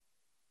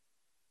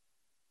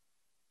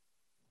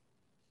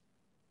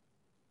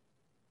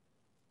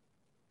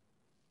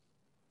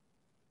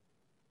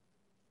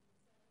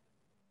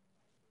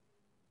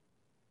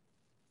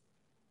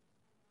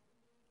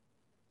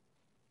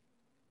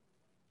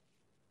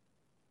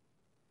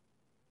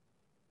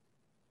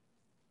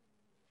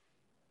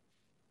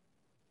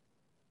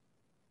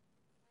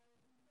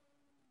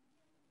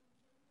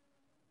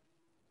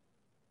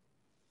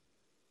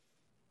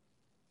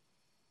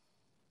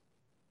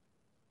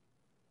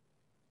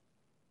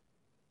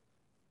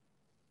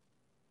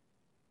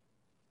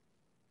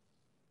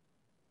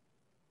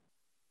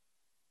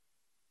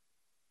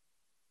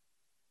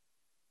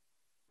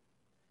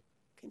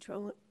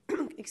Control,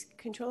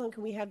 Control, and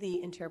can we have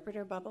the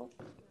interpreter bubble?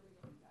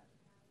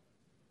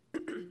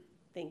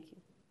 Thank you.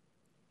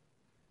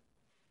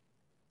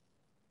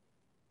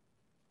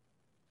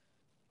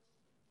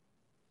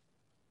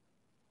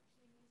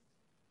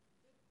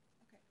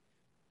 Okay,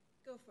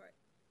 go for it.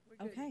 We're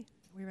good. Okay,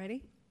 we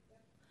ready?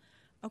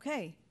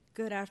 Okay,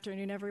 good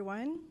afternoon,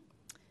 everyone,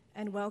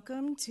 and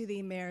welcome to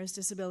the Mayor's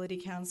Disability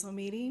Council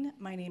meeting.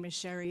 My name is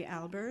Sherry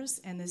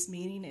Albers, and this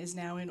meeting is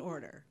now in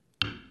order.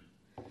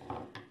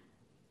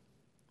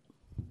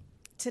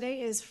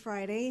 Today is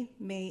Friday,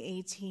 May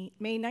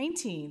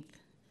 19th,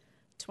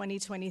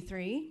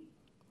 2023.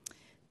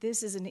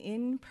 This is an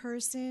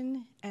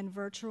in-person and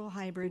virtual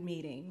hybrid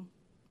meeting.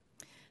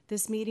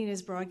 This meeting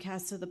is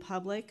broadcast to the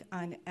public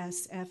on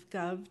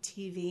SF.gov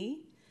TV,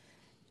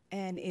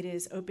 and it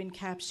is open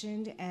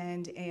captioned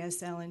and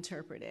ASL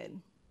interpreted.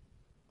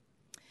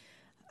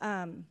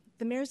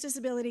 The Mayor's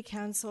Disability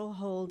Council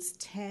holds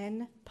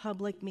 10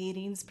 public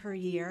meetings per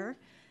year,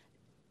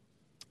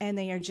 and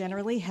they are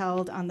generally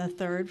held on the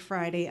third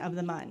Friday of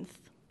the month.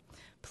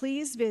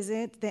 Please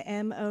visit the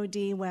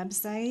MOD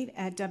website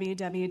at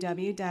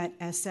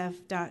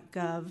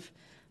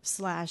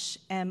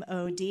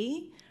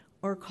www.sf.gov/MOD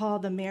or call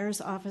the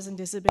Mayor's Office on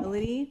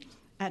Disability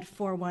at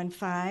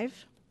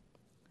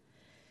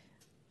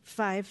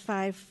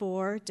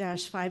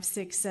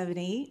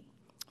 415-554-5678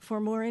 for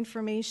more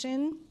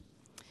information,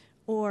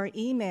 or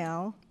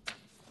email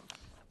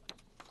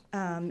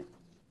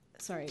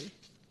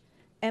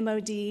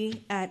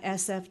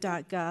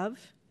mod@sf.gov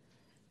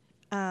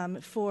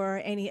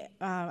for any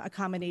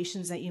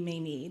accommodations that you may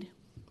need.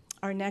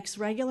 Our next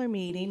regular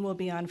meeting will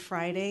be on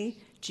Friday,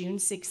 June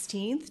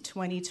 16th,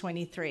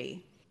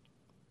 2023.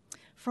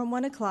 From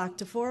 1 o'clock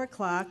to 4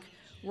 o'clock,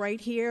 right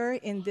here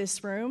in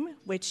this room,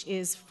 which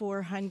is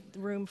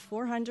room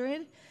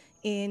 400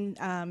 in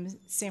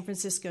San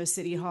Francisco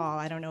City Hall.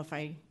 I don't know if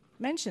I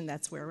mentioned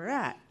that's where we're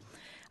at.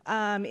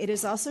 It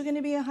is also going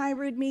to be a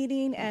hybrid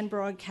meeting and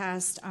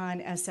broadcast on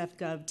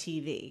SF.gov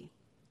TV.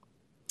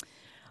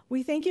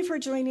 We thank you for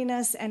joining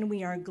us, and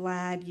we are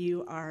glad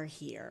you are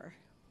here.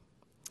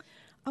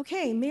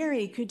 Okay,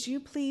 Mary, could you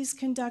please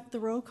conduct the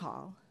roll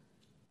call?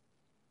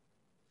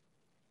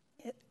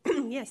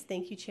 Yes,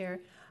 thank you,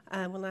 Chair.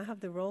 We'll now have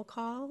the roll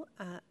call.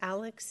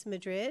 Alex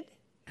Madrid.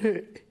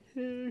 Thank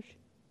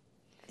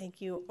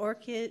you.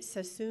 Orchid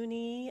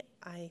Sassouni,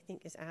 I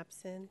think, is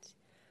absent.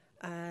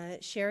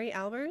 Sherry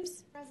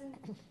Albers.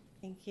 Present.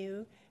 Thank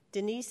you.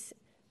 Denise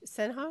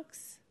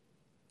Senhawks.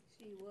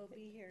 She will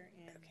be here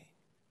in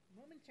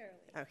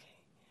momentarily. Okay.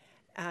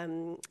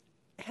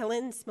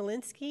 Helen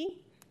Smolinski.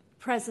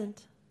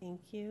 Present.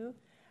 Thank you.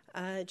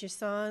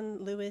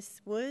 Jason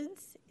Lewis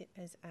Woods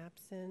is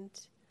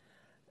absent.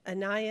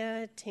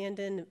 Anaya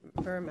Tandon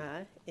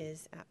Verma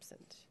is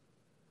absent.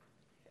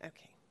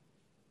 Okay.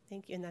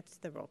 Thank you. And that's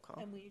the roll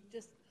call. And we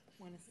just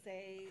want to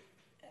say,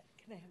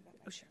 can I have that?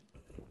 Oh, sure.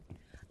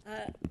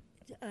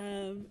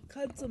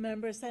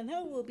 Councilmember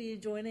Senha will be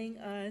joining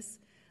us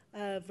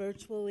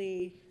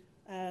virtually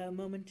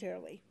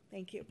momentarily.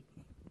 Thank you.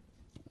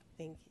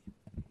 Thank you.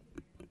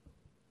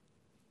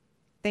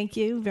 Thank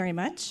you very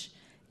much.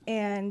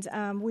 And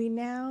we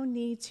now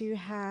need to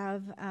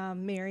have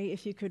Mary,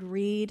 if you could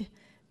read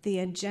the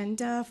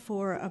agenda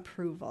for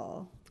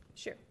approval.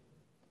 Sure.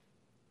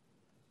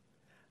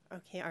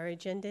 Okay, our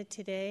agenda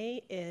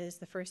today is,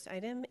 the first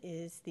item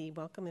is the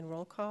welcome and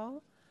roll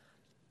call.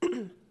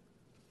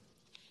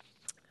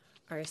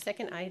 Our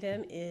second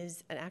item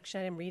is an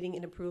action item, reading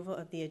and approval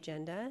of the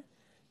agenda.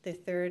 The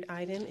third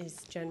item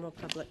is general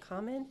public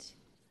comment.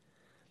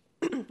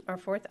 Our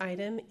fourth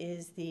item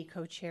is the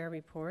co-chair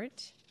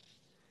report.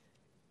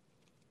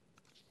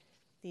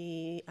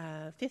 The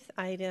fifth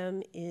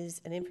item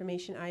is an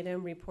information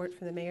item, report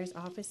from the Mayor's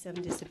Office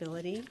of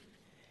Disability.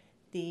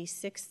 The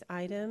sixth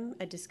item,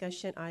 a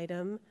discussion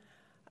item,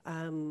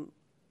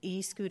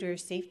 e-scooter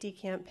safety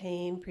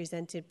campaign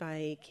presented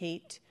by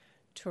Kate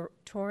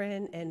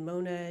Torin and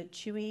Mona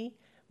Chewy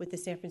with the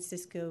San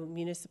Francisco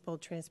Municipal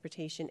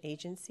Transportation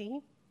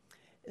Agency.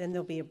 Then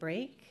there'll be a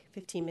break,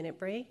 15-minute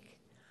break.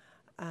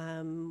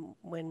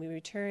 When we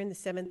return, the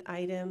seventh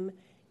item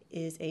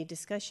is a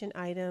discussion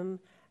item,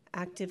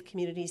 Active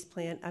Communities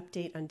Plan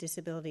Update on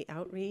Disability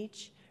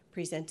Outreach,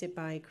 presented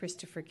by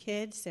Christopher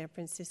Kidd, San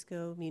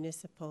Francisco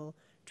Municipal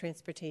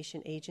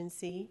Transportation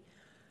Agency.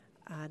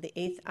 The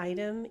eighth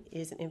item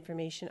is an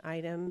information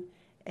item,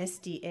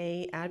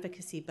 SDA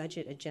Advocacy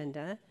Budget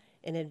Agenda,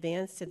 in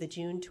advance to the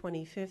June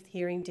 25th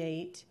hearing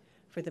date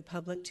for the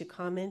public to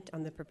comment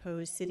on the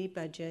proposed city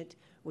budget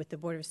with the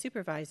Board of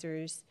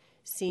Supervisors.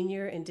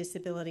 Senior and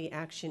Disability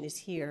Action is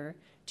here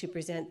to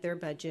present their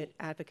budget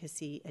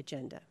advocacy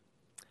agenda.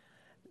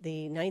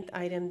 The ninth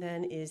item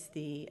then is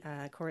the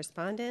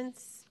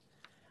correspondence.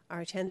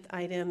 Our 10th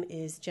item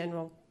is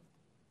general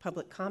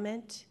public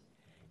comment.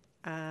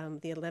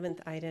 The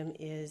 11th item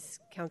is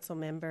council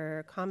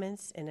member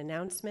comments and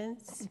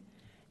announcements.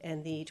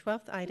 And the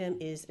 12th item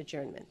is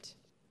adjournment.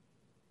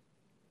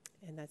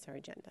 And that's our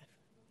agenda.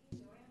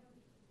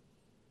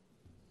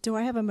 Do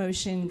I have a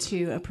motion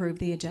to approve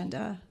the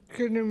agenda?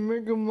 Can I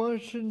make a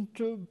motion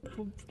to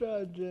approve the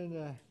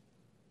agenda?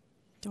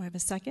 Do I have a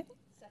second?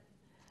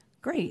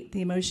 Great.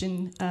 The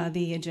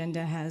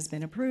agenda has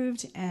been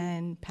approved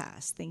and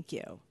passed. Thank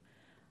you.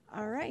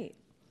 All right.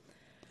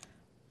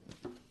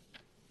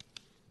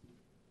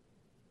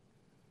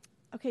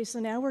 Okay, so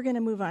now we're going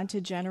to move on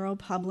to general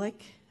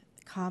public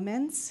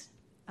comments.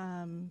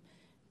 And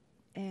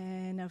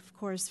of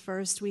course,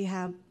 first we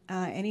have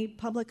any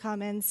public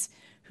comments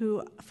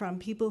from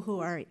people who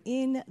are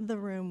in the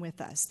room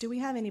with us. Do we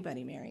have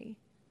anybody, Mary?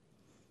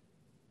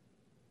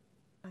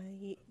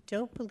 I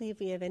don't believe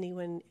we have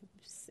anyone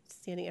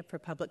standing up for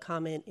public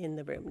comment in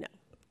the room, no.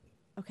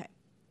 Okay.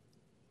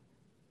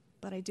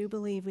 But I do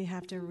believe we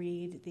have to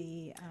read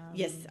the...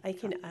 Yes, I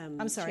can...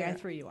 I'm sorry, Chair. I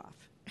threw you off.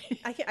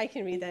 I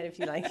can read that if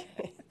you like.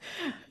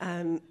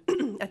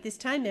 At this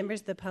time,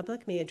 members of the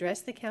public may address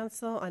the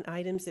council on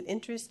items of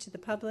interest to the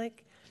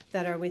public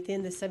that are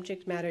within the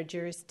subject matter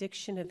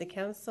jurisdiction of the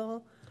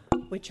council,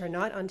 which are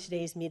not on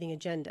today's meeting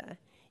agenda.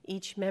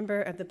 Each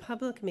member of the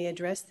public may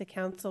address the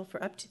council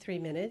for up to 3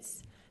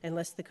 minutes,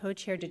 unless the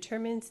co-chair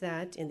determines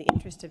that, in the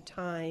interest of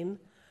time,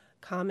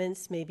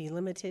 comments may be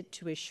limited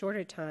to a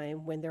shorter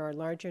time when there are a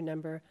larger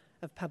number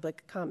of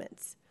public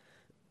comments.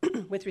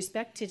 With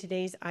respect to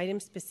today's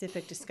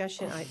item-specific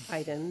discussion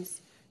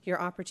items, your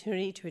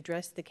opportunity to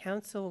address the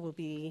council will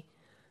be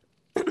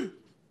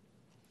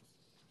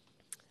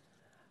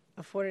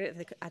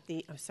afforded at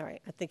the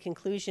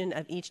conclusion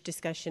of each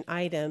discussion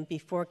item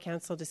before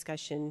council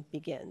discussion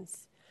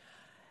begins.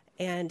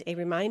 And a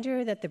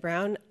reminder that the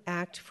Brown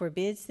Act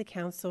forbids the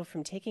council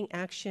from taking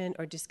action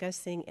or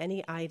discussing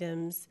any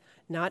items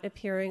not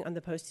appearing on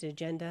the posted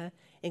agenda,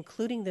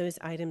 including those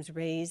items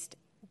raised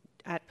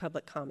at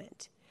public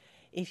comment.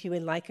 If you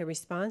would like a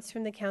response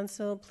from the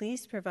council,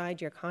 please provide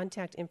your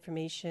contact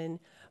information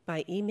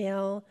by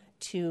email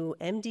to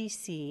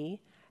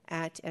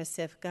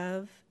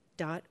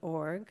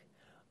mdc@sfgov.org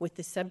with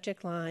the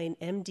subject line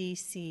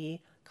MDC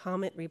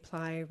Comment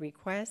Reply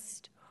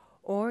Request,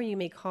 or you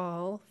may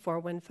call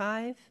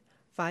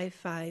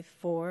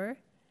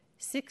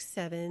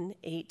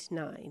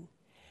 415-554-6789.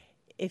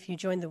 If you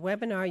join the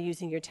webinar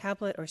using your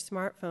tablet or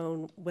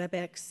smartphone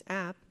WebEx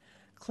app,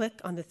 click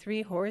on the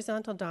 3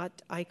 horizontal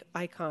dot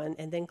icon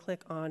and then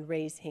click on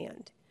Raise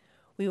Hand.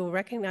 We will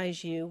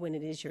recognize you when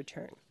it is your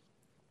turn.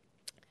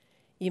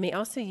 You may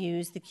also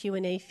use the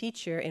Q&A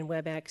feature in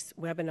WebEx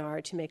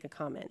webinar to make a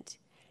comment.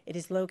 It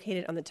is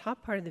located on the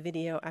top part of the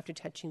video after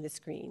touching the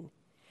screen.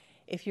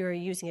 If you are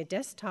using a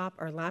desktop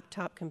or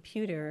laptop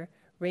computer,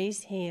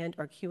 Raise Hand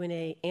or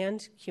Q&A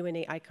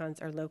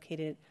icons are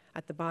located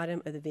at the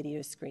bottom of the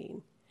video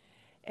screen.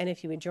 And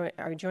if you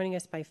are joining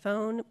us by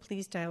phone,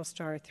 please dial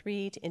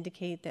 *3 to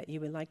indicate that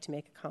you would like to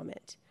make a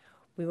comment.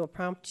 We will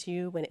prompt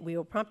you when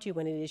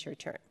it is your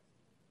turn.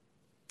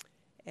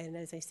 And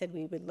as I said,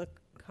 we would look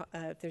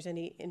if there's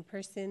any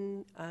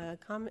in-person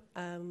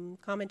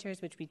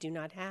commenters, which we do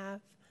not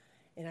have.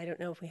 And I don't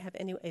know if we have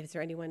any. Is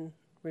there anyone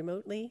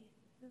remotely?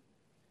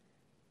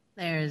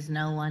 There is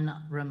no one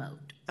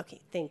remote. Okay,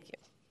 thank you.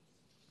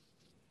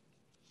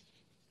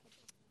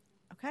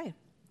 Okay,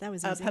 that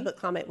was easy. Public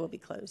comment will be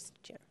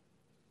closed, Chair.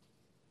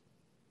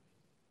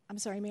 I'm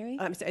sorry, Mary?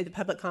 I'm sorry, the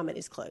public comment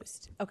is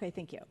closed. Okay,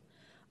 thank you.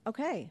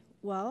 Okay,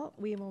 well,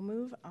 we will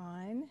move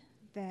on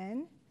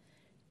then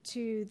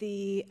to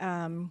the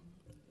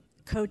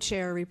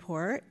co-chair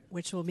report,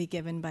 which will be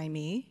given by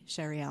me,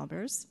 Sherry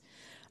Albers.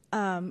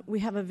 We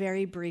have a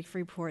very brief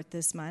report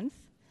this month.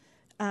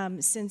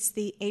 Since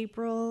the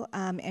April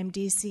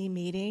MDC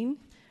meeting,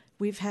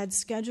 we've had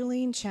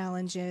scheduling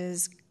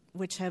challenges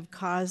which have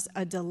caused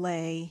a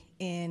delay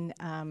in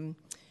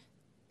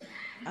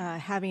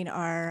having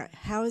our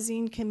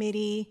housing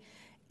committee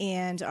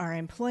and our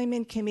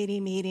employment committee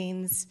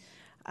meetings,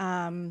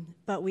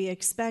 but we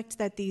expect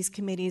that these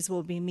committees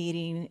will be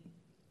meeting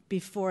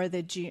before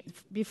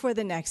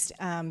the next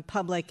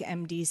public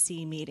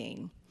MDC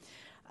meeting.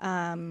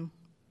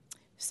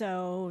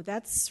 So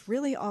that's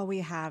really all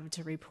we have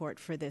to report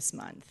for this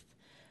month.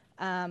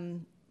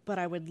 But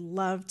I would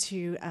love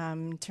to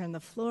turn the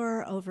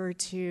floor over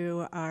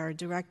to our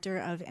Director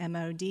of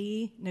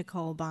MOD,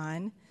 Nicole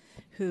Bond,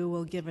 who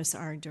will give us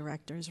our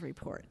director's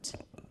report.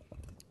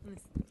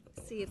 Let's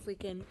see if we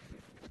can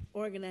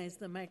organize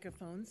the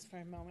microphones for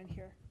a moment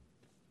here.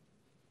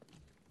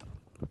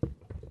 I'm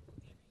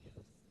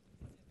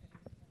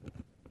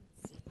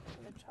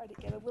going to try to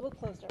get a little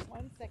closer.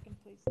 1 second,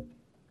 please.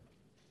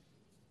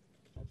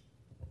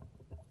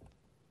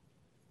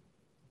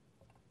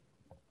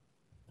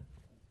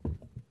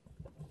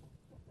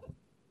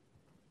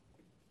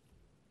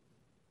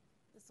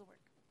 This will work.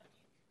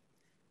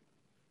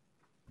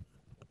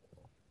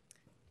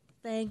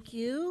 Thank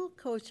you,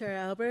 Co-Chair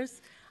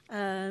Albers,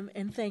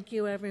 and thank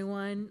you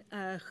everyone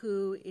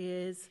who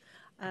is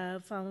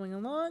following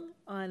along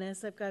on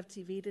SFGov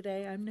TV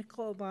today. I'm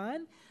Nicole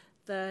Bond,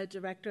 the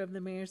Director of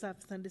the Mayor's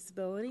Office on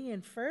Disability,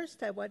 and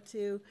first I want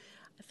to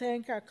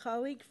thank our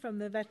colleague from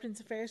the Veterans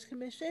Affairs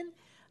Commission,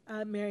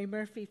 Mary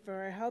Murphy,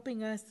 for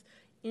helping us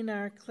in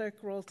our clerk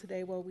role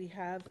today while we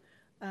have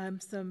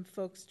some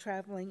folks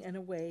traveling and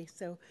away.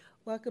 So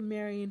welcome,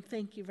 Mary, and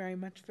thank you very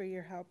much for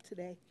your help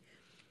today.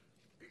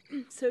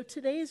 So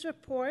today's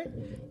report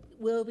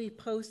will be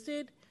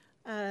posted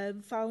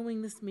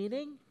following this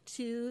meeting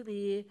to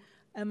the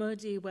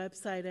MOD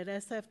website at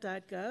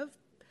sf.gov/MOD.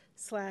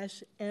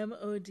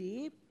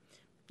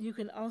 You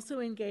can also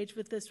engage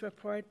with this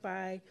report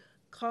by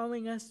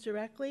calling us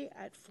directly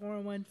at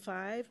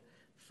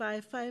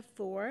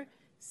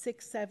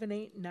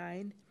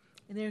 415-554-6789.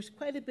 And there's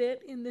quite a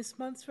bit in this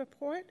month's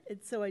report,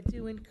 and so I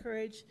do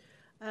encourage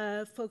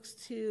folks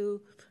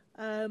to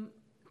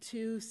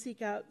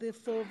seek out the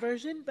full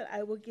version, but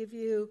I will give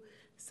you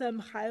some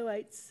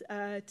highlights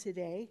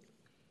today.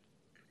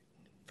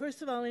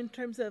 First of all, in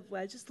terms of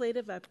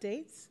legislative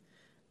updates,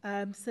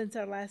 since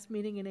our last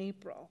meeting in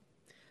April,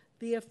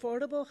 the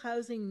Affordable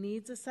Housing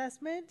Needs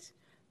Assessment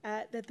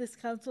that this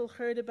council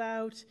heard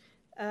about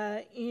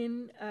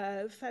in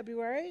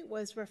February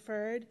was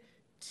referred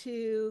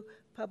to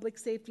Public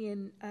Safety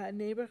and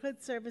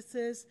Neighborhood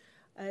Services.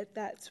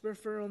 That's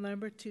referral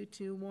number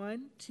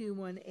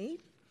 221218.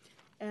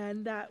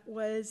 And that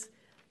was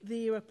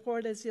the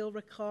report, as you'll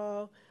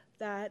recall,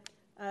 that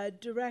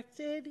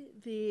directed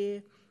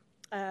the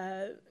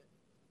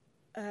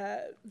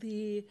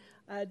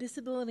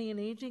Disability and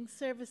Aging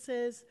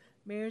Services,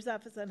 Mayor's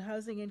Office on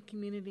Housing and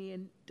Community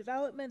and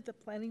Development, the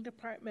Planning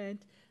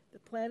Department,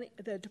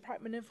 the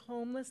Department of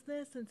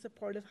Homelessness and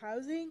Supportive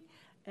Housing,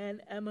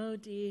 and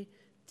MOD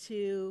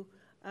to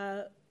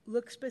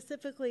look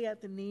specifically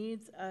at the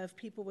needs of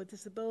people with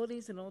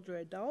disabilities and older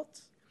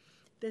adults.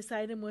 This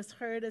item was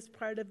heard as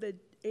part of the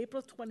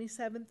April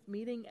 27th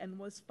meeting and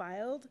was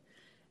filed.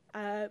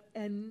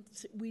 And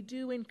we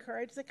do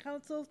encourage the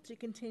council to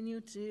continue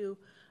to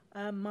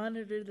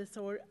monitor this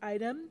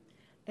item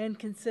and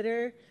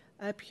consider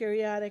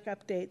periodic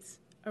updates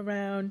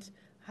around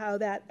how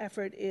that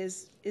effort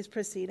is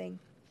proceeding.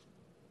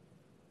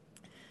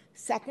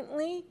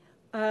 Secondly,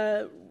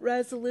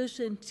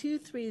 Resolution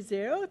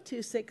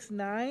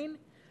 230269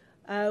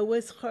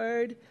 was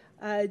heard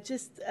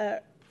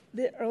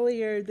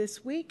earlier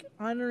this week,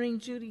 honoring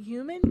Judy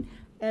Heumann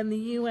and the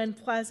UN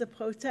Plaza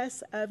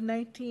protests of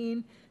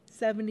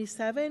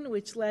 1977,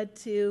 which led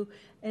to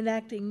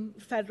enacting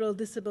federal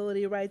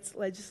disability rights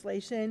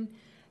legislation.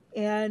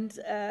 And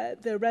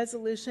the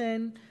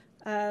resolution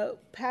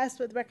passed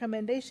with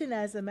recommendation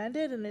as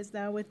amended and is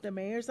now with the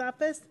mayor's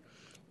office.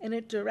 And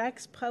it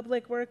directs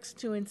Public Works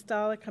to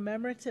install a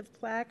commemorative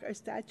plaque or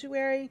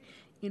statuary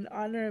in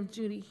honor of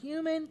Judy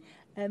Heumann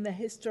and the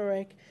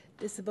historic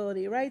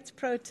disability rights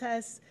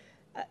protests.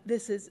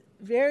 This is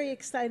very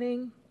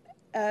exciting.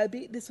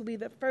 This will be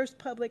the first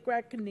public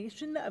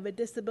recognition of a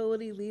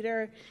disability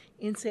leader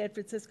in San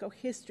Francisco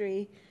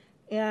history.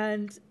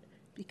 And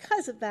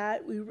because of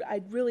that,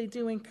 I really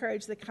do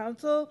encourage the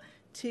council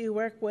to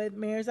work with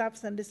Mayor's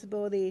Office on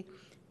Disability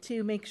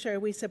to make sure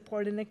we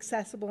support an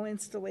accessible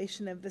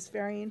installation of this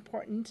very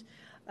important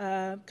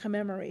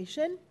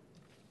commemoration.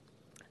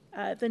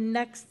 The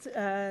next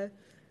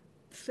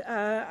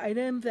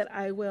item that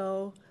I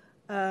will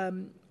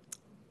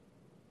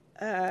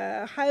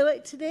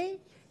highlight today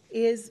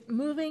is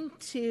moving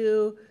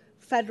to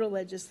federal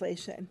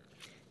legislation.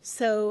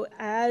 So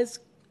as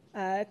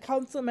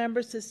Council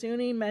Member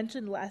Sassouni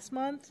mentioned last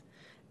month,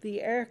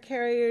 the Air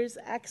Carriers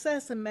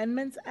Access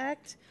Amendments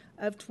Act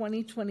of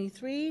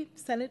 2023,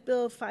 Senate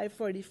Bill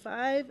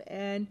 545,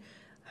 and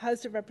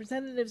House of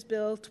Representatives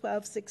Bill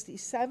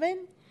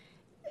 1267.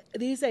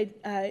 These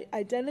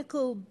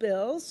identical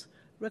bills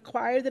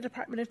require the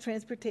Department of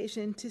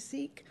Transportation to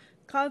seek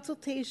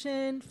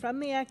consultation from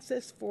the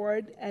Access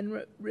Board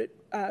and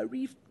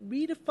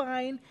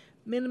redefine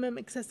minimum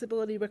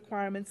accessibility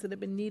requirements that have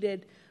been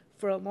needed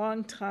for a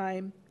long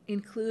time,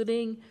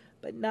 including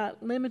but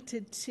not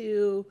limited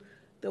to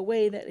the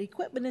way that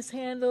equipment is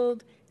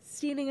handled,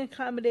 seating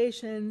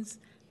accommodations,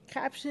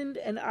 captioned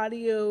and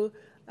audio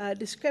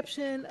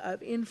description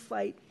of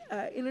in-flight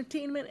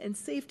entertainment and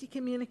safety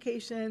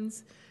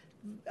communications,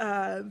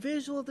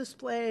 visual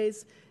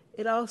displays.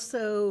 It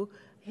also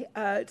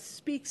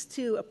speaks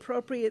to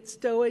appropriate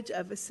stowage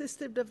of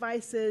assistive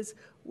devices,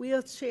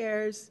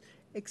 wheelchairs,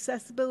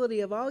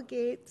 accessibility of all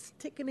gates,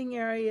 ticketing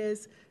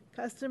areas,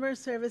 customer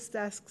service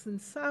desks and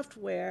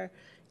software,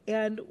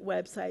 and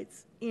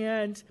websites.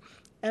 And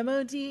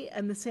MOD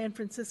and the San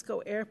Francisco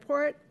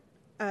Airport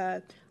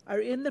are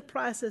in the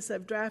process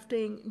of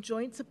drafting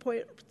joint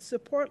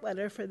support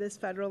letter for this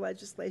federal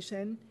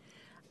legislation.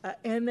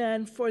 And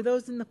then for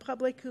those in the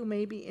public who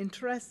may be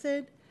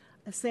interested,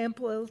 a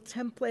sample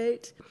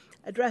template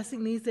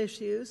addressing these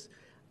issues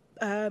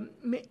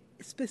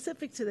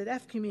specific to the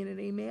deaf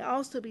community may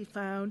also be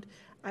found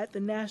at the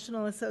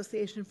National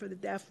Association for the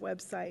Deaf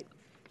website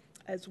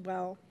as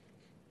well.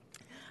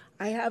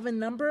 I have a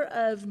number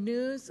of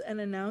news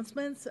and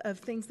announcements of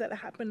things that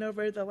happened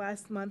over the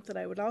last month that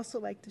I would also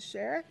like to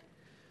share.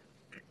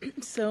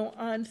 So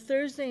on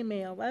Thursday,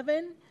 May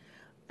 11,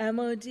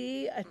 MOD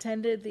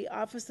attended the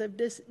Office of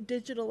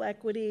Digital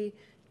Equity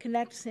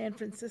Connect San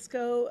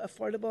Francisco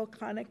Affordable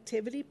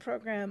Connectivity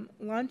Program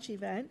launch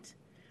event.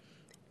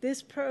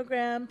 This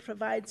program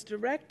provides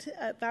direct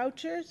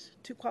vouchers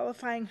to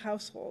qualifying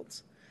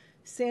households.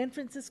 San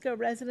Francisco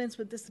residents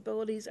with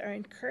disabilities are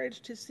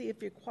encouraged to see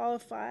if you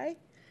qualify.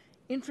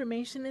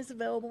 Information is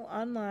available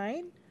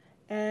online,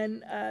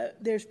 and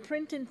there's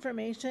print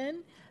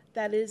information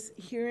that is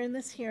here in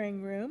this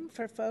hearing room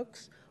for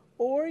folks,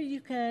 or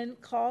you can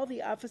call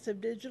the Office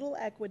of Digital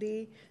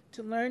Equity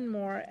to learn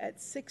more at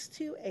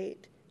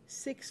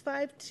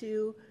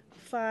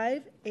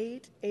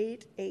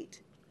 628-652-5888.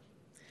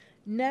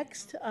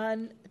 Next,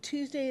 on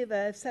Tuesday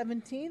the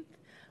 17th,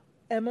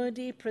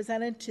 MOD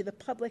presented to the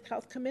Public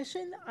Health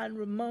Commission on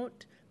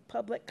remote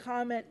public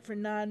comment for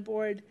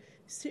non-board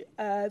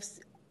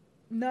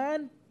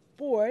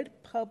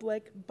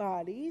public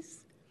bodies.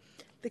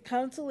 The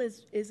council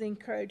is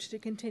encouraged to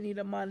continue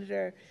to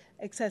monitor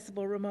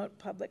accessible remote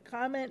public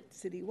comment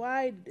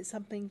citywide. It is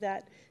something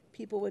that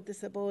people with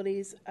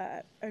disabilities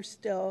are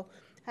still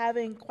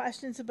having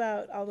questions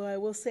about, although I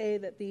will say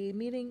that the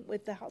meeting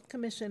with the Health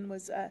Commission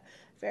was a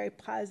very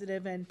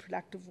positive and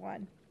productive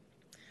one.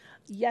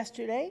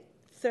 Yesterday,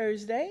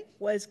 Thursday,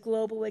 was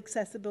Global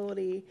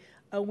Accessibility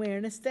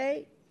Awareness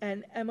Day,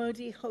 and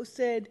MOD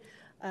hosted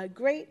a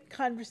great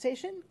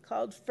conversation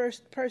called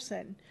First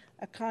Person,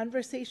 a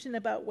conversation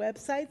about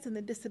websites and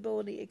the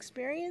disability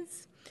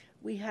experience.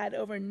 We had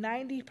over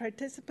 90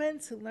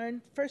 participants who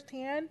learned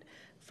firsthand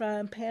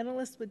from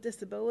panelists with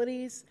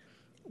disabilities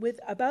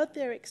about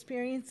their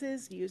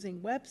experiences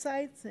using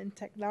websites and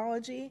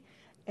technology,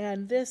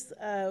 and this,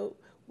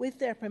 with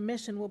their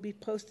permission, will be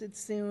posted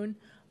soon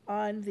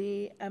on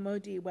the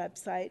MOD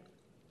website.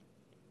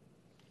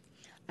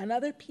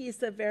 Another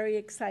piece of very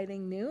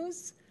exciting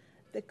news: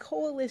 the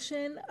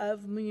Coalition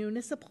of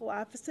Municipal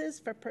Offices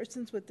for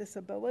Persons with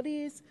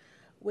Disabilities,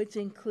 which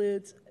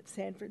includes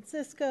San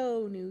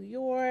Francisco, New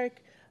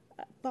York,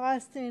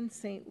 Boston,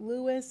 St.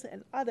 Louis,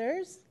 and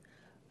others,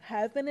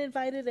 have been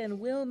invited and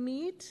will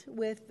meet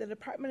with the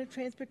Department of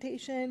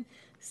Transportation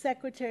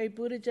Secretary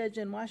Buttigieg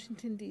in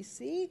Washington,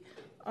 D.C.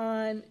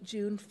 on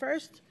June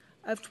 1st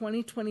of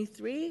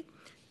 2023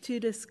 to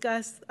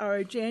discuss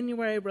our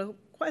January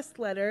request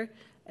letter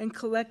and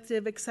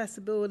collective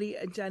accessibility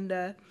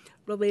agenda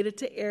related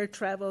to air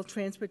travel,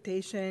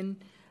 transportation,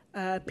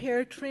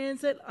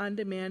 paratransit,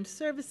 on-demand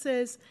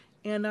services,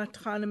 and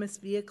autonomous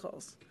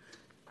vehicles.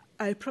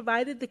 I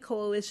provided the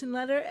coalition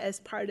letter as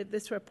part of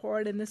this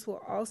report, and this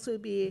will also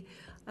be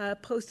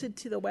posted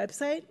to the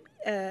website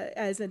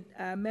as an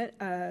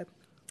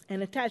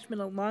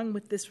attachment along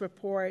with this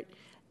report,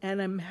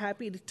 and I'm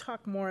happy to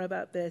talk more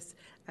about this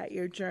at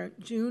your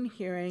June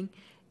hearing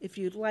if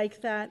you'd like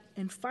that.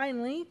 And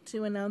finally,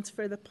 to announce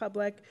for the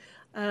public,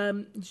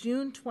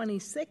 June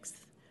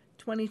 26th,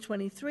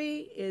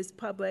 2023 is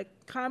Public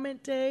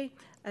Comment Day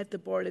at the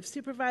Board of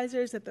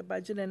Supervisors at the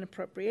Budget and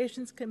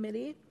Appropriations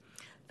Committee.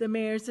 The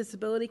Mayor's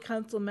Disability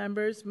Council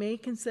members may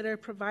consider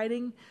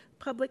providing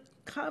public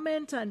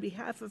comment on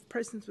behalf of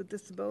persons with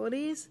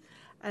disabilities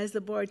as the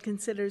board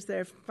considers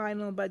their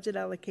final budget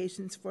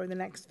allocations for the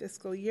next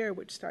fiscal year,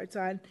 which starts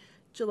on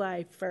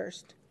July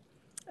 1st.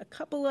 A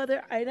couple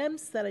other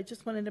items that I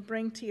just wanted to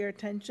bring to your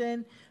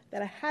attention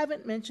that I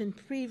haven't mentioned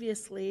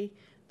previously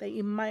that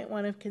you might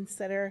want to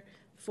consider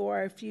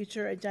for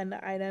future agenda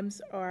items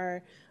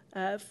are,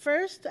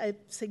 first, I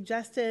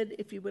suggested,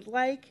 if you would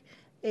like,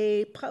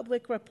 a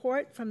public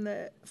report from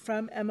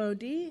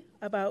MOD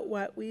about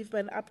what we've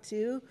been up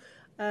to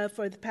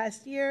for the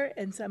past year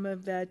and some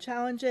of the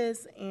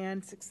challenges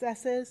and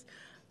successes.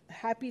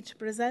 Happy to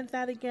present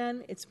that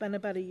again. It's been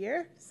about a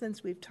year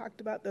since we've talked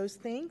about those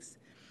things.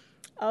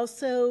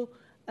 Also,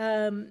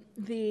 some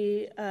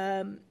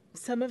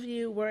of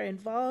you were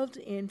involved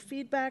in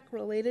feedback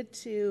related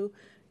to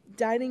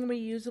dining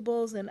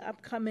reusables and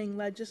upcoming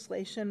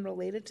legislation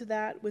related to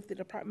that with the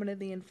Department of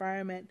the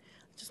Environment.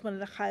 Just wanted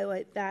to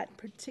highlight that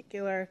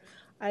particular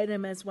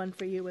item as one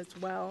for you as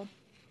well.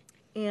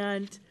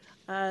 And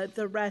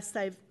the rest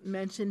I've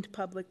mentioned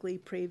publicly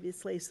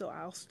previously, so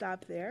I'll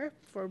stop there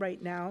for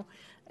right now,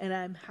 and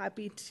I'm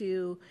happy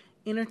to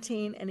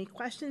entertain any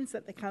questions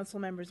that the council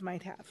members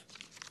might have.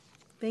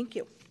 Thank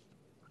you.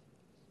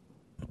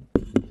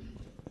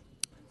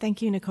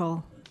 Thank you,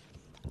 Nicole.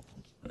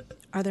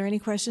 Are there any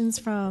questions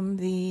from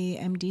the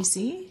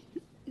MDC?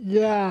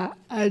 Yeah,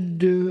 I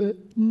do.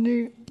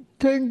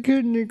 Thank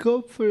you,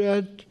 Nicole, for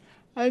that.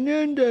 I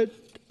know that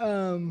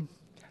I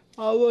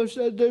was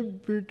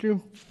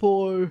advocating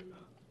for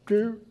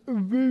the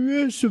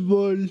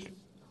reusable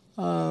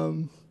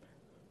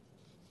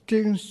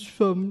things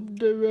from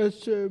the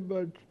restaurant,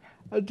 but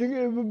I think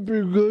it would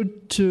be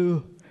good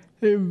to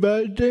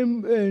invite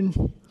them.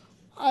 And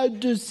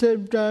at the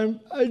same time,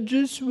 I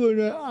just want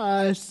to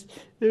ask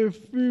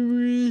if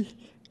we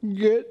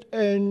get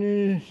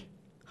any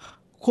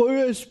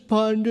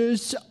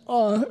correspondence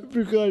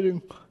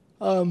regarding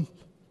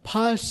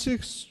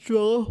plastic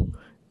straw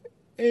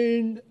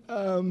in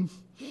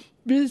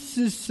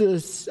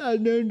businesses. I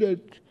know that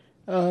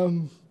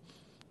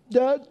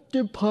that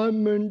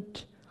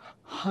department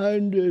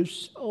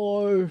handles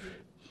or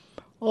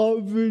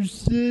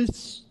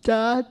oversees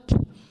that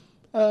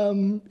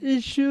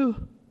issue.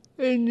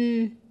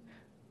 Any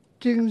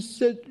things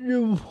that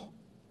you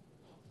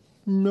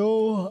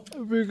know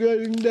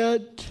regarding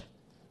that?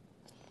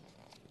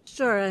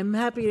 Sure, I'm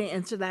happy to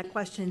answer that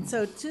question.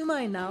 So, to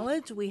my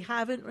knowledge, we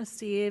haven't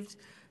received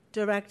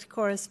direct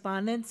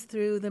correspondence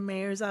through the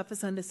Mayor's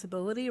Office on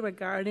Disability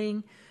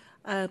regarding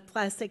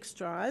plastic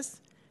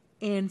straws.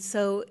 And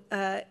so,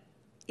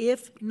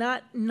 if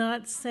not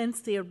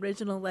since the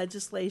original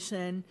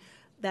legislation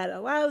that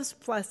allows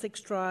plastic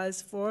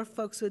straws for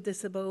folks with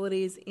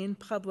disabilities in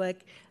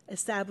public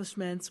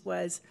establishments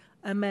was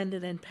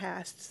amended and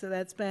passed. So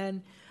that's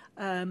been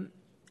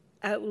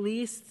at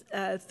least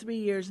 3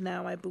 years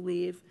now, I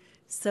believe.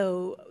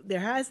 So there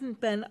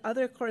hasn't been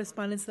other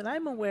correspondence that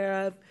I'm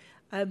aware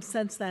of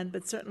since then,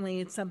 but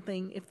certainly it's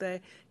something, if the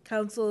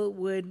council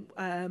would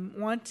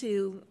want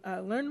to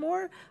learn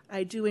more,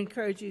 I do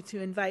encourage you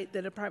to invite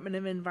the Department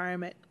of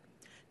Environment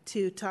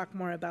to talk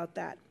more about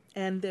that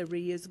and the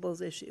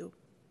reusables issue.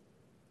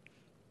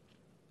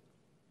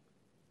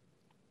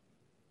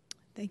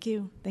 Thank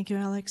you. Thank you,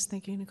 Alex.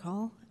 Thank you,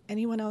 Nicole.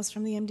 Anyone else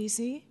from the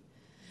MDC?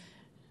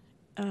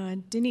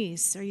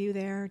 Denise, are you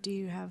there? Do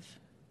you have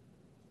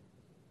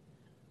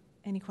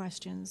any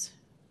questions?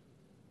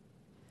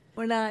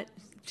 We're not,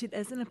 she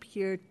doesn't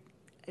appear,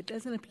 it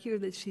doesn't appear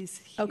that she's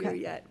here Okay.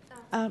 yet.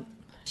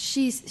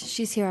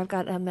 She's here. I've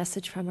got a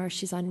message from her.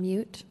 She's on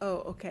mute. Oh,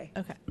 okay.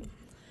 Okay.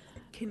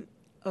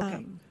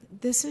 Okay.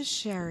 This is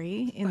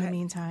Sherry in Go the ahead.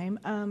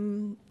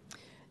 meantime.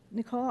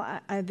 Nicole,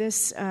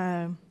 this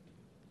air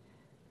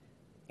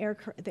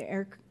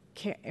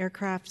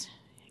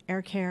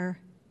care,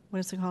 what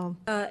is it called?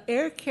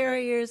 Air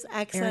Carriers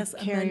Access Air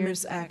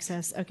Carriers Amendments Act.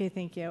 Access. Okay,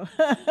 thank you.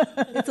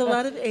 It's a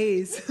lot of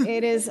A's.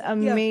 It is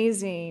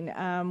amazing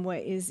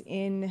what is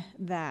in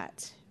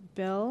that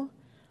bill.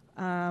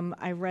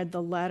 I read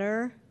the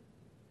letter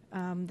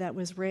that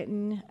was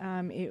written.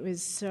 It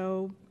was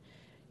so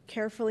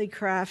carefully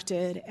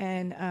crafted,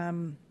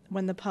 and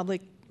when the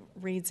public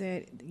reads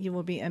it, you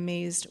will be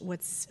amazed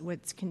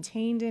what's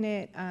contained in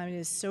it. It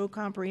is so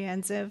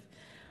comprehensive,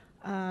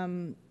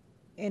 and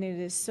it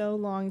is so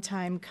long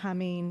time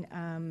coming.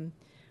 I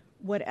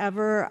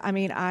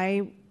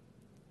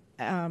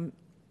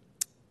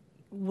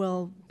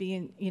will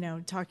be,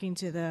 talking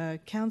to the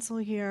council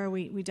here.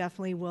 We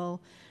definitely will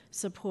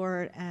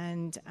support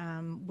and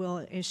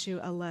will issue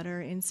a letter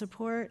in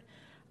support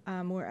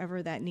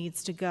wherever that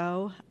needs to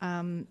go.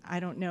 I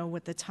don't know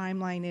what the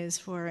timeline is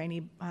for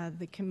any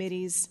the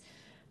committees,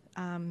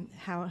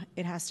 how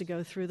it has to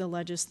go through the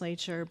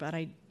legislature, but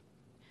I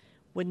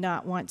would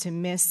not want to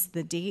miss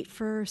the date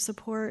for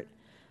support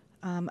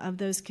of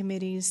those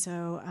committees.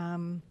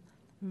 So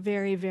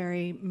very,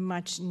 very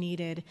much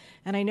needed.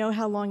 And I know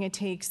how long it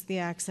takes the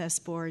Access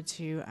Board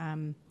to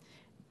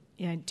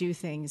do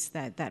things,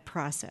 that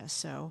process.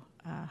 So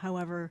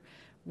however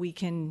we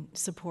can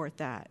support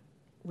that,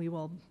 we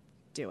will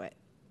do it.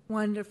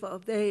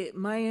 Wonderful.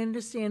 My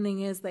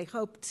understanding is they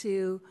hope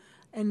to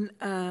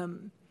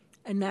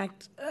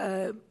enact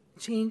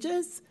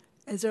changes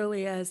as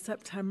early as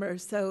September.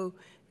 So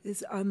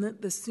is on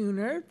the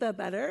sooner the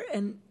better,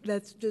 and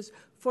that's just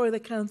for the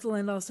council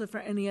and also for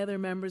any other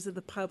members of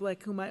the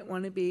public who might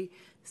want to be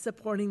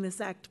supporting this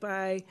act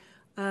by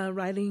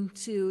writing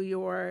to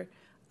your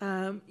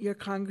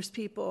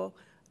congresspeople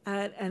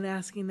and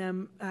asking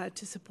them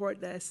to support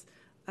this.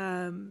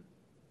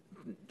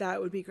 That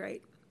would be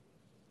great.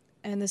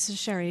 And this is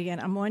Sherry again.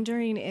 I'm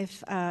wondering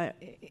if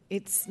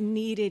it's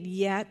needed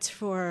yet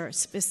for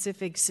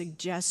specific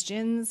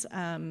suggestions,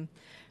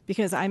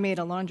 because I made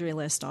a laundry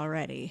list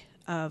already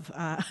of,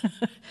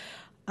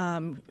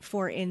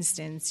 for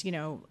instance,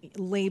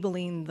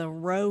 labeling the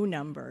row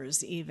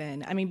numbers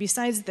even. I mean,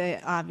 besides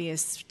the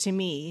obvious, to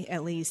me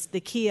at least,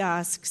 the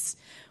kiosks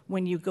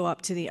when you go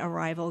up to the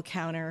arrival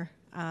counter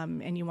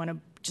and you want to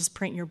just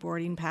print your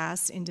boarding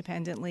pass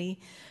independently,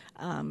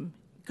 trying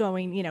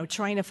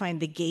to find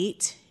the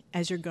gate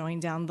as you're going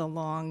down the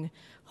long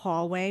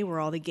hallway where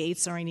all the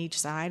gates are on each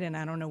side, and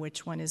I don't know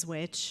which one is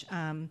which.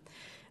 And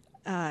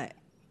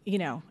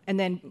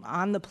then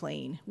on the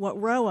plane,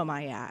 what row am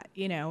I at?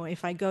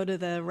 If I go to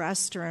the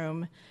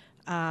restroom,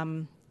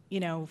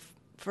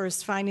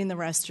 first finding the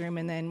restroom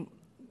and then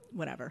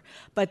whatever.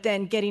 But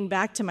then getting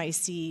back to my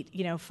seat,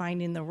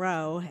 finding the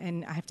row,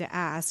 and I have to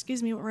ask,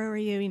 excuse me, what row are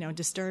you?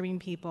 Disturbing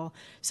people.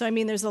 So,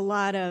 there's a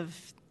lot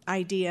of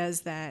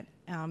ideas that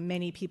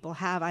many people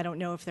have. I don't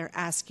know if they're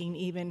asking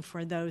even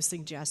for those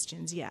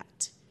suggestions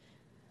yet.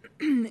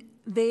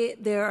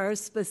 There are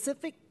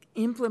specific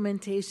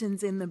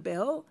implementations in the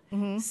bill.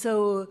 Mm-hmm.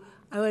 So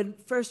I would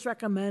first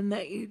recommend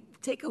that you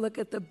take a look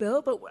at the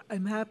bill, but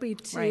I'm happy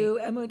to,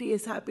 right. MOD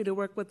is happy to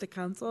work with the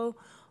council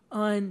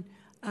on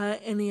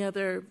any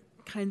other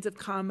kinds of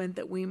comment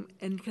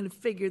and kind of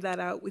figure that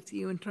out with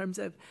you in terms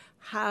of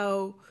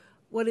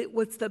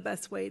what's the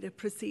best way to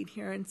proceed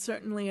here. And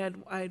certainly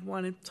I'd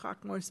want to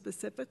talk more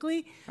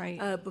specifically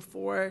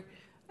before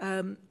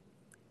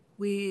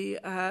we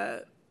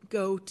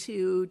go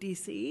to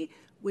DC,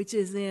 which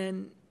is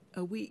in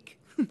a week.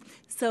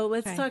 So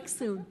let's talk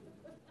soon.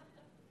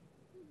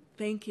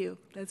 Thank you.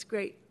 That's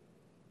great.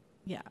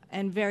 Yeah,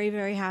 and very,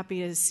 very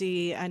happy to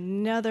see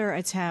another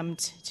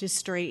attempt to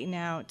straighten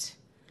out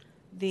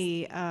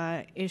the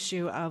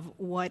issue of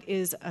what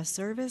is a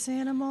service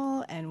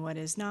animal and what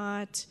is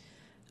not.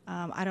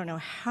 I don't know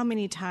how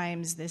many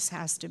times this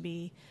has to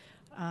be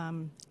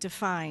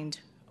defined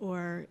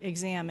or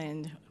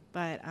examined,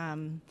 but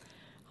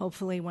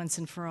hopefully once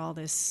and for all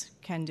this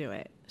can do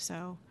it.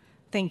 So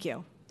thank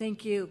you.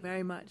 Thank you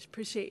very much.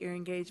 Appreciate your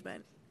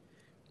engagement.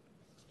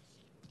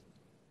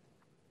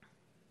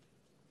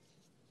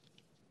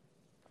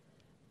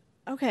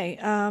 Okay,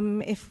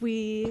 if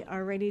we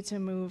are ready to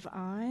move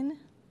on.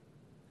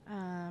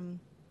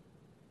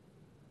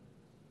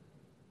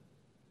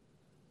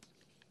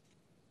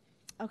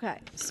 Okay,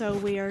 so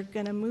we are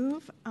going to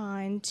move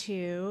on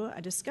to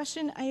a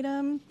discussion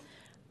item,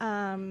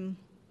 and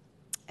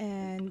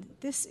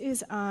this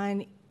is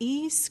on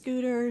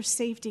e-scooter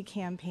safety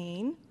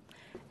campaign,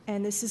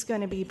 and this is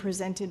going to be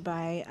presented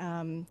by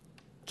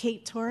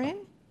Kate Torin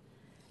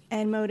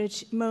and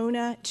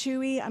Mona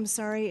Chewy. I'm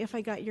sorry if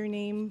I got your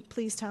name.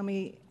 Please tell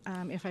me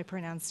if I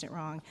pronounced it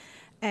wrong.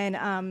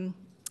 And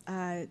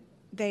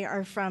they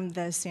are from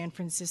the San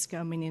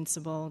Francisco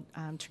Municipal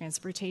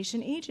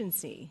Transportation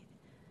Agency.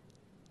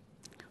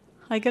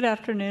 Hi, good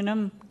afternoon.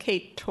 I'm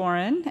Kate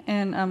Torin,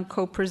 and I'm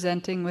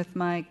co-presenting with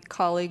my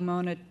colleague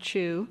Mona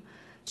Chu.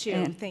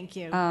 Thank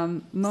you.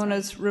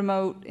 Mona's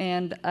remote,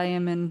 and I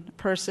am in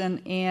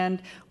person.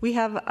 And we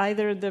have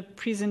either the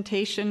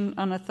presentation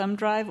on a thumb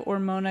drive, or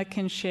Mona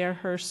can share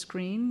her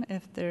screen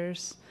if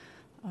there's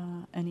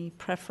any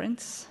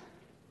preference.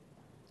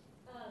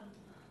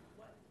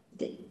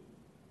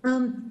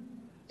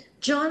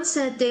 John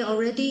said they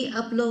already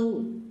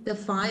upload the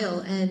file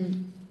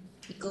and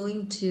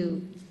going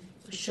to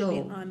show.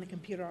 Should be on the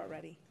computer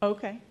already.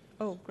 Okay.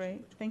 Oh,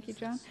 great. Thank you,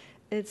 John.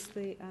 It's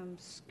the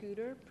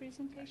scooter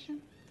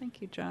presentation.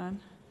 Thank you, John.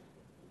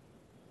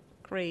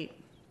 Great.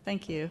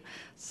 Thank you.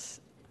 So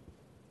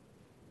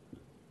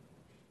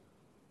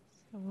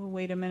we'll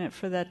wait a minute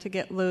for that to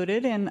get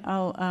loaded, and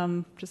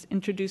I'll just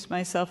introduce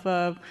myself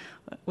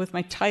with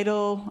my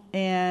title.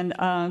 And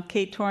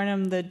Kate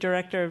Tornham, the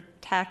Director of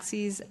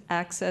Taxis,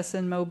 Access,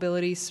 and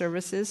Mobility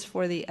Services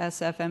for the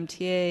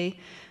SFMTA.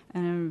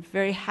 And I'm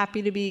very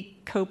happy to be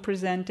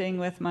co-presenting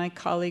with my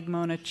colleague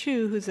Mona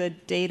Chu, who's a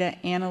data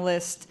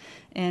analyst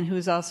and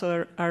who's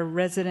also our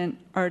resident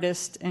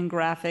artist and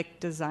graphic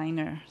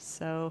designer.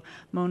 So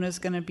Mona's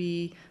going to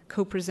be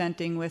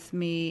co-presenting with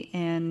me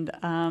and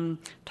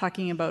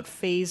talking about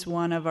phase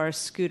 1 of our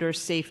scooter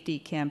safety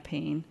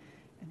campaign.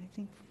 And I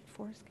think,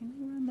 Forrest, can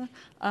you run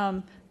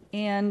the...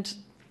 and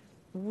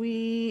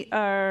we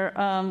are,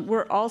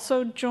 we're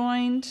also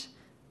joined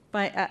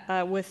by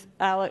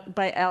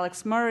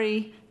Alex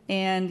Murray,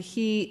 and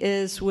he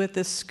is with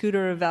the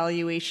scooter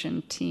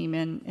evaluation team,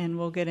 and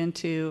we'll get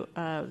into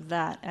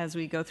that as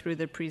we go through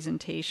the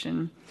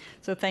presentation.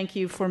 So thank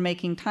you for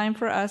making time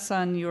for us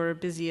on your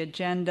busy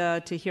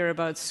agenda to hear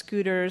about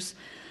scooters.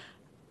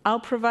 I'll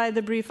provide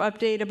the brief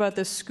update about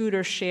the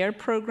Scooter Share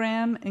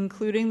program,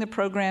 including the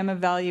program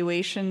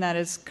evaluation that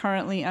is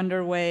currently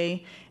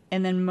underway.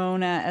 And then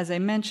Mona, as I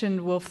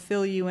mentioned, will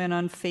fill you in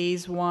on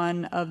phase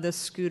 1 of the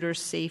scooter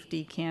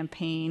safety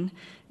campaign.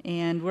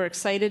 And we're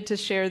excited to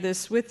share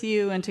this with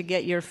you and to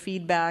get your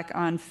feedback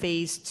on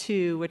phase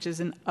 2, which is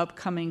an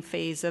upcoming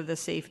phase of the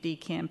safety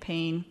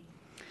campaign.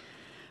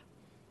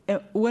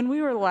 When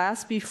we were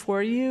last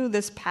before you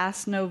this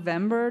past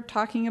November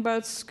talking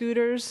about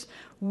scooters,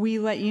 we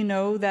let you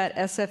know that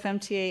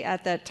SFMTA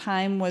at that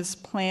time was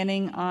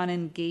planning on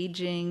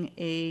engaging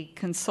a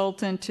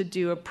consultant to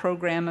do a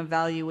program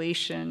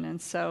evaluation.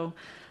 And so,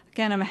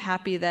 again, I'm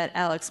happy that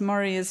Alex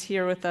Murray is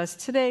here with us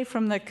today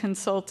from the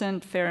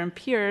consultant, Farron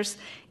Pierce,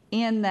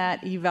 and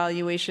that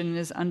evaluation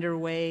is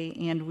underway,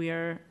 and we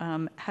are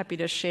happy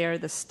to share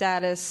the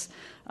status,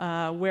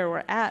 where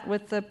we're at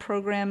with the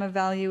program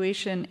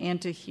evaluation,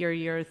 and to hear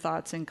your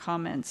thoughts and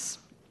comments.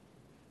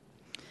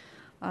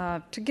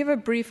 To give a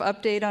brief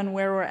update on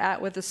where we're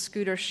at with the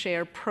Scooter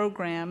Share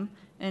program,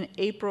 in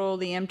April,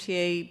 the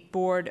MTA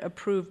board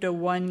approved a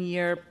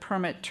 1-year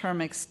permit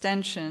term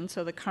extension,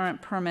 so the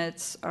current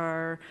permits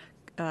are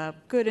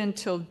good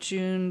until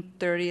June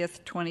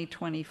 30th,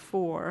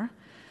 2024.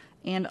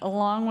 And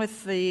along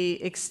with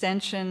the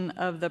extension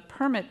of the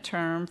permit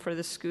term for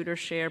the Scooter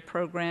Share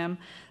program,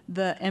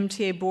 the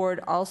MTA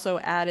board also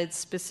added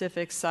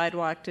specific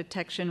sidewalk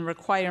detection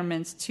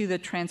requirements to the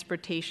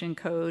transportation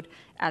code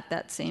at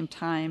that same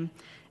time.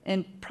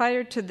 And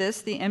prior to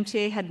this, the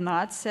MTA had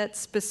not set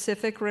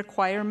specific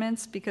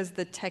requirements because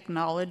the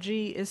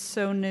technology is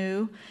so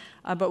new,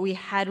 but we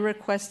had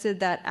requested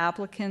that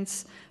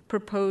applicants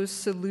propose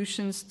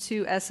solutions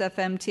to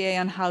SFMTA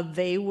on how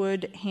they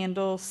would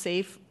handle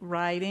safe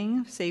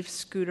riding, safe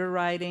scooter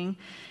riding.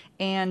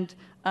 And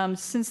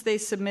since they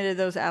submitted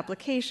those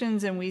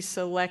applications and we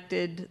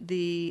selected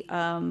the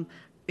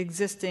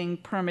existing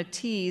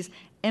permittees,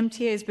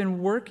 MTA has been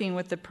working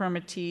with the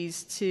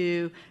permittees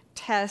to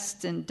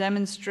test and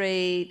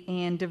demonstrate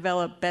and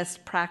develop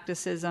best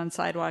practices on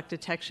sidewalk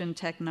detection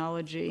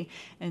technology.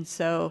 And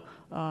so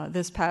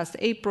this past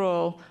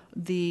April,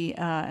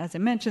 as I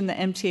mentioned, the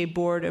MTA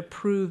board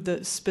approved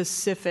the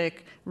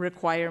specific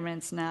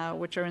requirements now,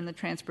 which are in the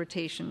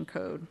transportation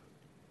code.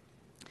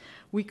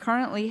 We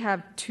currently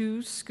have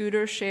 2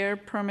 scooter share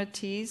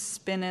permittees,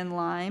 Spin and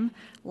Lime.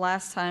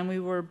 Last time we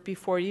were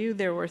before you,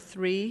 there were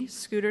 3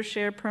 scooter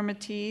share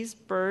permittees.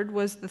 Bird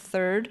was the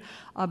 3rd.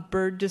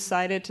 Bird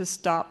decided to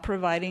stop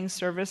providing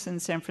service in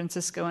San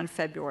Francisco in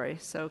February.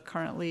 So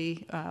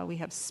currently we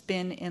have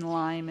Spin and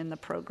Lime in the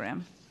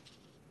program.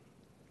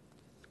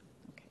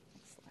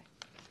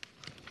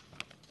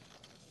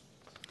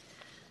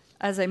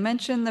 As I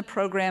mentioned, the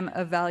program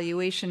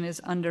evaluation is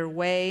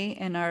underway,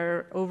 and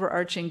our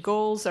overarching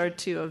goals are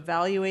to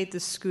evaluate the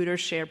scooter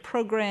share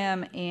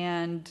program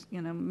and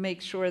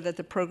make sure that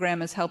the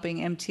program is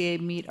helping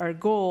MTA meet our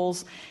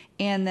goals.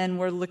 And then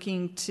we're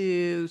looking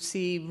to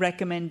see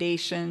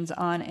recommendations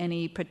on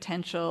any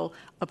potential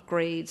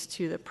upgrades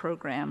to the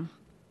program.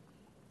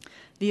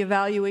 The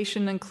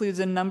evaluation includes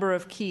a number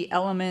of key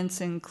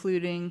elements,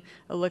 including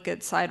a look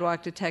at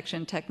sidewalk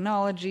detection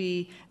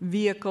technology,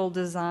 vehicle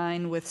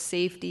design with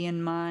safety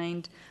in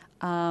mind.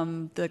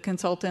 The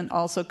consultant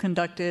also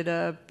conducted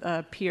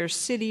a peer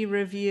city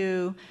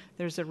review.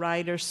 There's a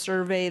rider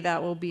survey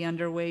that will be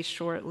underway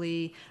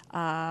shortly.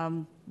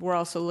 We're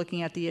also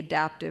looking at the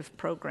adaptive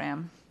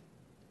program.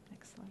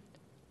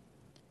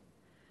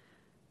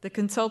 The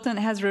consultant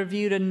has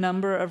reviewed a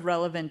number of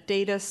relevant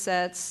data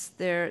sets.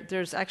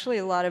 There's actually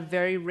a lot of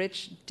very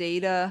rich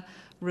data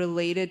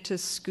related to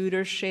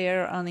scooter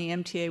share on the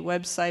MTA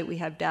website. We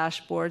have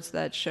dashboards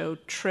that show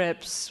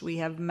trips. We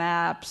have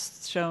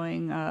maps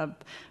showing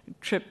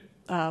trip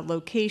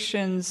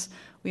locations.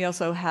 We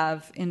also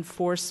have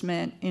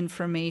enforcement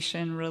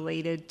information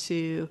related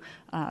to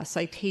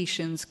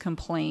citations,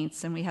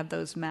 complaints, and we have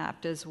those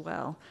mapped as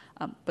well.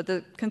 But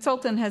the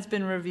consultant has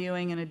been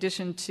reviewing, in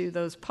addition to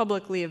those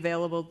publicly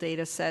available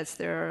data sets,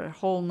 there are a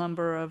whole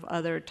number of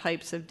other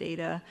types of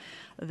data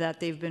that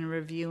they've been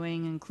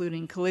reviewing,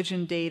 including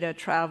collision data,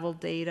 travel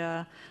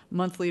data,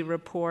 monthly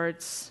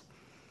reports.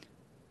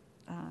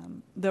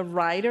 The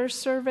rider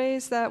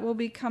surveys that will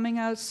be coming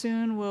out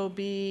soon will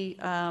be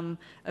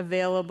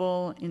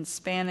available in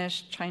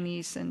Spanish,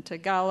 Chinese, and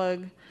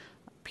Tagalog.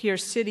 Peer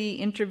city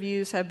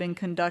interviews have been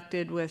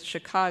conducted with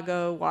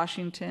Chicago,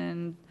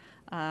 Washington,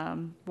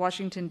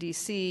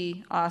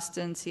 D.C.,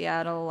 Austin,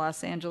 Seattle,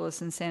 Los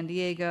Angeles, and San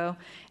Diego.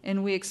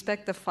 And we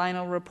expect the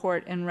final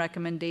report and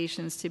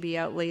recommendations to be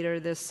out later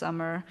this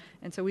summer.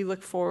 And so we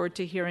look forward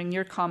to hearing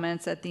your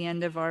comments at the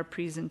end of our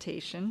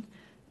presentation.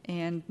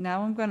 And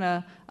now I'm going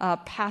to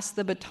pass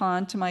the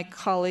baton to my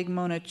colleague,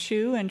 Mona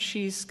Chu, and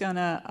she's going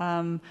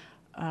to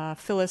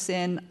fill us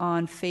in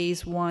on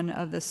phase 1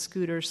 of the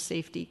scooter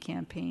safety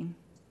campaign.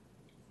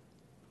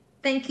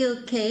 Thank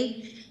you,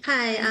 Kay.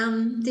 Hi,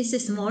 this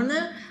is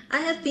Mona. I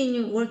have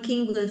been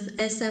working with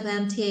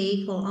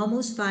SFMTA for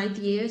almost 5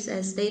 years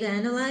as data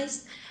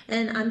analyst,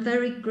 and I'm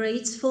very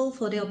grateful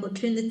for the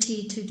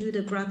opportunity to do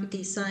the graphic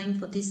design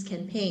for this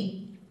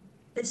campaign.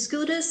 The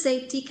Scooter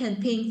Safety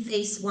Campaign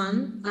Phase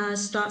 1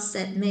 starts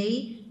at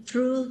May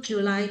through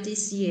July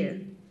this year.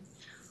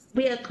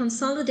 We are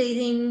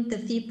consolidating the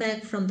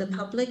feedback from the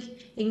public,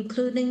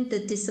 including the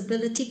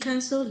Disability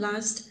Council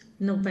last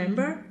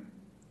November.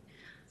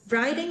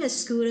 Riding a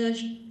scooter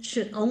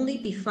should only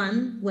be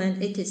fun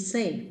when it is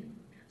safe.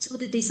 So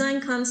the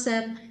design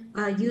concept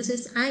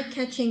uses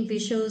eye-catching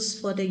visuals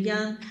for the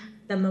young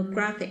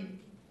demographic.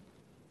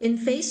 In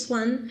phase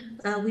 1,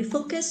 we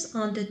focus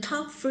on the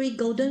top 3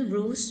 golden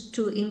rules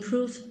to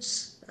improve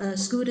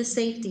scooter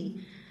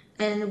safety.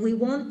 And we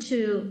want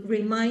to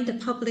remind the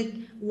public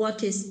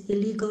what is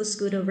illegal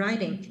scooter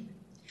riding.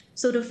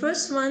 So the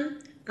first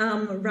one,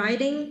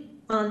 riding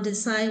on the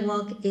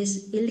sidewalk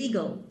is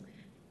illegal.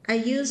 I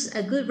use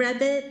a good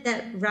rabbit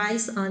that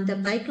rides on the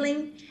bike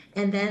lane,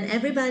 and then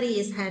everybody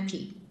is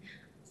happy.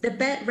 The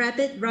bad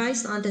rabbit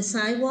rides on the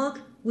sidewalk,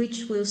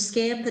 which will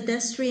scare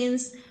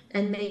pedestrians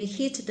and may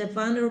hit the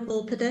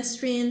vulnerable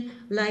pedestrian,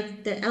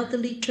 like the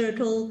elderly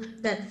turtle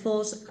that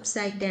falls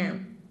upside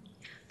down.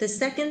 The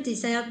second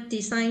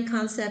design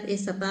concept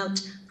is about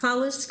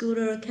power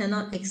scooter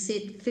cannot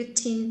exceed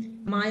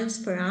 15 miles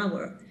per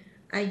hour.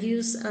 I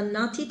use a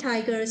naughty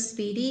tiger,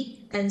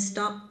 Speedy, and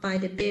stopped by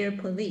the bear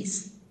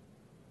police.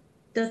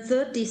 The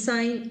third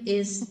design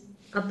is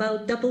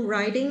about double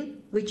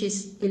riding, which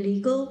is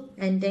illegal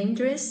and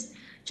dangerous,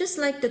 just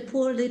like the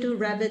poor little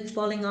rabbit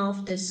falling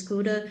off the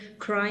scooter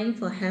crying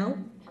for help.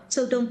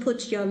 So don't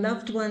put your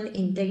loved one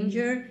in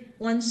danger.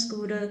 One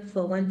scooter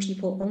for one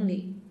people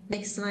only.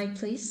 Next slide,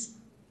 please.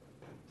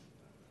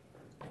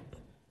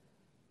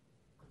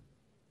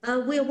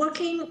 We're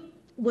working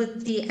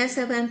with the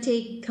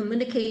SFMTA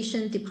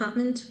Communication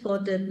Department for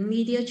the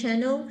media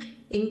channel,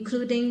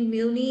 including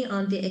Muni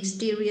on the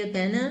exterior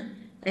banner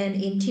and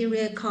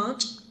interior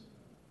card,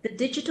 the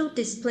digital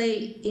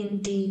display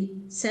in the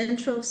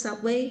central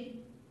subway.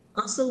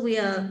 Also, we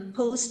are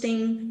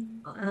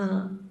posting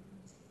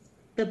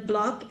the the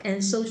blog,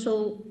 and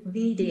social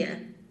media.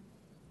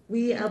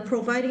 We are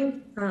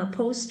providing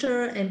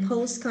poster and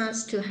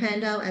postcards to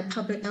hand out at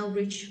public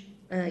outreach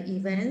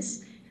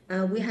events.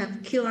 We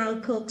have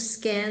QR code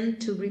scan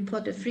to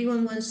report the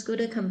 311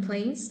 scooter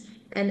complaints,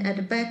 and at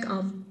the back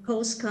of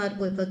postcard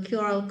with a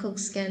QR code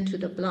scan to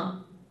the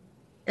blog.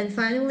 And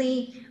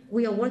finally,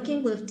 we are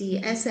working with the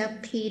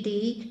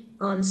SFPD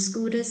on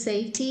scooter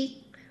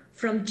safety.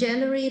 From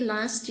January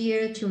last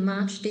year to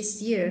March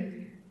this year,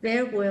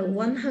 there were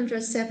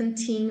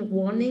 117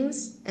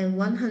 warnings and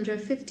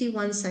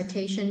 151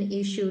 citations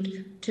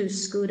issued to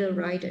scooter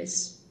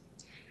riders.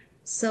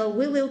 So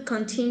we will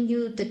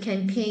continue the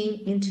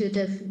campaign into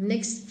the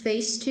next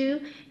phase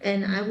 2,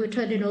 and I will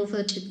turn it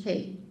over to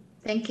Kate.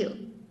 Thank you.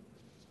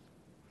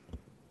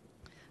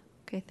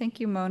 Okay,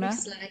 thank you, Mona.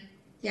 Next slide.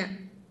 Yeah.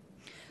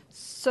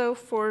 So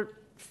for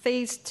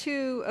phase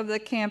 2 of the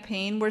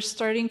campaign, we're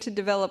starting to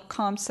develop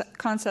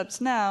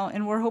concepts now,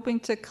 and we're hoping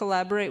to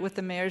collaborate with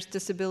the Mayor's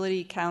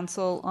Disability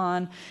Council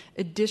on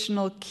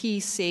additional key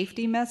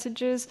safety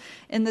messages.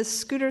 And the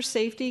scooter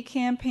safety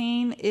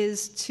campaign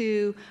is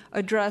to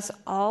address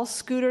all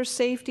scooter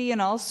safety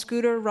and all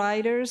scooter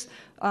riders.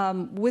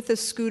 With the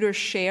scooter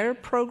share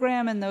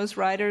program and those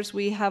riders,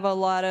 we have a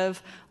lot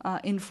of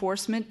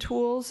enforcement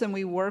tools, and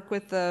we work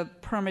with the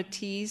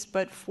permittees,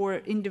 but for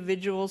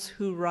individuals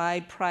who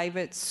ride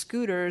private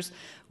scooters,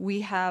 we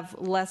have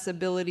less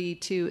ability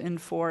to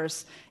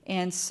enforce.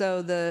 And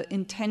so the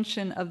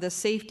intention of the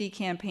safety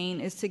campaign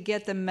is to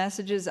get the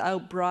messages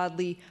out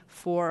broadly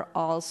for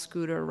all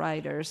scooter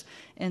riders.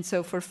 And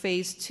so for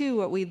phase 2,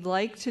 what we'd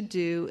like to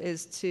do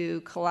is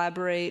to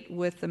collaborate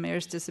with the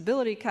Mayor's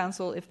Disability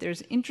Council if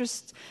there's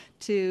interest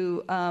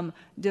to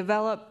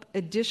develop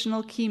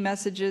additional key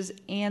messages,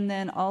 and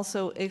then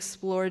also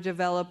explore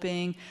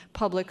developing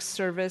public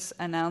service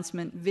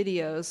announcement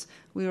videos.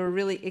 We were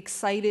really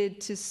excited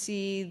to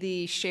see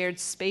the shared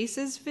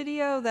spaces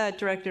video that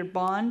Director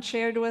Bond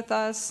shared with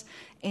us,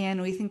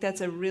 and we think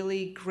that's a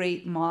really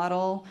great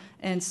model.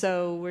 And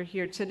so we're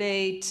here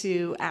today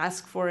to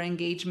ask for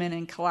engagement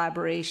and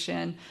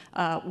collaboration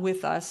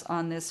with us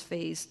on this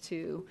phase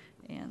 2.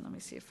 And let me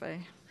see if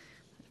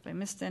I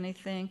missed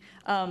anything.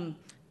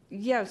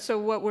 Yeah, so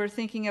what we're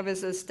thinking of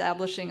is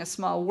establishing a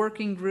small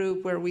working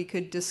group where we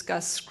could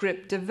discuss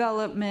script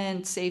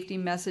development, safety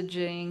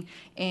messaging,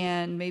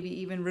 and maybe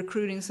even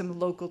recruiting some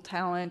local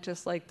talent,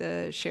 just like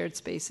the Shared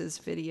Spaces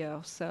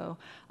video. So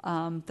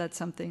that's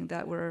something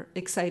that we're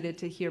excited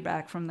to hear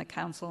back from the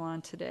council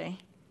on today.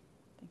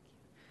 Thank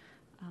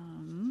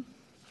you.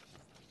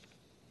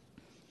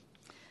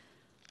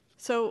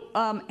 So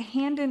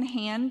hand in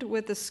hand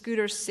with the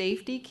scooter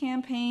safety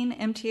campaign,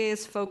 MTA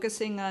is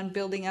focusing on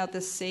building out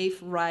the safe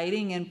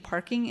riding and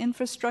parking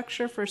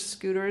infrastructure for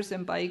scooters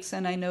and bikes.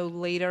 And I know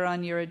later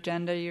on your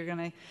agenda, you're going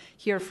to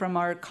hear from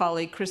our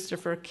colleague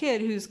Christopher Kidd,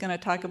 who's going to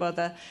talk about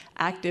the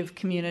Active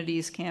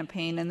Communities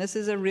campaign. And this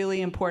is a really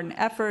important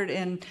effort,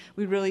 and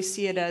we really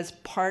see it as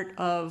part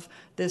of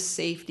this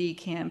safety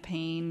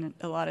campaign.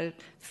 A lot of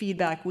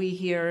feedback we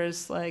hear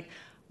is like,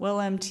 well,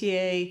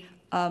 MTA,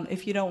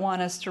 if you don't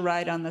want us to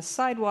ride on the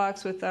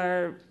sidewalks with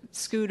our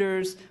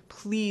scooters,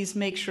 please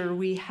make sure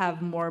we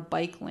have more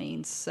bike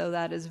lanes. So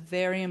that is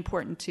very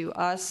important to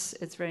us.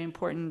 It's very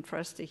important for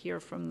us to hear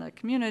from the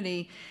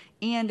community.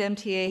 And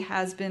MTA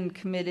has been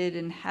committed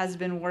and has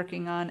been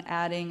working on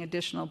adding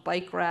additional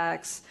bike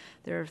racks.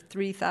 There are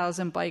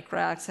 3,000 bike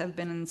racks have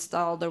been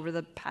installed over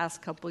the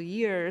past couple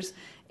years.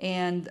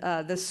 And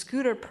the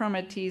scooter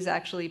permittees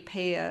actually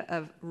pay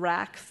a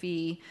rack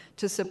fee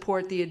to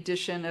support the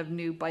addition of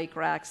new bike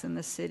racks in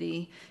the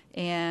city.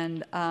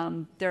 And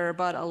there are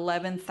about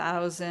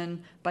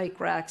 11,000 bike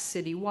racks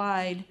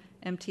citywide.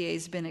 MTA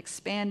has been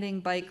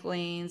expanding bike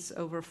lanes.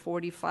 Over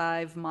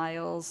 45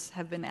 miles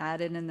have been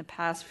added in the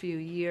past few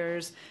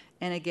years.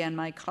 And again,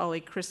 my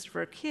colleague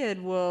Christopher Kidd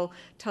will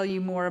tell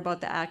you more about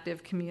the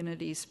Active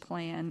Communities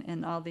plan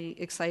and all the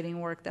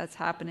exciting work that's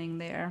happening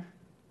there.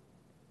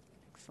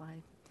 Next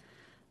slide.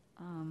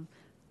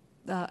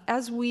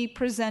 As we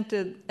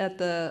presented at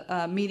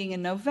the meeting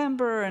in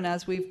November, and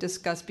as we've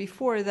discussed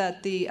before,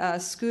 that the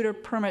scooter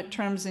permit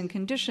terms and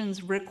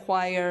conditions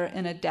require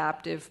an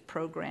adaptive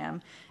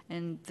program.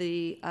 And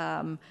the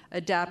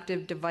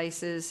adaptive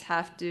devices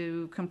have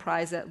to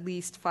comprise at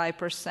least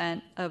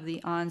 5% of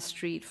the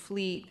on-street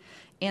fleet,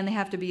 and they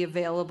have to be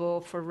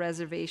available for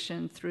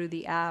reservation through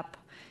the app.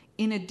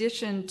 In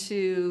addition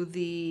to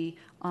the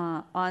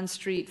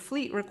on-street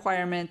fleet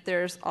requirement,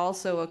 there's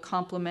also a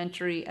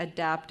complementary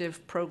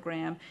adaptive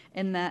program,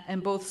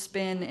 and both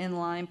Spin and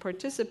Lime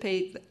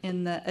participate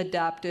in the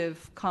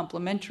adaptive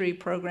complementary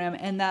program,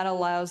 and that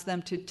allows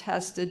them to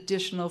test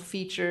additional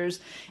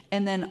features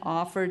and then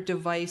offer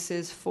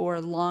devices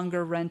for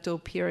longer rental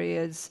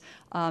periods,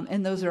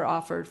 and those are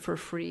offered for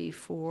free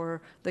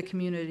for the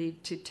community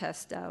to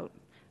test out.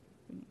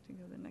 We need to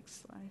go to the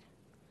next slide.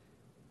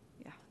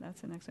 Yeah,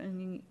 that's the next one.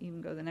 And you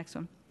can go to the next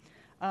one.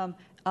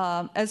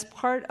 As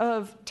part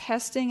of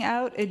testing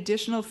out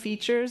additional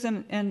features,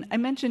 and I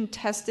mentioned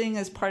testing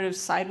as part of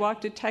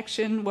sidewalk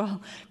detection,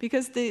 well,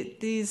 because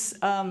these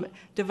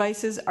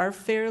devices are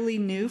fairly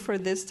new for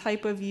this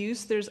type of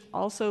use, there's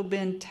also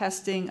been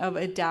testing of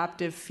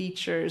adaptive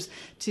features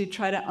to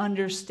try to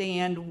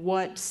understand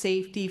what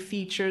safety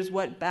features,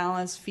 what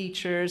balance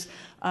features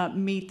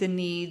meet the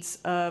needs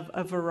of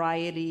a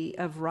variety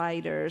of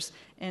riders.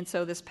 And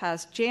so this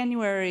past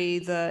January,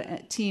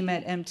 the team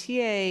at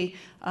MTA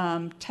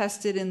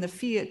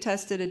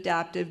tested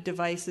adaptive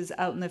devices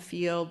out in the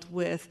field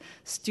with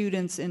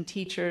students and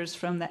teachers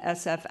from the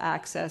SF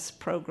Access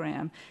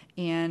program.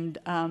 And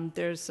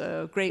there's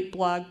a great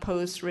blog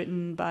post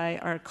written by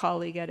our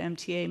colleague at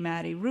MTA,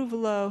 Maddie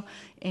Ruvolo,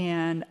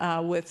 and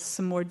with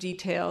some more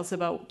details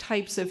about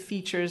types of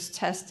features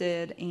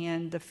tested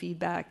and the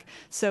feedback.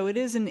 So it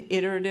is an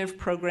iterative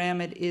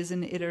program. It is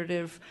an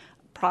iterative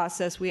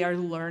process. We are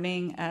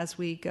learning as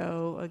we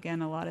go.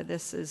 Again, a lot of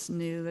this is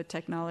new. The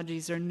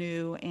technologies are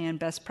new, and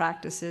best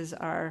practices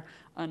are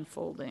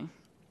unfolding.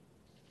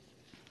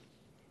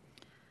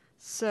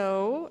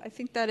 So I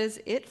think that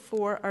is it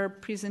for our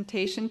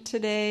presentation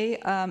today,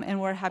 and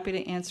we're happy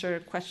to answer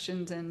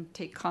questions and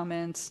take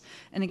comments.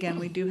 And again,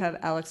 we do have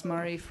Alex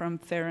Murray from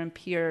Fair and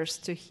Pierce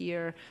to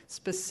hear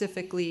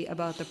specifically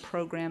about the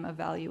program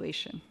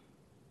evaluation.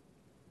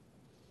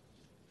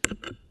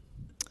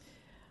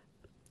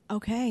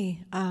 Okay.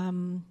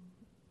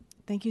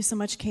 Thank you so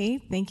much,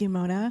 Kate. Thank you,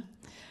 Mona.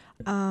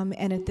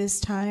 And at this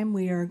time,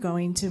 we are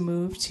going to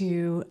move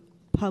to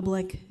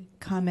public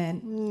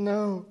comment.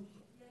 No.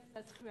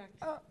 That's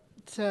correct.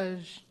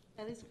 Says.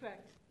 That is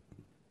correct.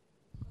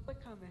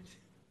 Public comment.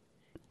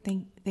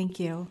 Thank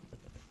you.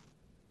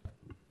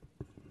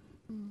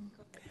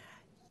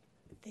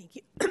 Thank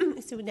you.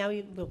 So now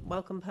we will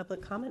welcome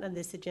public comment on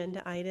this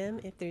agenda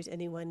item. If there's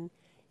anyone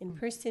in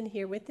person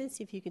here with us,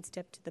 if you could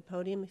step to the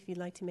podium if you'd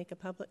like to make a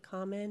public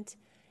comment.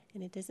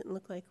 And it doesn't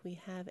look like we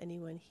have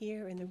anyone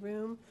here in the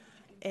room.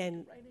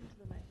 And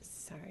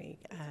sorry.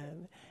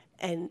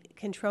 And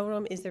control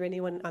room, is there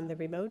anyone on the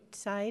remote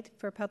side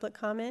for public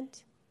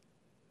comment?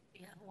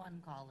 Yeah,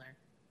 one caller.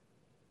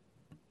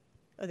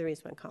 Oh, there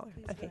is one caller.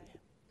 Okay.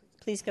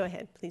 Please go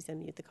ahead. Please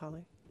unmute the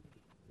caller.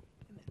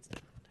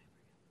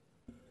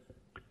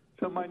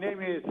 So my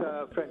name is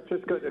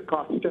Francisco da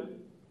Costa.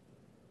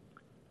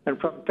 And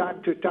from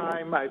time to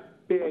time, I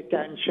pay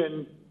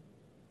attention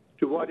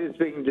to what is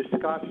being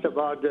discussed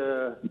about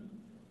the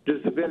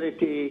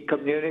disability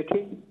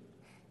community.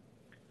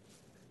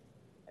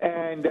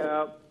 And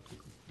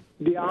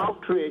the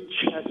outreach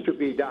has to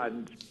be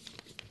done.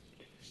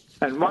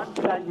 And one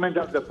segment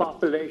of the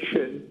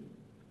population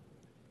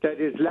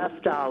that is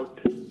left out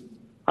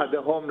are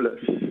the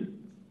homeless.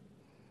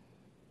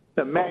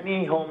 The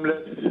many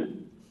homeless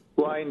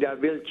who are in their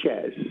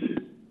wheelchairs.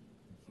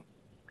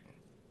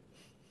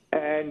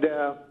 And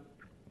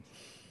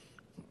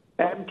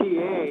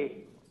MTA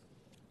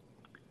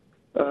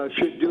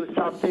should do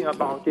something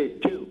about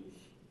it too.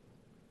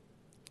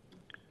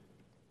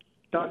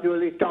 Not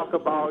really talk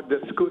about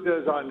the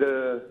scooters on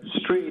the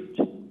street,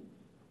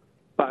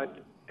 but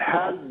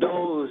help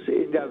those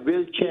in their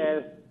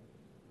wheelchair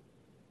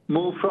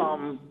move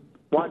from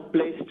one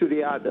place to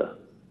the other.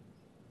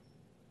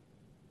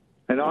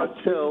 And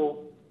also,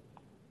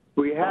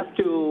 we have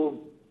to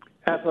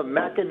have a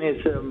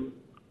mechanism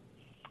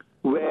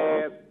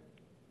where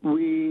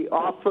we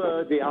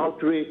offer the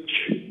outreach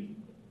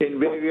in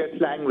various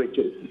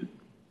languages.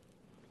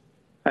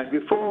 And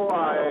before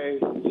I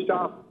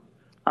stop,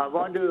 I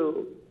want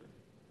to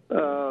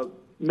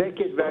make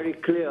it very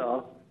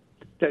clear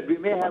that we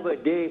may have a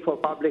day for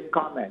public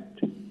comment,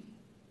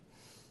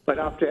 but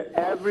after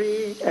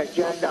every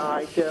agenda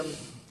item,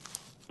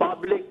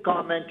 public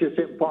comment is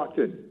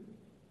important.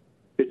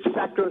 It's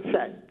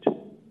sacrosanct.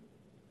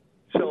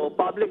 So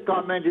public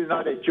comment is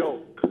not a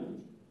joke.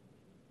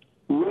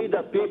 We,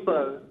 the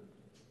people,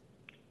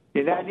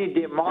 in any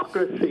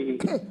democracy,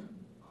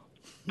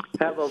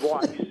 have a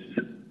voice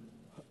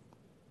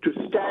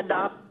to stand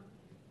up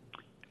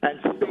and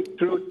speak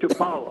truth to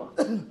power.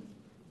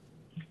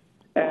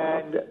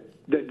 And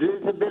the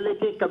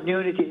disability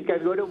community, you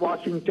can go to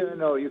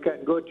Washington or you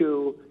can go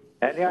to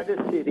any other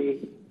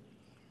city,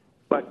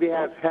 but we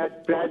have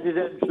had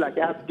presidents like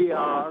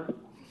FDR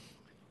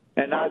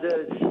and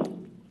others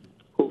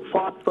who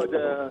fought for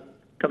the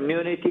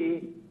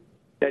community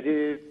that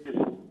is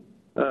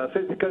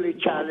physically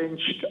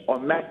challenged or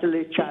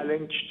mentally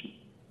challenged,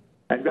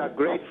 and we are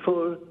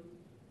grateful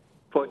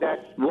for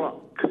that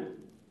work.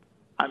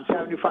 I'm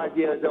 75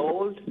 years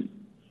old.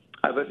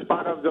 I was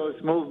part of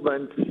those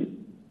movements,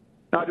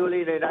 not only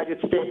in the United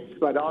States,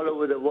 but all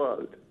over the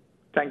world.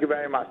 Thank you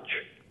very much.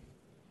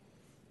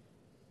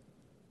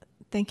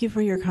 Thank you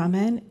for your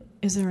comment.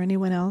 Is there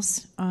anyone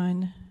else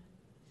on?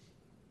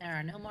 There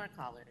are no more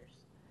callers.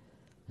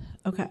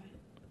 Okay.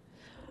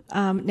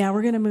 Now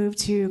we're going to move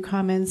to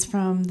comments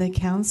from the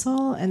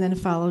council and then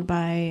followed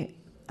by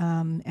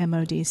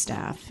MOD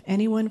staff.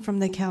 Anyone from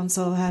the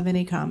council have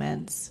any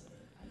comments?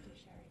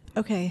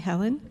 Okay,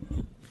 Helen.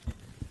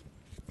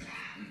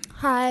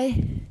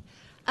 Hi.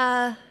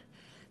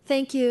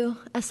 Thank you,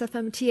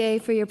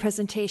 SFMTA, for your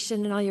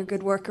presentation and all your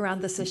good work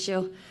around this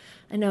issue.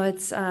 I know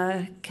it's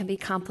can be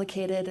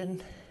complicated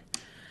and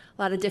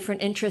a lot of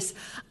different interests.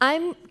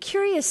 I'm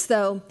curious,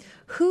 though,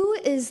 who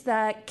is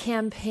that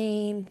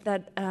campaign,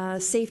 that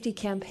safety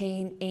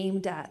campaign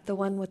aimed at, the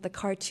one with the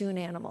cartoon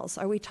animals?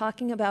 Are we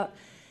talking about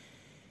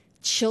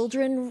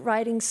children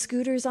riding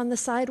scooters on the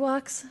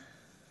sidewalks?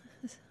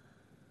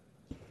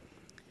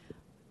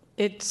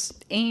 It's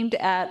aimed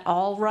at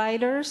all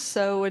riders,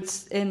 so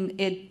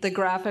the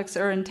graphics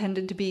are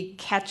intended to be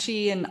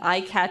catchy and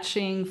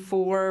eye-catching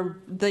for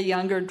the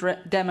younger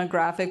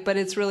demographic, but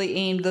it's really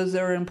aimed, those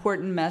are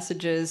important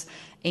messages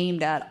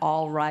aimed at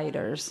all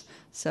riders.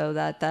 So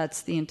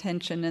that's the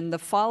intention. And the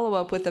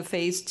follow-up with the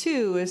phase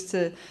 2 is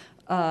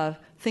to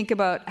think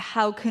about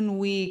how can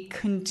we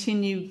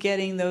continue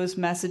getting those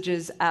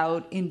messages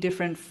out in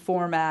different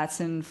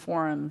formats and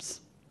forums.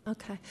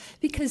 Okay,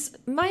 because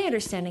my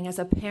understanding as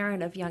a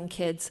parent of young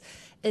kids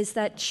is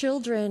that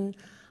children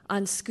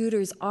on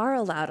scooters are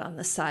allowed on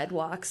the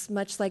sidewalks,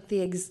 much like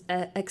the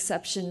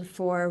exception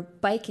for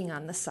biking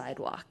on the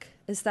sidewalk.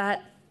 Is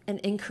that an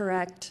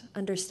incorrect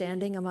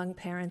understanding among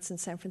parents in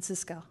San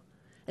Francisco?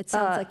 It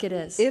sounds like it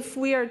is. If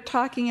we are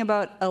talking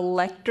about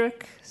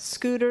electric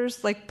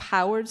scooters, like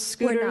powered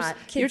scooters, We're not.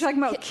 You're talking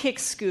about kick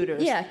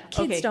scooters. Yeah,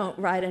 kids Okay. don't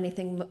ride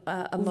anything,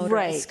 a motorized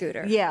Right.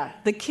 scooter. Yeah,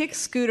 the kick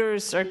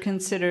scooters are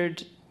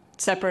considered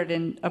separate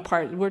and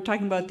apart. We're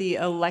talking about the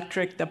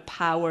electric, the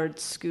powered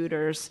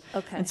scooters.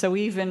 Okay. And so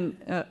we even,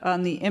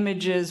 on the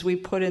images, we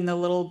put in the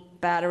little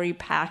battery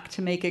pack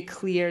to make it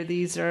clear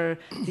these are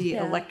the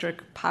Yeah.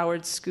 electric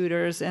powered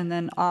scooters. And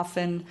then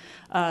often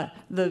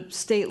the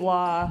state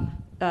law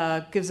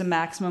gives a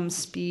maximum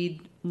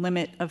speed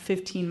limit of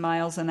 15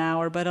 miles an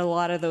hour, but a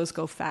lot of those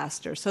go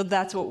faster. So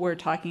that's what we're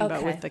talking about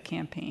Okay. with the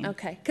campaign.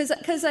 Okay,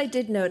 because I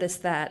did notice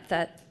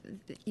that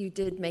you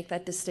did make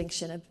that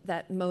distinction of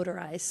that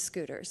motorized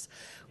scooters,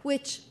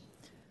 which,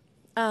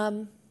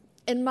 in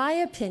my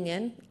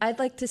opinion, I'd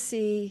like to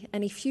see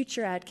any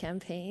future ad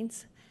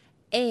campaigns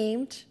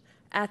aimed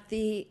at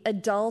the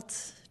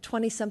adult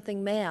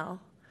 20-something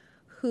male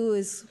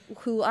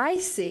who I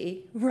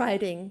see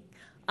riding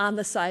on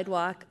the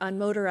sidewalk on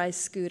motorized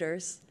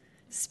scooters,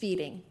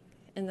 speeding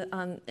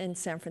in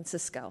San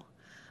Francisco.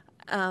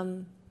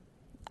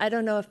 I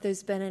don't know if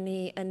there's been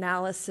any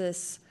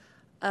analysis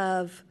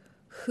of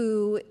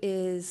who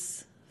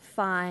is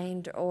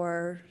fined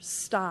or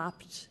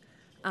stopped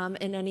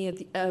in any of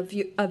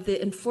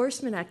the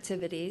enforcement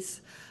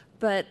activities,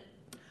 but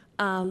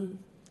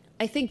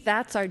I think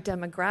that's our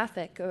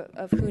demographic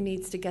of who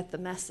needs to get the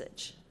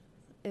message.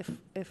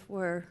 If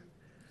we're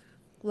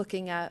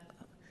looking at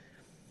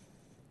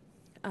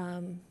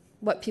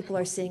what people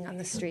are seeing on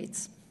the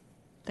streets.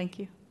 Thank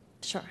you.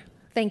 Sure.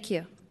 Thank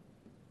you.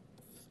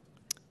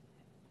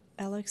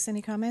 Alex,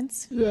 any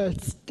comments?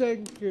 Yes,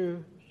 thank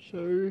you.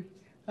 Sorry.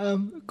 A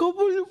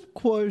couple of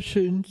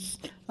questions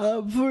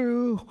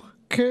for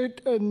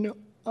Kate and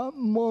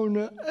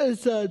Mona.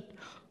 Is that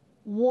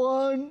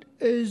one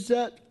is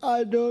that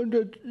I know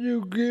that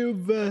you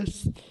give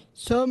us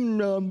some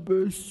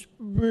numbers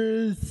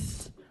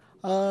with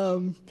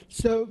some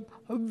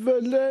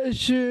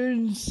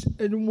violations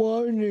and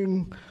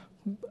warning.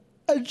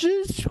 I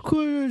just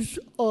curious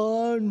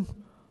on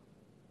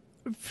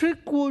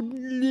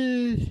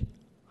frequently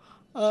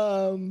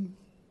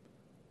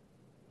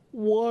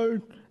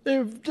what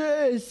if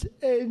there's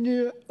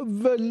any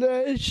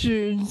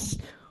violations,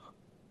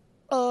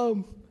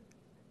 do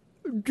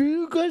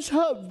you guys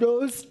have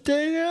those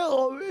data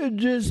or is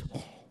just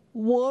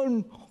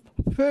one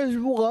first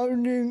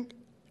warning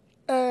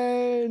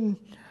and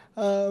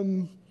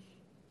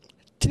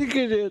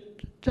ticketed?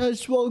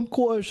 That's one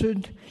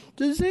question.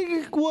 The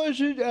second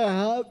question I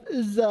have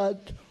is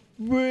that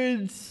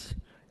with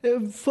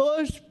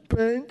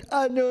enforcement,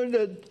 I know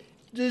that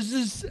this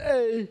is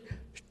a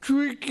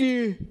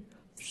tricky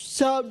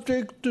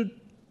subject to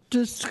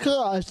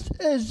discuss,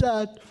 is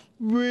that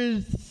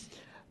with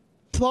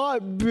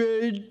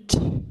private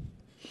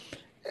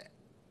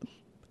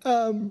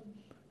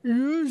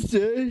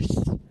users,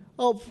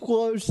 of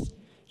course,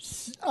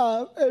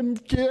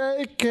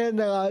 MTA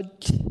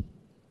cannot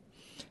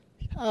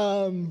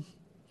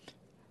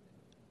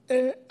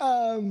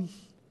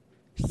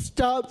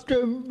stop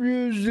them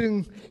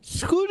using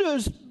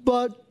scooters,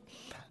 but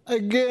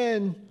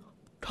again,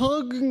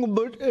 talking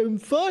about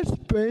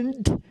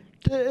enforcement,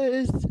 there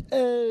is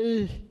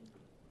a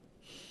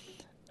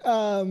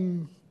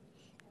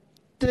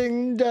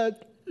thing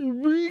that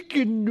we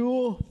can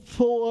do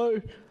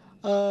for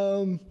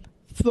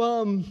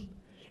from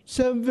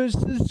San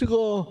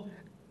Francisco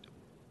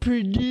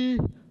PD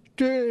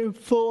to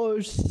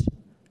enforce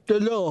the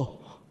law.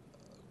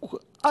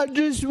 I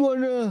just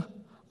wanna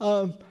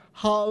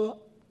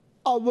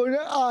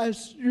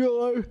ask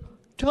your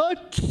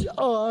thoughts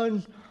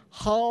on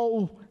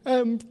how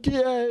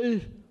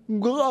MTA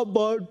go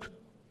about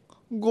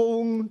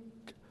going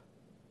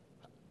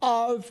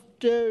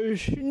after,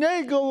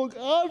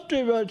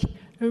 but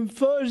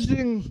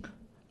enforcing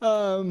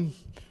the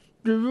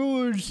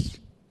rules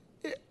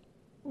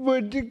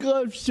when it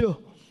comes to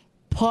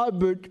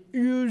private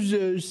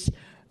users.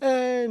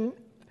 And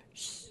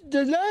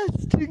the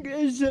last thing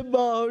is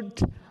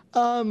about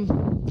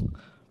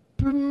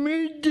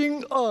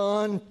permitting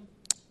on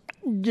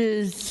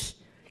these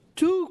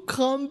two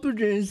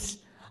companies.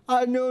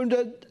 I know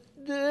that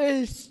there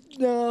is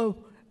now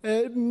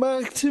a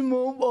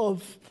maximum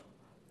of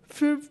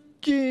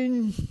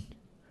 15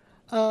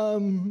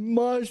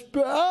 miles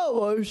per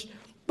hour,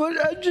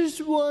 but I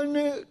just want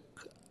to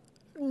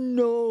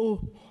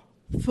know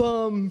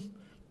from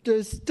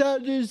the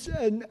studies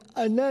and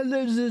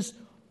analysis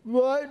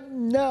right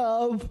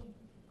now,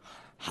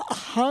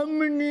 how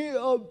many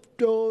of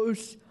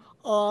those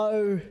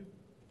are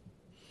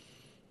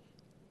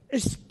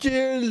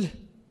still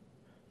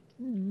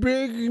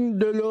breaking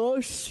the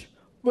laws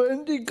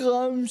when it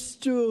comes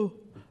to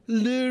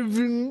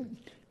living,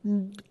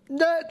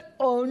 not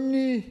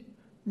only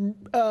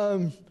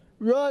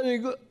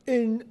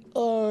riding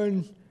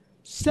on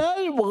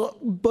sidewalk,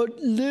 but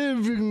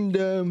living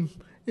them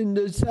in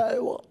the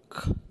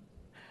sidewalk.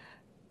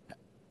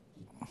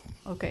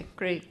 Okay,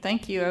 great.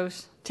 Thank you. I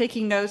was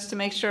taking notes to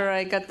make sure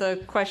I got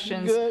the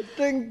questions. Good,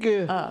 thank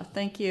you.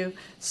 Thank you.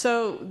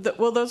 So,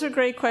 well, those are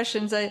great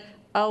questions.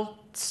 I'll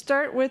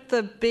start with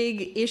the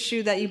big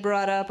issue that you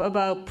brought up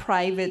about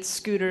private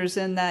scooters,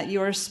 and that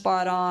you're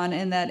spot on,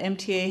 and that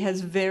MTA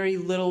has very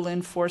little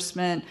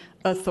enforcement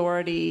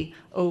authority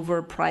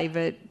over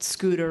private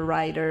scooter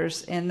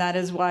riders. And that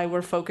is why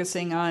we're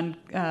focusing on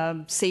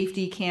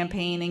safety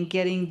campaign and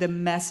getting the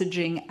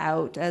messaging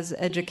out as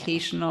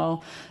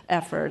educational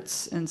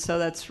efforts. And so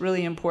that's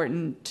really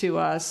important to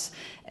us.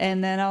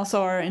 And then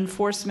also our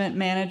enforcement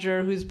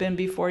manager, who's been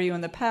before you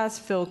in the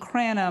past, Phil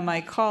Crana,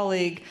 my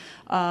colleague,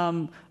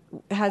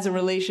 has a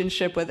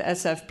relationship with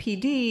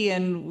SFPD,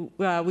 and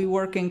we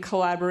work in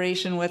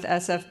collaboration with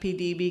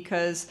SFPD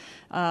because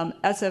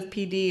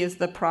SFPD is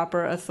the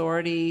proper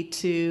authority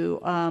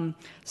to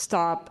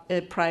stop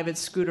a private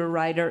scooter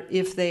rider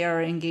if they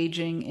are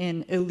engaging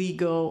in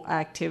illegal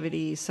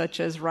activities, such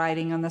as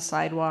riding on the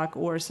sidewalk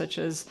or such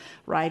as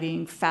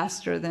riding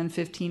faster than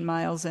 15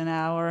 miles an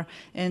hour.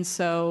 And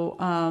so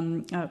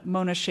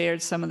Mona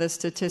shared some of the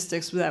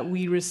statistics that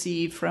we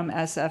received from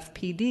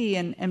SFPD,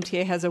 and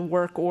MTA has a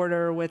work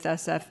order with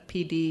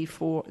SFPD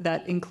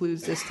that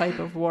includes this type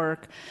of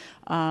work.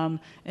 And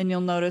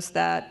you'll notice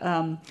that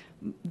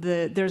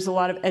there's a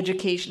lot of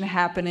education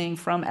happening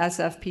from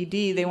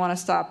SFPD. They want to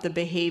stop the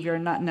behavior,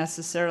 not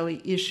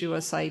necessarily issue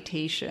a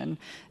citation.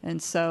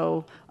 And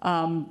so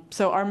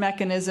our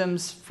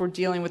mechanisms for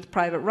dealing with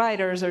private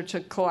riders are to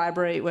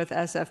collaborate with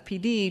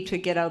SFPD to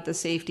get out the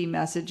safety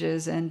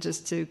messages and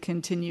just to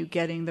continue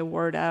getting the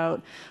word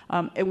out.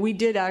 We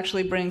did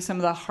actually bring some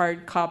of the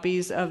hard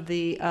copies of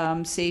the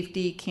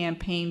safety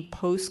campaign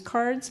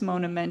postcards.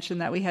 Mona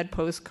mentioned that we had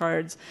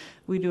postcards.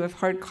 We do have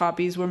hard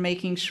copies. We're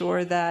making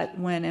sure that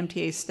when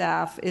MTA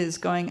staff is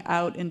going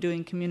out and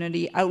doing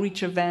community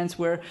outreach events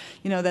where,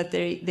 that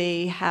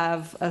they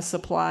have a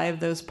supply of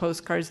those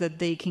postcards, that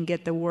they can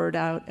get the word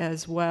out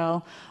as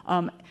well.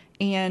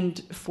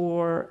 And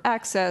for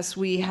access,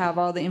 we have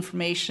all the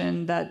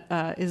information that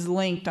is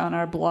linked on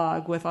our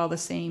blog with all the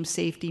same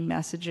safety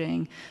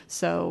messaging.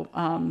 So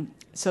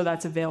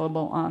that's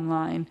available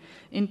online.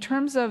 In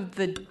terms of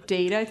the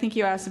data, I think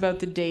you asked about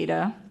the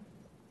data.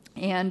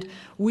 And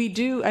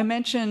I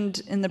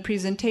mentioned in the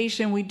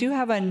presentation, we do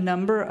have a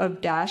number of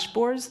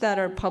dashboards that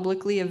are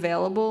publicly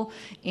available.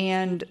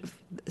 And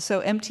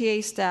so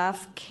MTA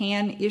staff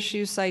can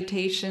issue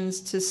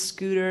citations to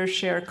scooter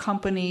share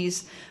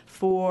companies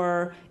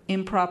for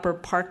improper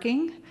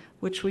parking,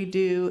 which we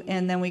do,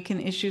 and then we can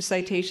issue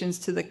citations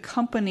to the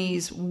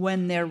companies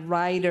when their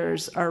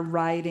riders are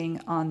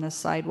riding on the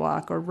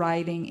sidewalk or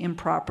riding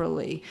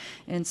improperly.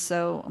 And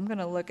so I'm going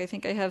to look. I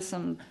think I have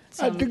some.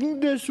 I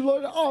think that's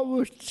what I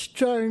was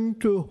trying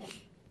to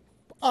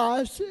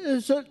ask,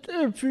 is that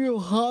if you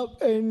have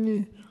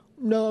any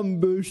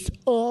numbers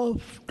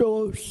of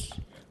those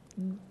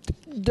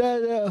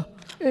data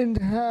in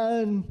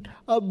hand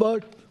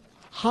about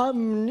how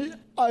many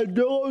of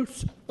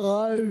those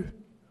are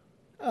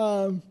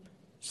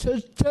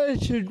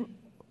citation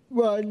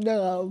right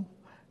now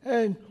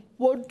and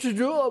what to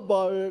do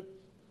about it.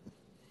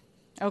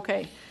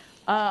 Okay.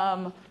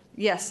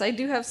 Yes, I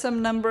do have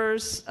some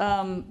numbers.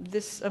 I'm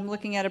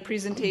looking at a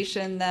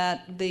presentation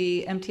that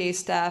the MTA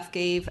staff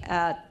gave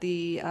at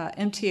the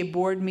MTA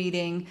board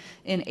meeting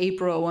in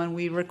April when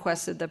we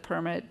requested the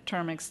permit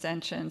term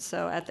extension.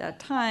 So at that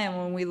time,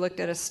 when we looked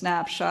at a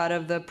snapshot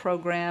of the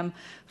program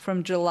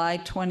from July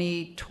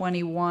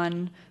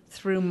 2021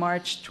 through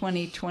March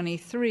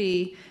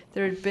 2023,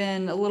 there had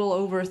been a little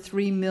over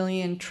 3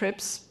 million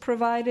trips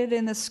provided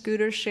in the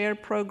scooter share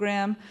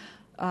program.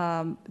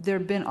 There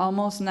have been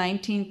almost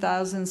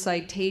 19,000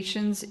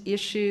 citations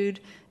issued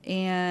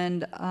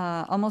and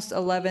almost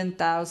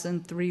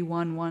 11,000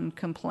 311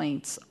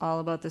 complaints,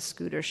 all about the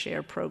scooter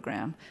share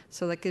program.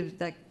 So that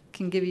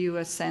can give you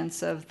a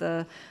sense of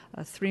the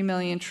 3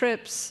 million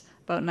trips,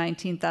 about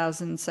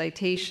 19,000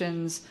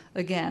 citations.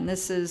 Again,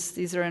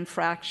 these are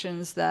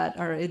infractions that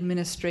are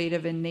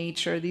administrative in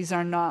nature. These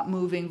are not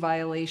moving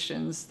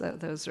violations.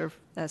 Those are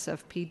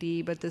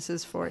SFPD, but this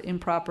is for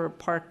improper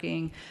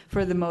parking,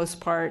 for the most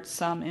part,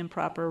 some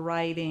improper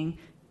writing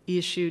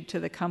issued to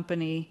the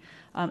company.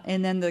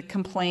 And then the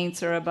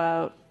complaints are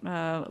about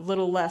a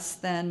little less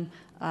than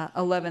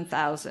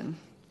 11,000.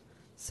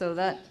 So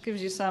that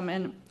gives you some,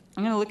 and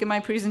I'm going to look at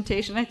my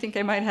presentation. I think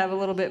I might have a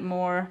little bit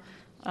more.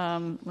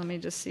 Let me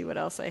just see what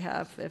else I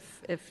have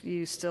if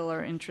you still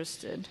are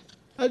interested.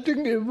 I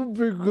think it would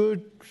be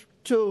good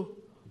to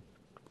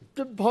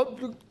the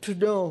public to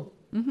know.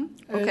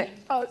 Mm-hmm. Okay.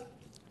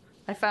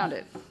 I found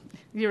it.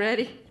 You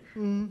ready?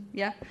 Mm-hmm.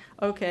 Yeah?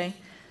 Okay.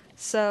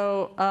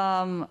 So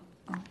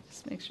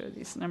just make sure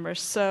these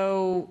numbers.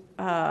 So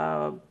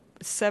about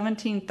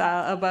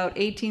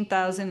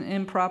 18,000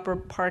 improper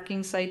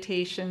parking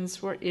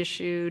citations were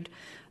issued.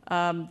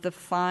 The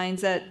fines,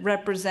 that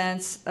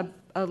represents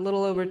a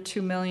little over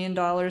 $2 million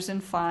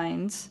in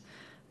fines.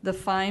 The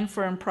fine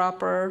for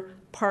improper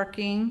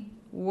parking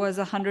was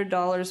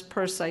 $100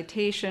 per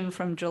citation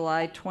from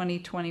July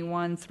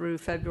 2021 through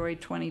February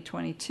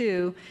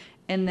 2022.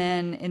 And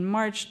then in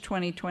March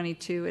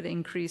 2022, it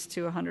increased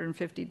to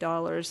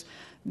 $150.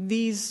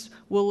 These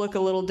will look a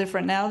little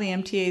different now. The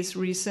MTA's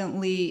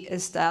recently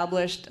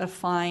established a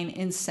fine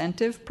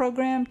incentive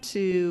program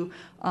to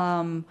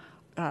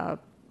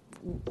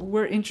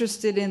we're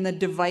interested in the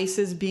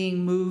devices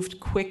being moved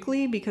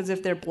quickly, because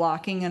if they're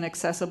blocking an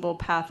accessible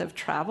path of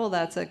travel,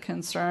 that's a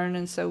concern.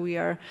 And so we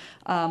are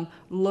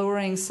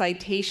lowering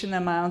citation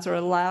amounts, or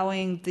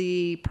allowing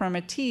the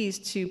permittees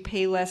to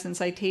pay less in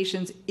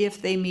citations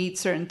if they meet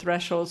certain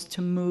thresholds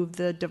to move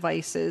the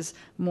devices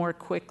more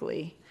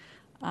quickly.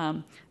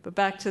 But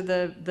back to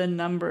the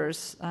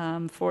numbers.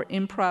 For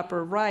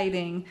improper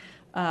writing,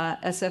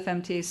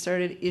 SFMTA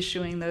started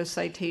issuing those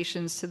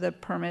citations to the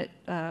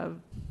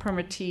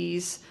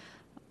permittees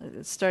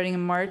starting in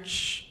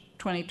March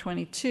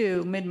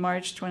 2022,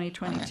 mid-March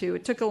 2022.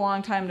 It took a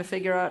long time to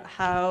figure out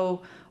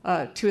how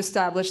to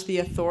establish the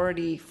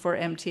authority for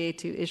MTA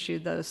to issue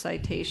those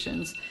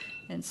citations.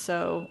 And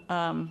so,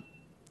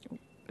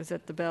 is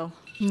that the bell?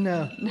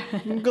 No.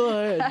 Go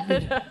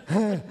ahead.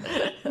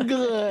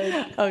 Go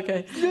ahead.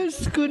 Okay.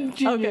 Just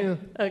continue.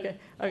 Okay.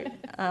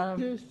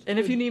 And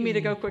if you need me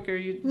to go quicker,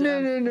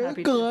 No.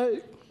 Go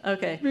ahead.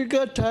 Okay. We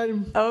got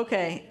time.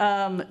 Okay.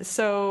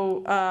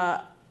 So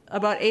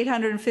about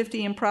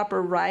 850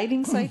 improper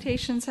riding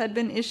citations had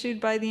been issued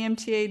by the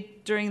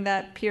MTA during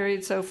that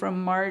period. So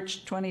from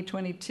March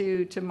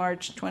 2022 to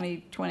March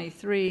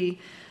 2023,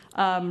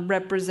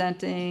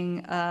 representing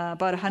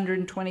about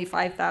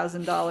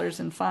 $125,000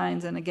 in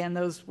fines. And again,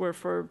 those were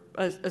for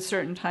a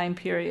certain time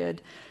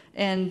period.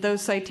 And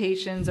those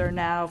citations are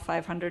now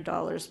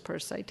 $500 per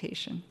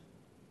citation.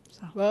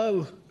 So,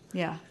 wow.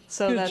 Yeah.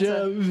 So Good that's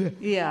job.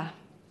 yeah.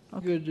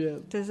 Okay. Good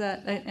job. Does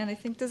that, and I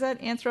think, does that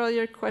answer all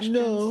your questions?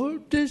 No,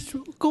 just a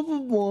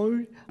couple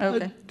more.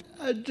 Okay.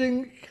 I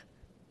think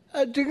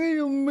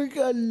you make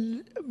a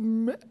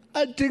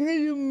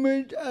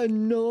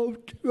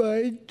note,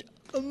 right,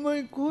 on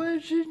my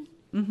question.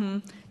 Mm-hmm.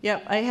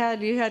 Yeah,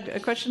 you had a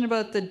question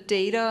about the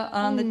data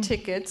on the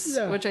tickets,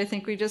 yeah. which I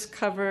think we just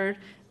covered,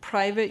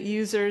 private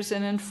users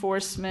and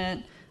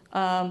enforcement.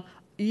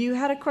 You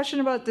had a question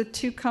about the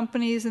two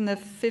companies and the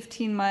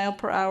 15 mile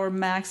per hour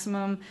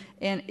maximum,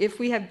 and if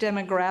we have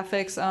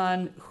demographics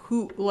on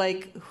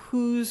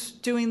who's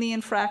doing the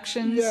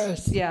infractions.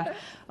 Yes. Yeah.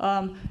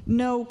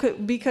 No,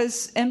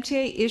 because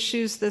MTA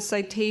issues the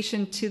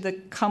citation to the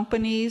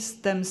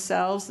companies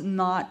themselves,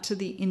 not to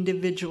the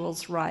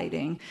individuals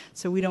riding.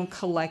 So we don't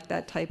collect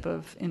that type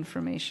of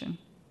information.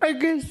 I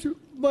guess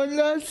my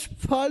last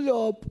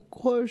follow-up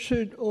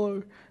question,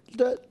 or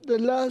the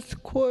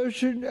last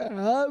question I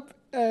have,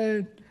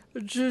 and I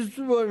just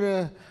want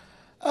to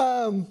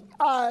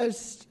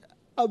ask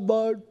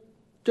about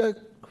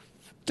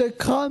the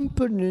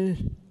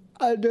company.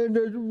 I know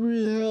that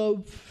we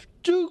have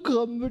two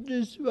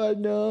companies right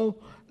now,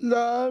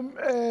 Lime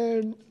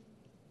and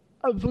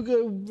I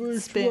forget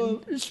which Spin.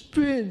 one.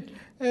 Spin.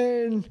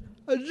 And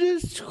I'm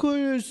just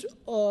curious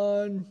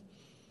on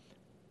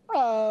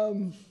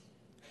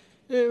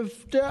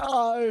if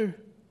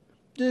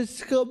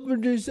these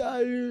companies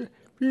are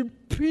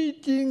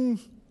repeating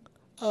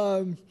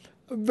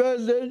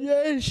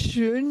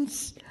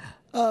validations.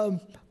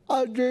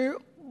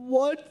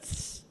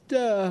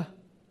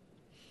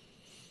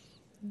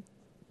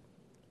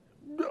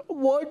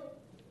 What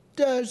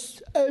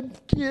does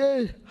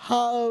MTA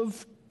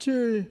have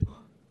to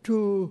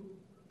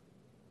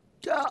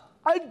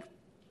I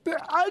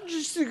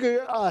just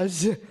gonna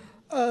ask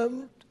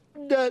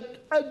that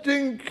I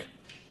think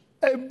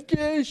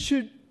MTA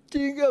should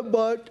think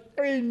about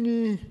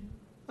any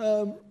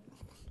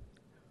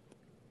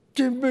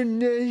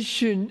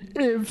termination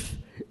if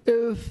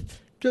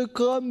the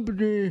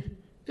company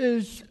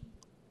is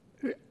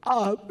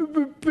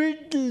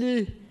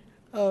repeatedly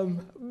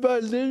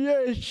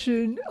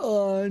validation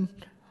on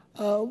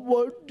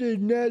what they're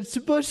not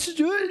supposed to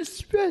do,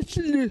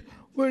 especially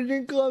when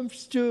it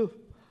comes to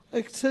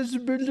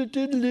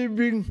accessibility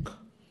leaving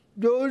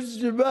those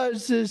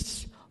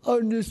devices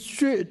on the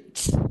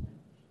streets?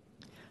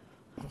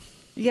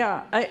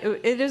 Yeah,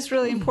 it is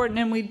really important,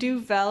 and we do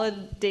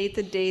validate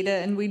the data,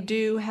 and we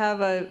do have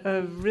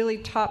a really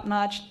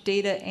top-notch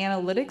data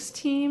analytics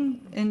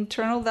team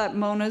internal that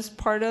Mona's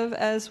part of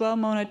as well,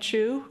 Mona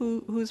Chu,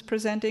 who's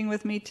presenting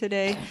with me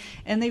today.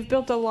 And they've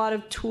built a lot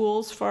of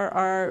tools for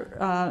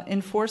our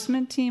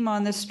enforcement team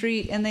on the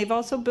street, and they've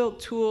also built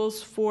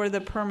tools for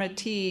the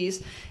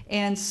permittees.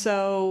 And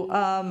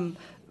so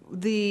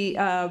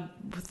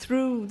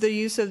through the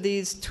use of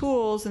these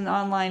tools and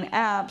online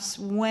apps,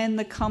 when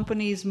the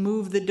companies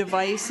move the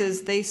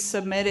devices, they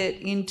submit it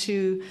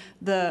into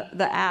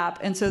the app,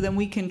 and so then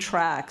we can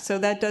track. So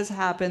that does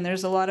happen.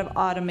 There's a lot of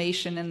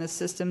automation in the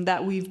system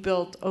that we've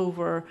built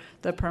over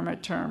the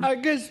permit term. I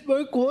guess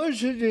my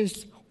question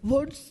is,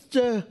 what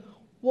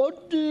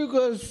do you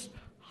guys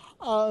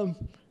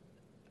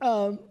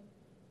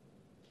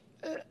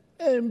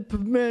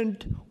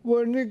implement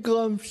when it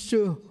comes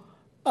to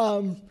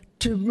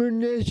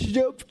termination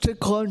of the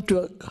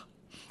contract?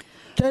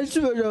 That's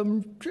what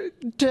I'm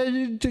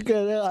trying to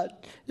get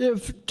at.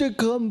 If the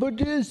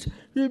company is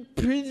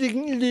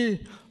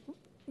repeatedly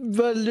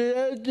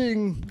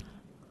violating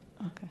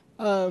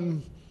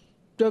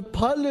the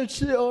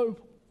policy or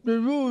the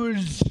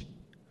rules.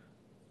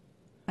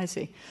 I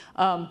see.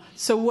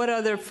 So what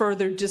other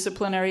further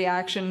disciplinary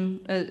action,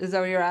 is that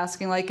what you're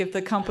asking? Like if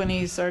the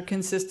companies are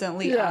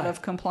consistently out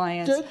of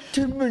compliance?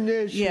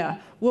 Termination. Yeah.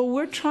 Well,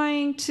 we're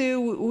trying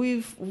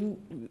to,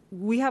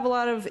 we have a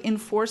lot of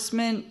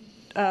enforcement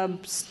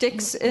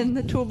sticks in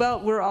the tool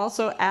belt. We're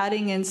also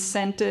adding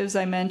incentives.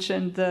 I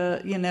mentioned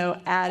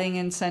adding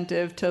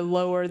incentive to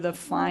lower the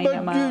fine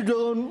amount. But you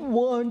don't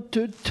want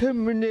to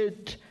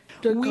terminate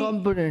the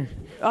company.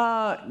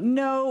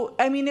 No,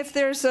 I mean, if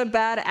there's a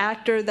bad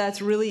actor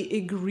that's really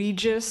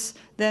egregious,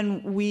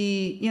 then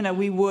we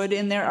would,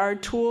 and there are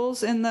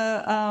tools in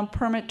the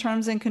permit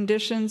terms and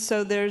conditions.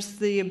 So there's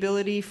the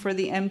ability for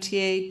the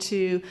MTA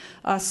to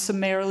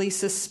summarily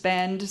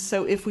suspend.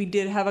 So if we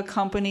did have a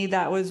company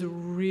that was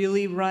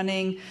really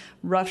running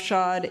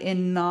roughshod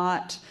and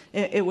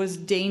it was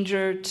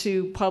danger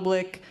to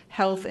public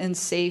health and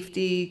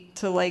safety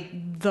to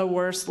like the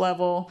worst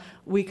level,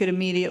 we could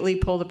immediately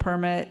pull the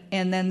permit.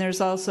 And then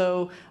there's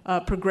also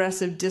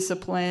progressive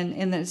discipline.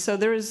 And then, so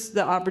there is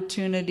the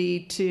opportunity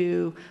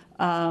to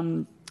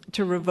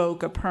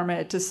revoke a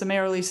permit, to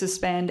summarily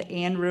suspend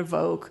and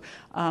revoke.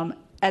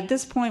 At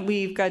this point,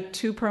 we've got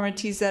 2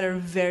 permittees that are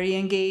very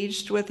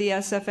engaged with the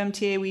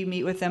SFMTA. We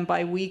meet with them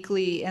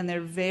biweekly, and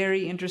they're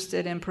very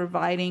interested in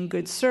providing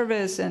good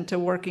service and to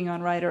working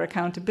on rider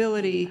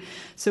accountability.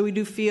 So we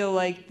do feel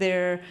like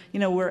we're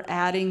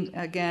adding,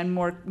 again,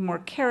 more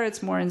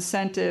carrots, more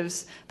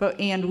incentives,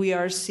 and we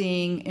are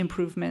seeing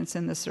improvements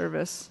in the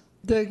service.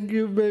 Thank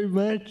you very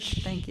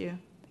much. Thank you.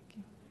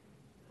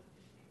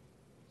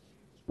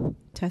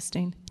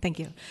 Testing. Thank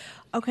you.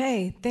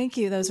 Okay, thank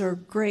you. Those are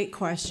great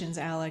questions,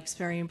 Alex.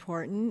 Very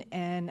important.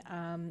 And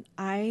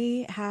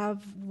I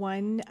have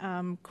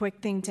one quick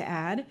thing to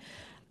add.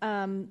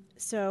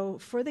 So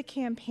for the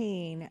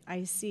campaign,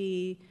 I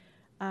see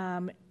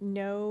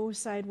no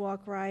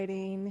sidewalk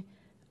riding,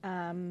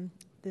 the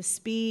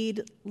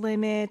speed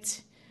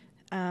limit,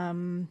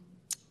 don't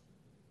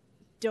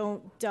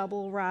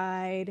double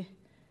ride,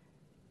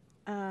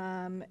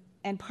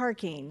 and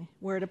parking,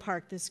 where to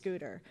park the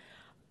scooter.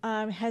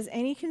 Has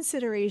any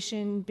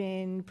consideration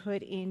been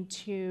put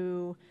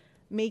into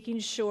making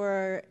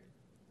sure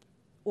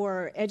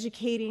or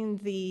educating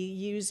the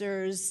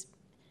users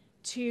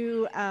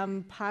to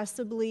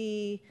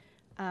possibly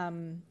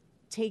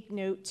take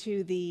note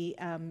to the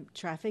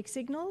traffic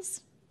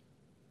signals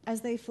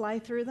as they fly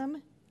through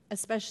them,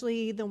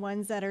 especially the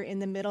ones that are in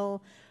the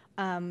middle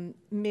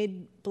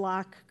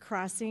mid-block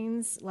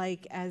crossings,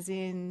 like as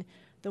in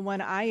the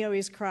one I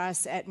always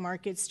cross at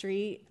Market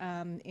Street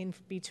in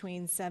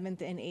between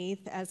 7th and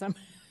 8th as I'm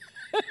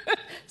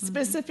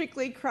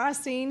specifically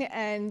crossing,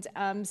 and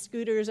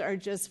scooters are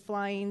just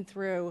flying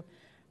through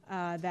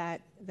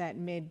that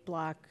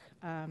mid-block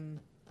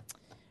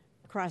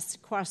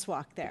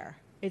crosswalk there.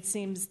 It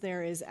seems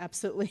there is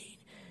absolutely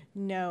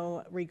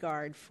no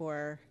regard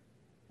for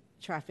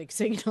traffic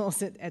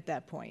signals at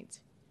that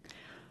point.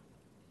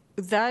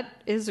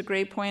 That is a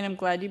great point. I'm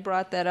glad you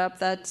brought that up.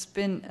 That's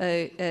been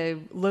a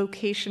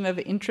location of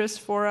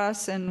interest for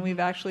us, and we've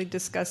actually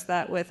discussed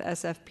that with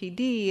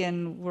SFPD,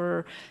 and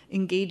we're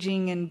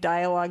engaging in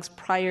dialogues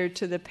prior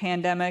to the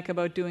pandemic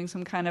about doing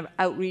some kind of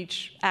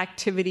outreach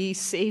activity,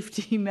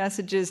 safety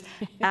messages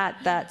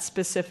at that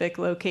specific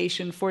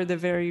location for the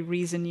very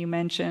reason you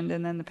mentioned.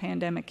 And then the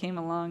pandemic came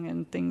along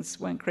and things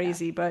went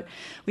crazy. Yeah. But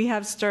we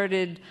have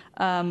started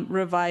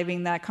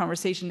reviving that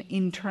conversation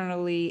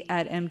internally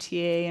at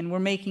MTA, and we're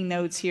making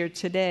notes here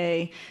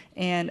today.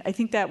 And I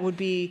think that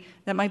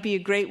might be a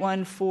great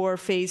one for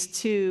phase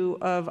 2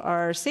 of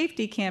our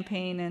safety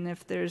campaign. And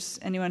if there's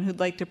anyone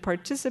who'd like to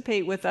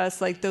participate with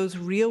us, like those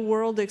real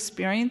world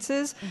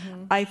experiences,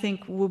 I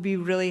think will be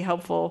really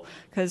helpful,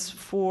 because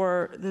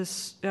for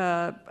this,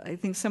 I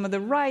think some of the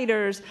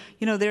riders,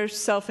 they're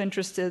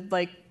self-interested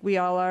like we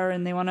all are,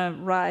 and they want to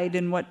ride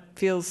in what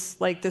feels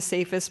like the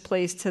safest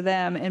place to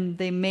them, and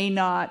they may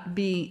not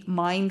be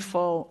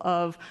mindful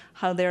of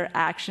how their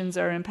actions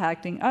are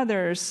impacting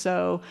others.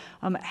 So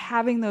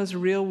having those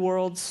real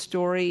world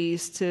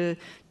stories to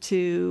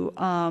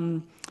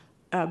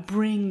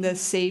bring the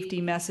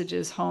safety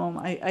messages home,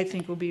 I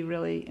think will be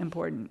really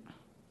important.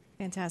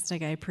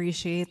 Fantastic. I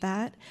appreciate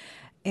that.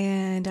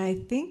 And I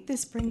think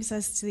this brings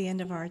us to the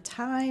end of our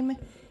time.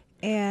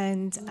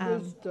 And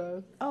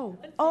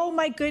oh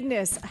my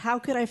goodness, how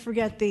could I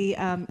forget the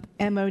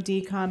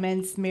MOD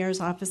comments, Mayor's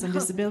Office on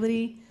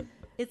Disability?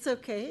 It's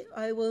okay.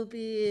 I will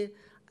be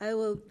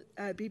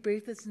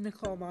brief. This is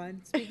Nicole Bond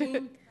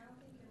speaking.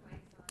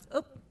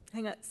 Oh,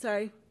 hang on.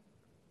 Sorry.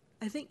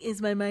 Is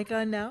my mic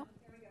on now?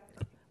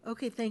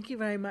 Okay, thank you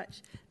very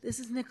much. This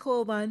is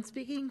Nicole Bond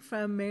speaking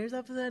from Mayor's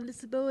Office on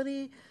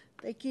Disability.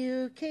 Thank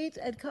you, Kate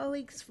and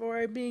colleagues,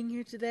 for being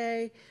here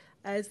today.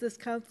 As this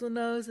council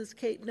knows, as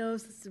Kate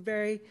knows, it's a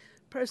very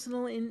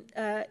personal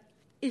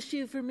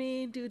issue for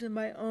me due to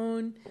my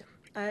own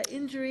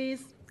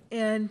injuries.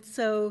 And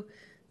so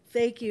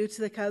thank you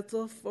to the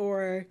council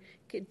for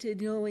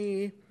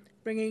continually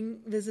bringing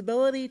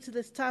visibility to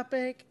this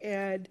topic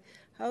and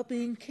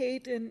helping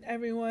Kate and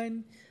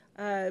everyone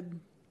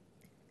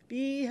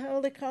be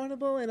held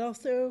accountable and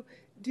also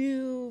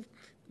do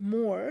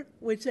more,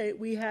 which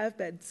we have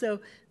been. So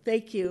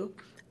thank you.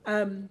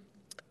 And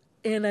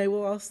I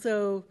will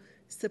also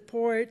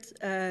support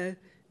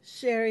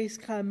Sherry's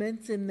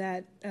comments in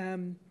that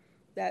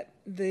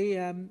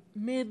the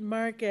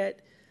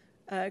mid-market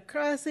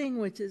crossing,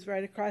 which is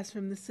right across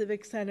from the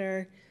Civic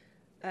Center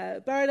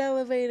BART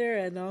elevator,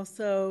 and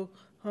also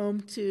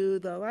home to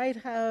the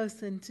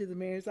Lighthouse and to the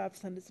Mayor's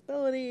Office on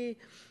Disability,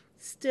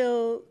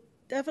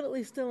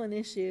 definitely still an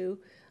issue.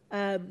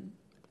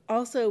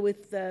 Also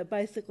with the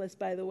bicyclists,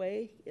 by the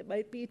way, it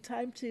might be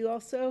time to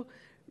also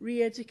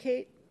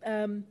re-educate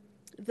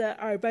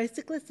our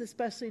bicyclists,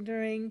 especially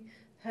during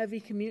heavy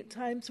commute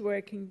times where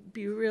it can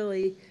be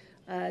really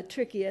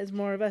tricky, as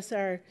more of us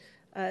are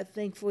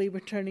thankfully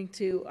returning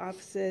to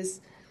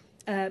offices.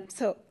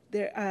 So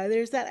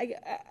there's that.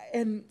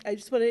 And I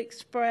just want to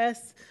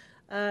express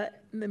the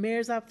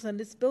Mayor's Office on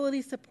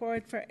Disability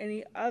support for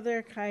any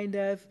other kind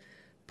of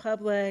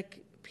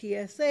public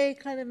PSA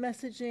kind of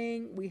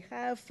messaging. We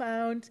have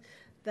found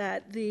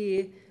that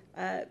the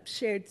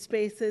shared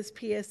spaces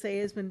PSA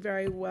has been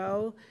very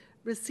well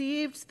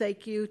received.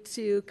 Thank you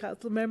to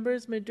council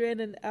members Madrid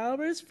and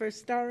Albers for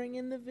starring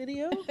in the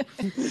video.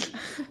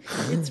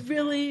 It's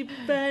really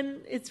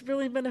been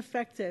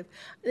effective.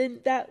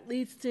 And that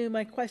leads to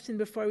my question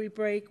before we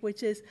break,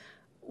 which is,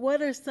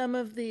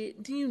 do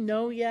you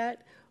know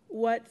yet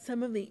what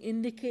some of the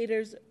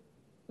indicators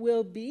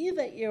will be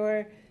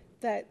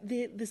that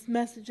this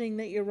messaging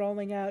that you're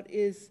rolling out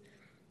is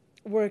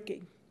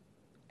working?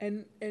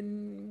 And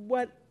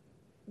what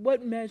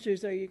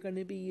measures are you going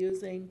to be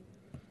using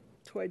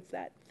towards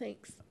that?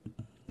 Thanks.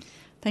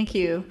 Thank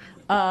you.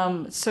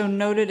 So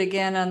noted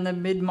again on the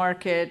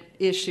mid-market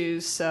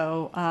issues.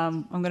 So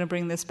I'm going to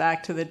bring this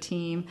back to the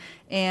team.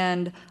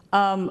 And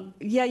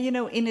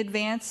in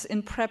advance,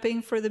 in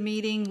prepping for the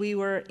meeting, we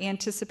were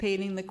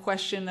anticipating the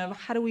question of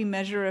how do we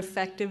measure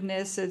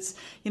effectiveness? It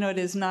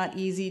is not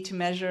easy to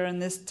measure in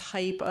this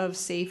type of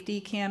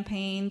safety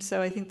campaign.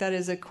 So I think that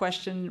is a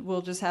question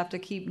we'll just have to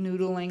keep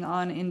noodling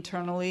on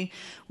internally.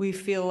 We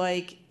feel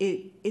like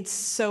it's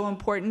so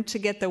important to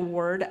get the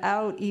word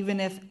out, even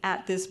if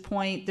at this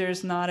point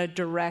there's not a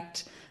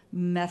direct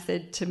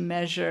method to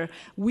measure.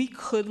 We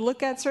could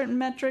look at certain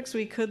metrics.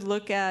 We could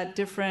look at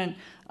different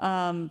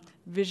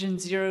Vision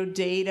Zero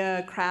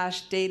data,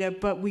 crash data,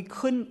 but we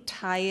couldn't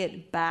tie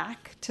it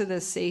back to the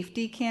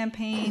safety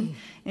campaign.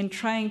 And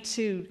trying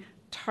to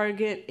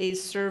target a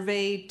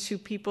survey to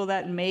people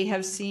that may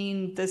have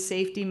seen the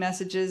safety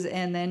messages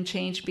and then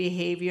change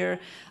behavior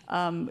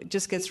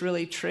just gets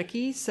really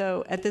tricky.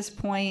 So at this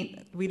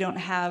point, we don't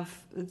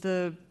have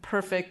the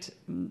perfect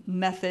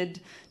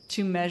method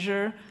to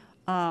measure.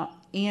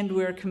 And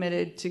we're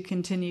committed to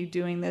continue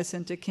doing this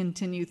and to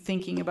continue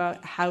thinking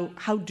about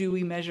how do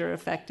we measure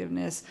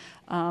effectiveness.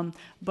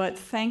 But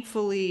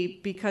thankfully,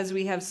 because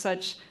we have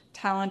such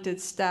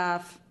talented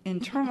staff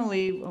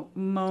internally,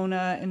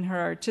 Mona and her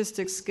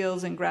artistic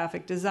skills and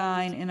graphic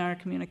design, and our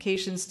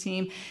communications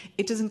team,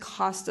 it doesn't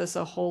cost us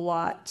a whole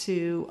lot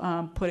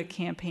to put a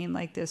campaign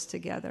like this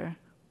together.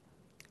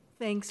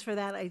 Thanks for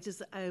that. I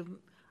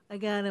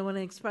want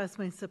to express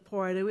my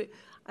support.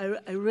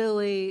 I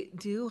really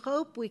do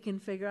hope we can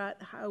figure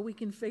out how we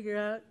can figure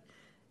out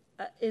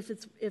if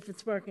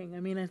it's working.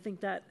 I mean, I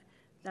think that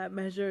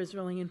measure is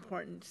really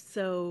important.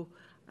 So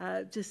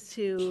just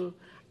to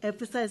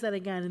emphasize that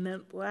again. And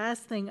then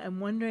last thing, I'm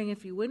wondering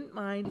if you wouldn't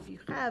mind, if you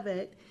have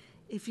it,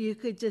 if you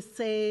could just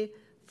say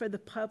for the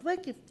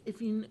public,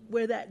 if you,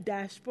 where that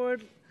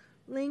dashboard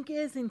link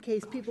is, in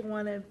case people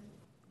want to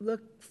look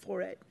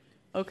for it.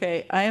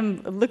 Okay, I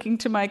am looking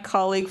to my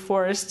colleague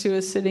Forrest, who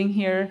is sitting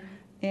here,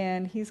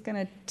 and he's going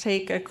to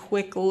take a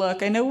quick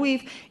look. I know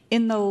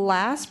in the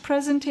last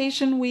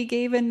presentation we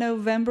gave in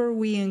November,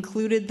 we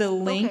included the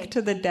link Okay.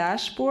 to the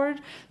dashboard.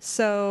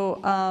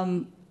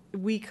 So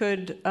we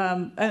could,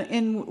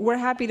 and we're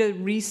happy to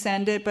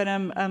resend it, but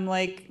I'm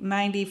like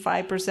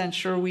 95%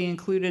 sure we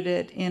included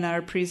it in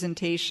our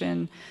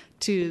presentation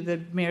to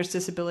the Mayor's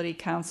Disability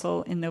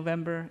Council in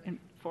November. And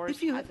Forrest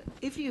has it.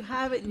 If you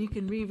have it and you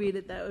can reread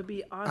it, that would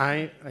be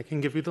awesome. I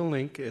can give you the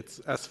link.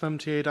 It's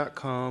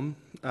sfmta.com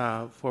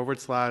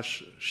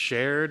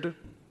 /shared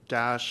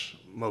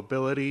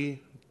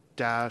mobility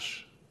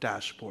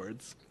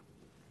dashboards.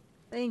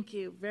 Thank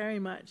you very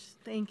much.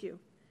 Thank you.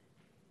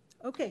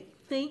 Okay,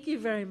 thank you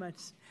very much.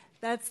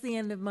 That's the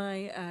end of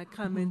my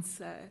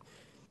comments.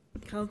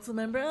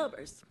 Councilmember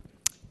Albers.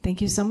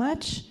 Thank you so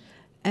much.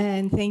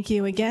 And thank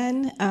you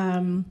again,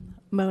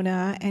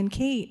 Mona and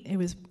Kate. It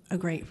was a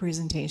great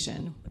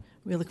presentation.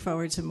 We look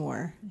forward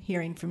to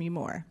hearing from you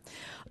more.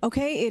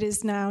 Okay, it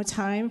is now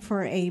time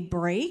for a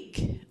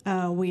break.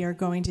 We are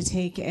going to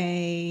take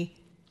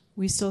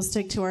we still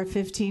stick to our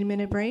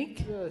 15-minute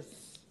break? Yes.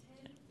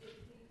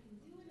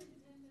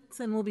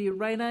 And we'll be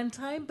right on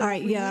time. All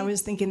right, I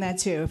was thinking that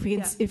too.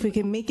 If we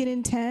can make it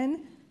in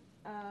 10,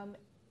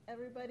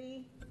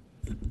 everybody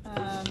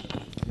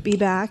be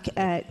back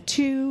at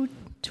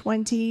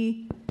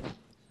 2:20.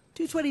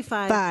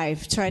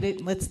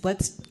 2:25.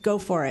 Let's go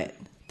for it.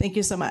 Thank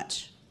you so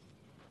much.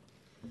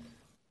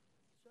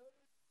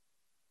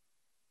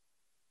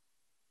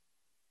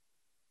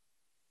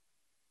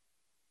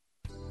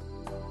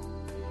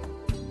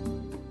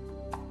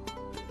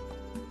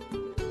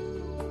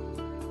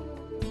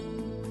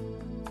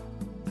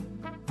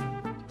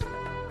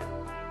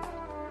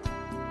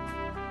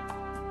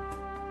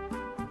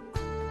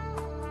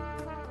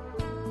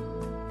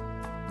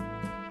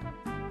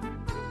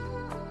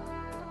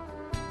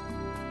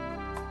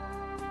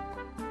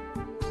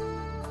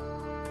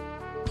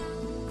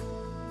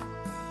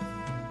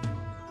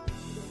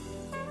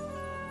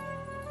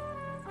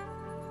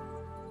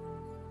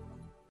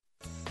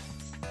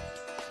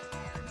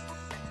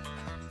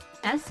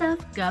 SF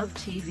Gov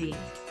TV,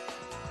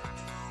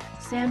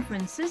 San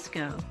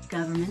Francisco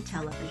Government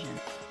Television.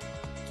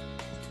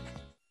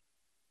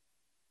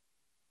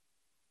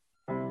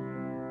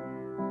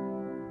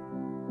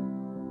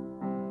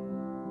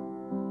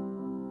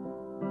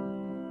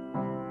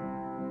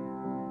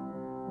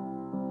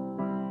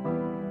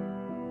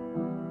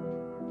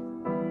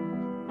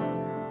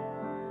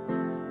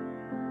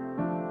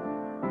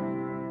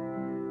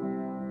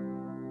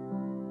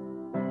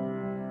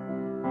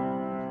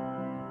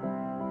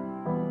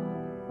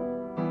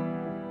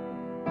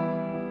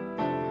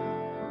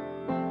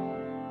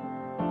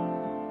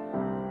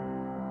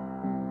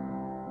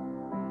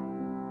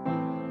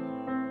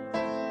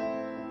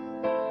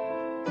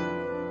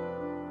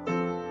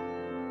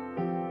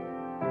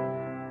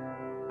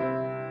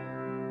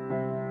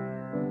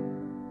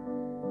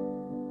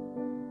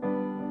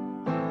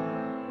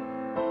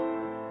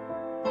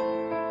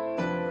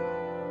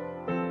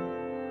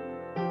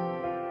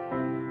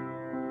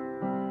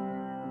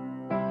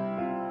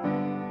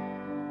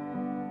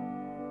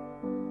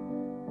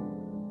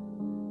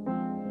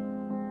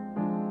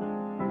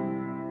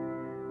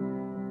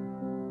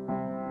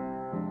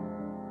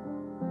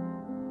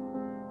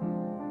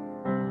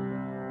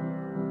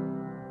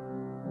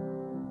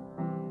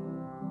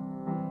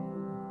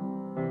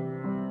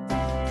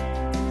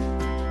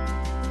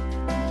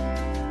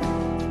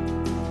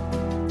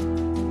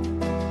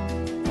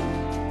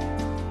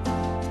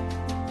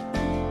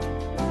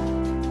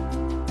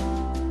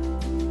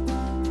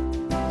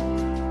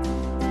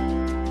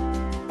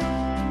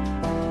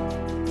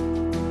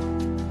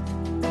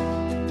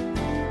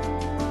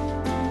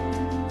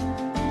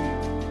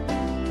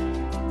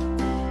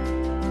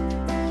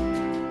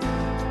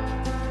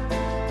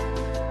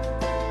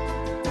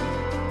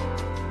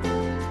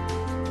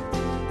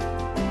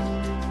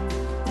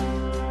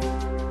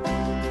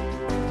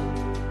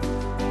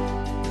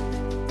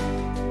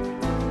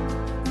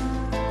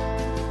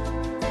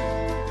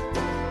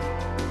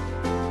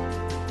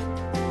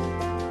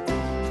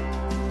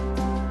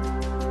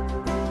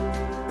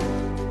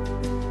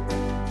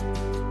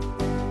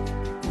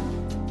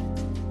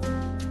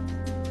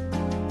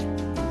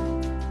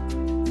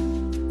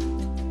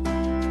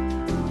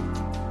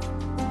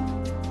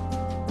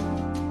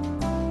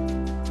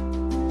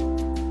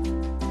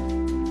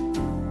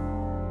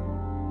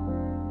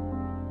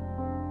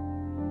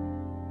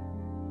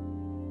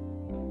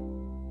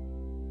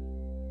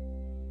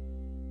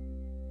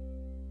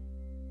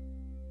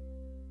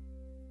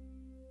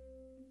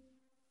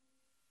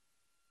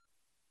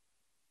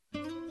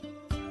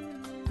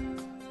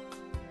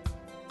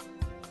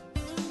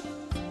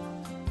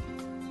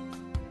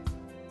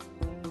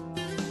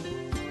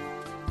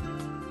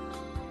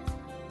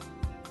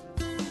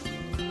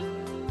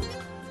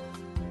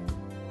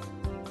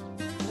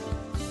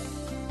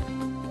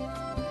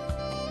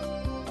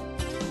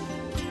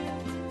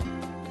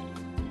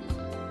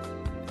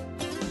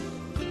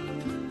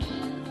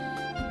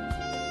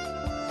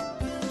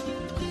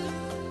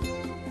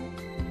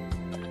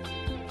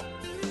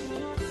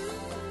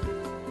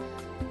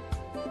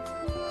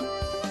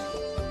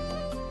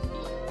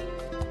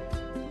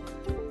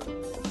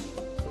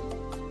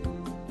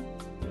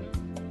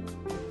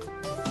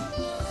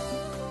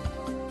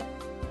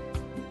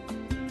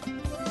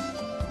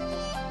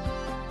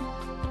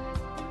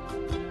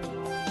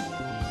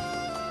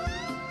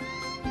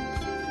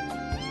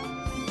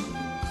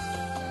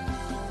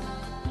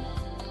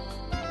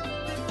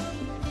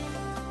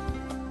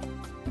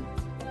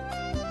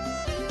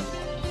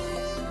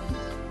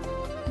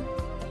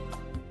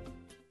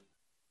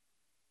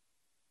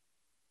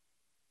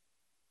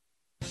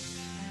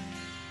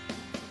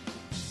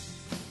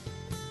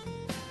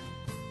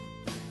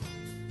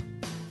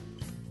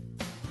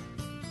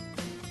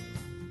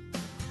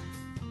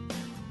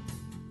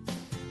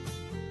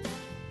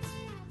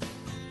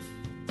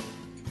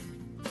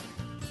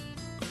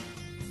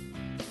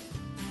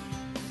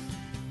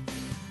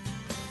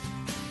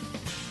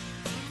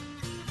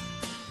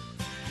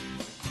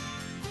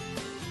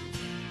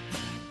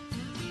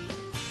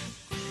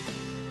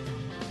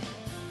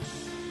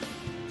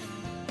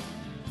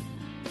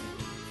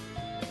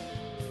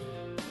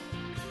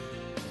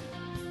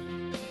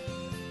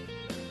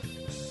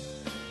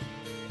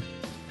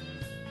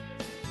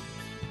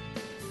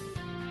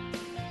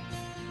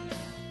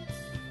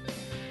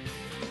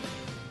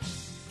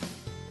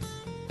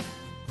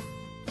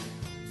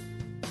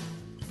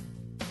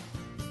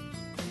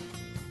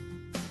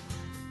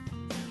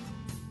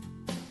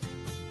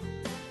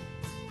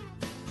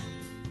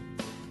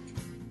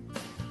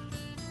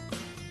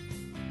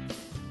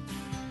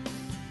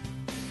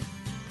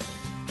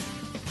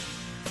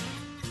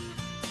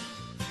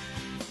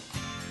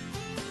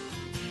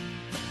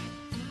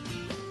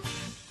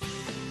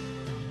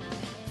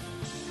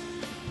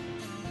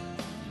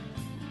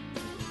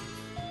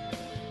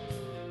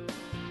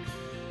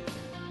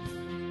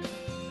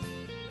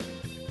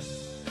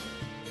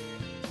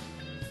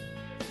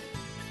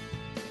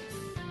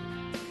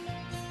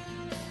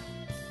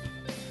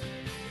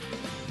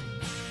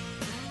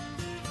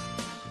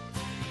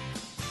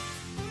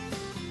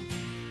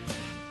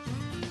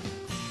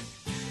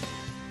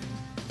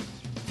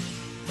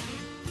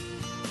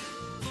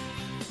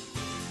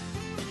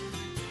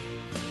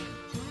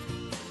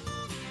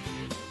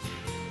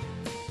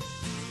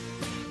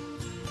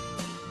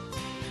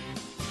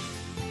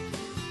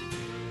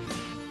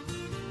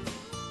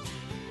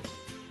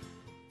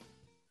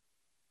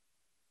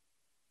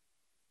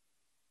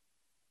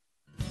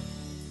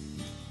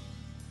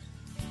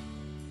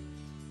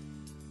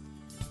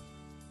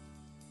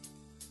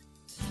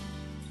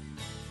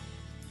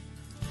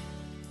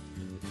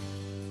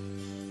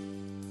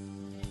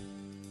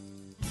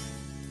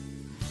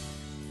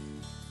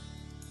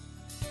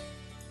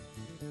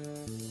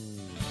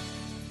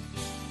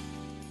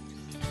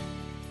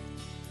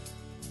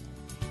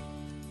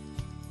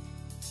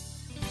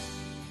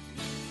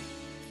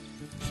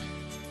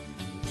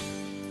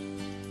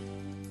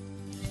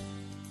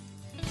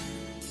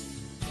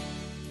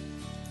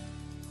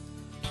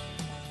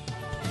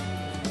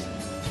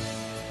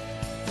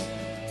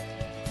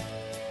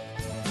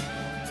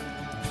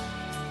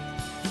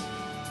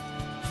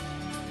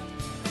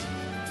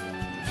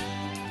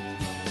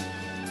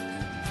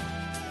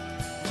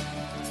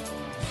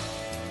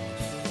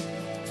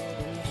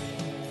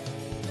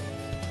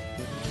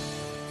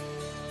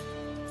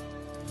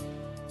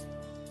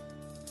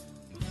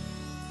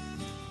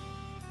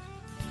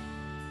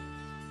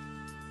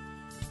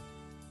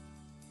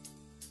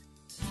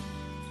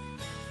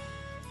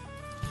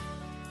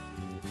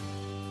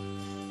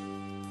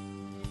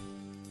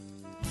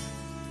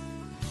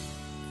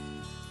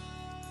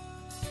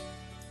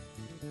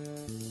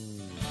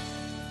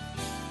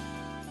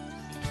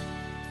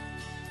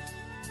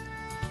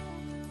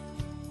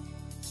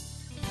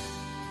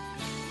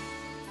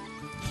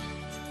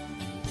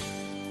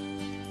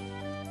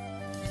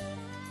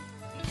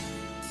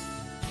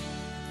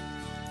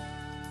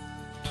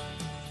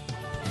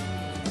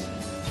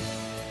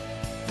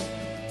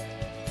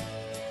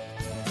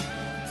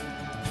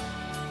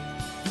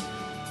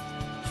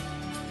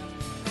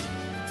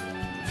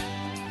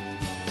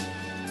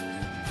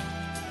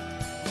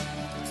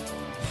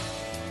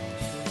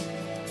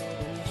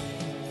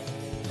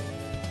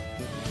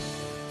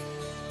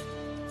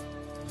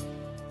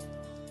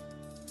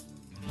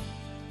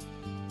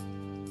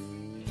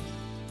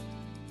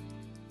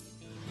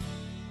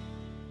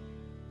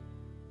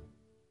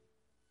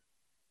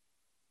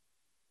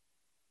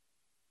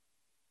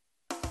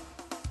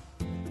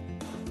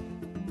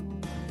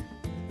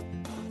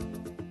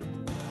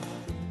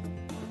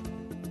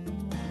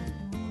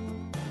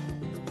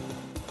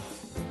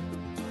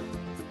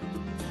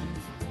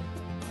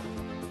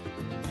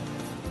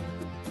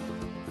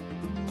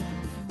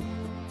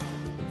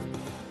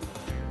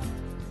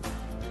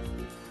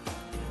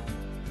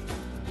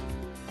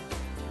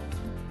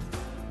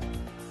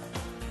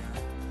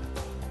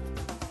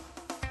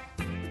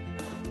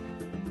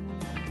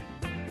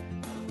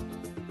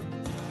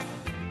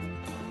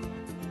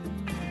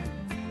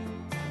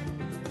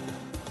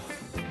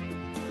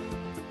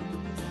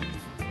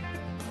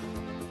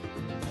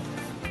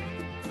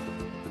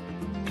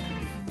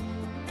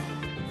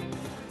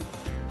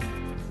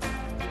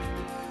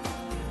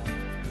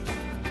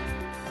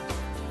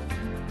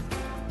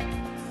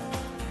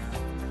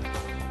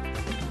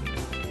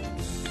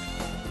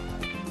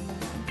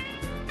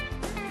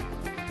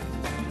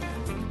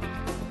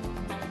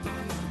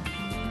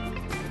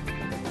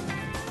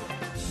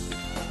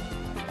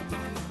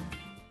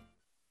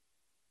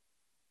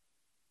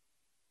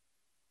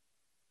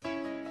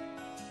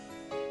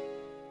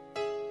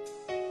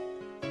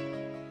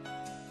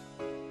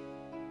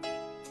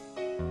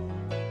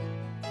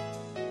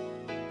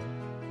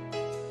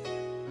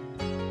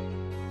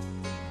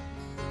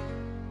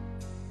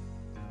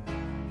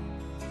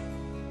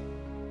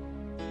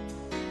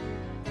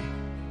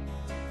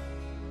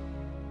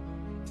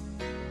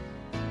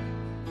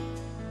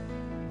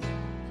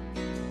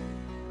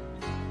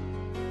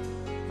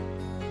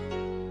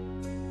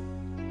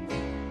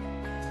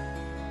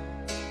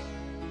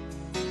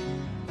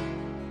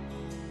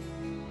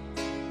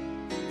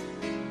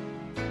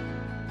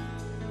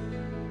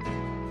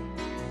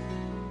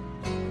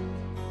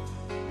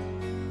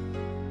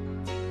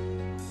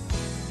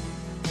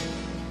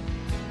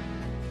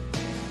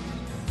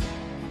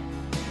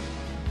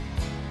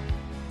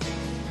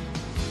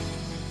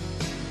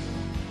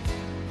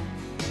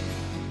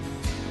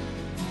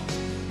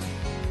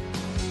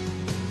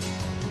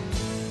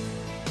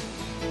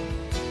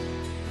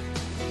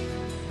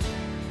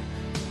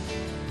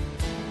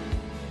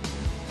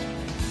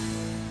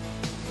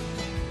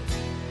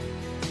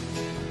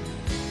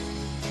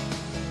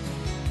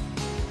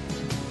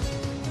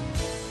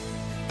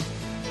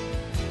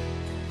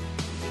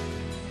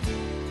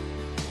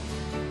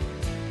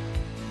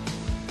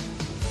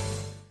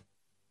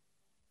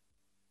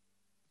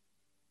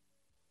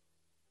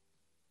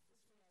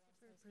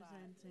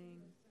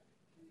 Presenting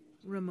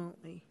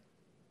remotely?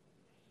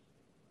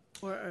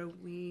 Or are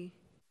we?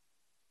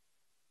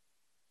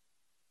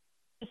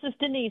 This is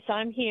Denise.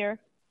 I'm here.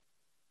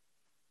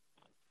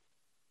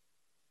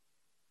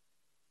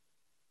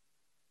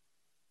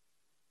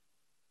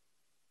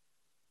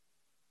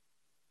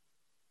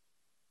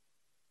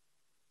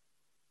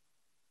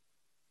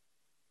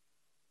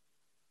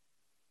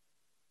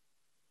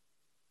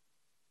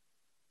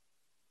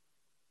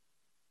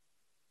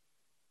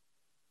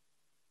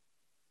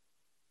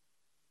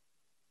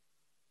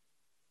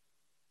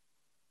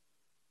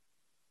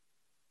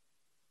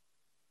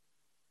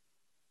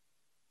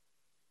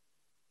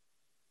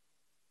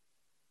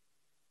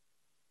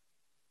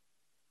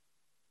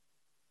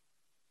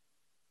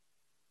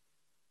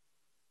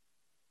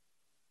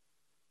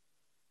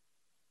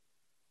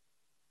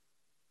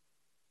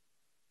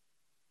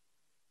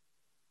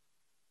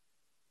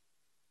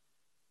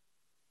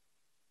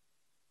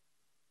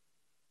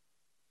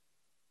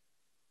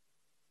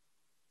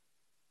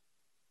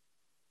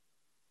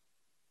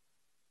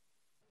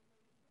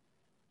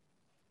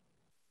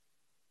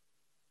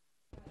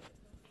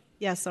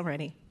 Yes, I'm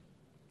ready.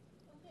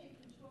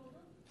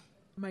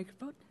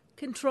 Microphone.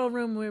 Control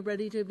room, we're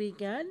ready to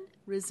begin.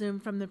 Resume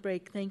from the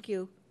break. Thank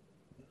you.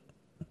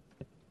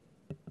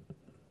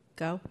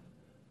 Go.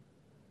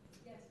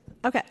 Yes.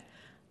 Okay.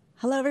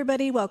 Hello,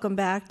 everybody. Welcome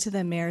back to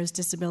the Mayor's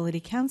Disability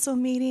Council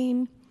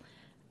meeting.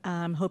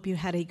 Hope you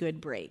had a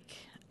good break.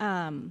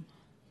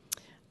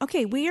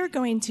 Okay, we are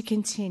going to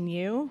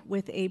continue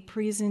with a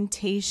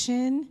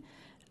presentation.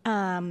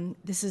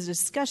 This is a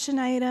discussion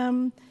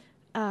item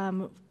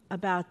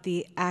about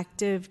the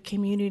Active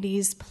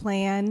Communities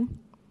Plan.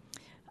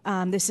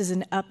 This is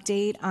an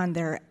update on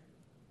their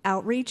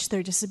outreach,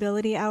 their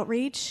disability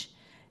outreach.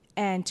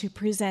 And to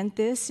present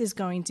this is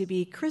going to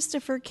be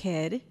Christopher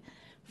Kidd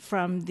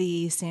from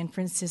the San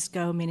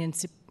Francisco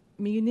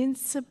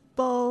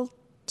Municipal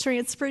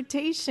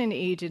Transportation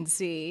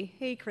Agency.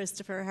 Hey,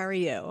 Christopher, how are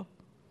you?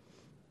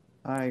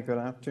 Hi, good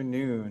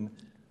afternoon.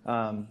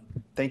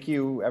 Thank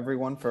you,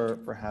 everyone,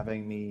 for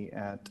having me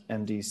at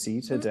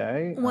MDC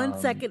today. One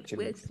second.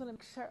 Wait, I just want to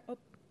make sure.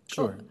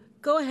 Sure.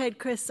 Go ahead,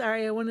 Chris.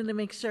 Sorry, I wanted to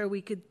make sure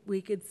we could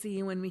see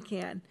you when we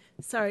can.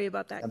 Sorry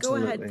about that.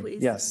 Absolutely. Go ahead,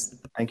 please. Yes,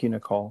 thank you,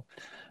 Nicole.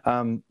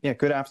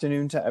 Good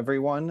afternoon to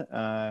everyone,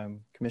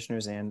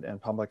 commissioners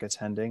and public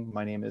attending.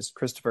 My name is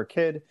Christopher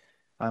Kidd.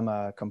 I'm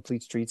a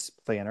complete streets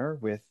planner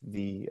with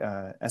the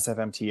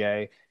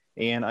SFMTA,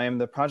 and I am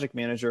the project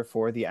manager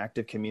for the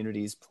Active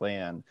Communities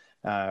Plan,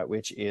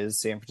 which is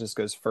San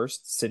Francisco's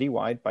first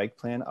citywide bike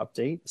plan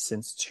update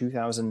since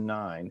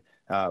 2009,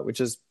 which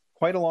is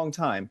quite a long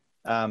time.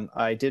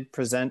 I did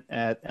present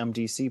at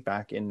MDC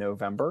back in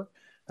November,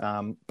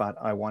 but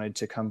I wanted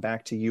to come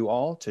back to you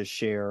all to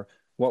share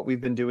what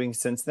we've been doing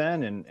since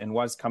then and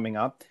what's coming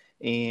up,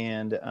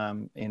 and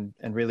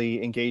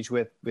really engage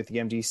with the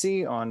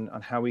MDC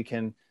on how we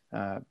can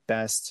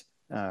best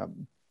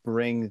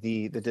bring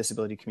the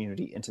disability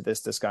community into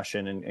this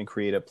discussion and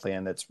create a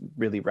plan that's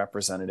really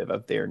representative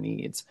of their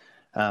needs.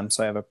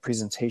 So I have a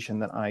presentation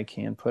that I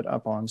can put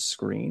up on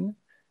screen,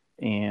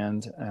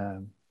 and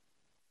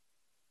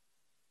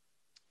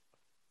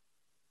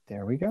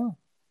there we go.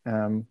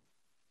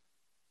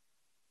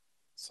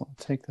 So I'll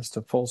take this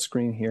to full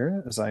screen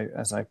here as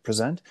I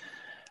present.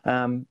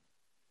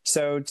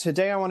 So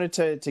today I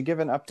wanted to give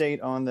an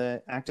update on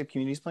the Active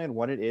Communities Plan,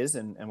 what it is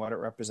and what it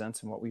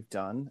represents and what we've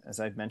done. As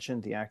I've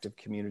mentioned, the Active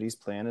Communities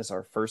Plan is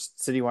our first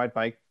citywide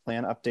bike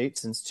plan update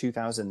since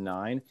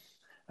 2009.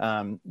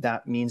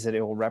 That means that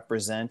it will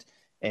represent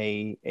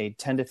a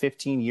 10 to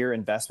 15 year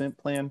investment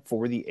plan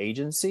for the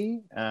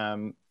agency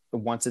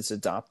once it's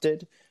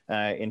adopted,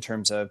 in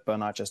terms of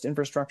not just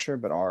infrastructure,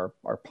 but our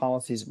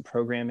policies and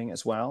programming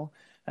as well.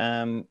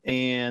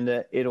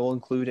 And it'll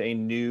include a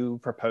new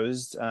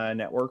proposed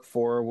network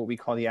for what we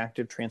call the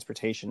Active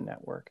Transportation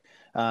Network.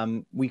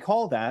 We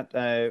call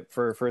that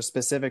for a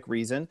specific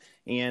reason,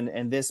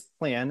 and this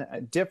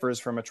plan differs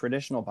from a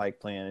traditional bike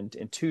plan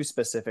in two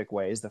specific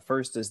ways. The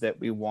first is that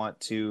we want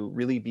to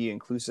really be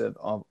inclusive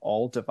of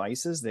all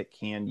devices that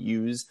can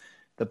use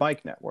the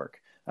bike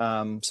network.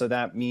 So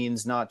that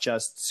means not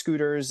just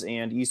scooters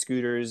and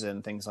e-scooters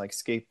and things like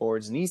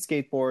skateboards and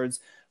e-skateboards,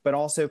 but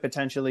also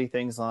potentially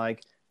things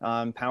like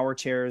power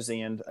chairs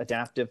and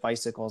adaptive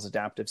bicycles,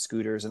 adaptive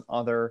scooters, and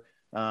other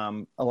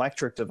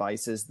electric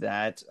devices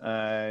that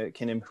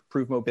can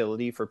improve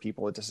mobility for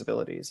people with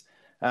disabilities.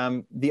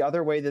 The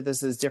other way that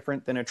this is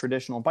different than a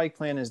traditional bike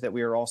plan is that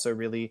we are also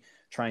really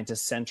trying to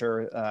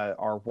center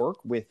our work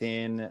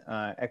within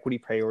equity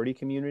priority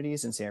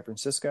communities in San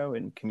Francisco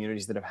and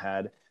communities that have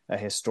had a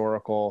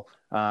historical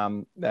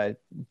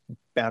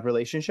bad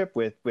relationship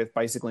with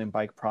bicycling and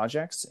bike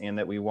projects, and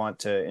that we want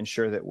to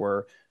ensure that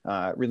we're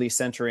really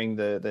centering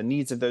the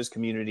needs of those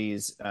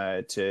communities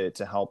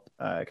to help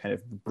kind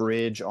of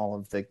bridge all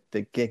of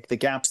the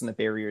gaps and the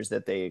barriers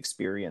that they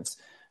experience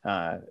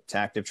to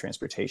active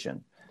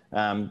transportation.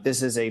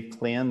 This is a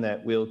plan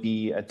that will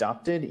be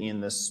adopted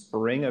in the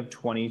spring of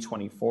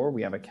 2024.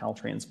 We have a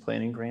Caltrans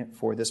planning grant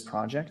for this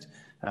project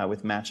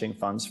with matching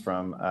funds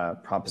from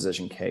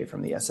Proposition K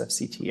from the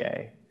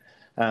SFCTA.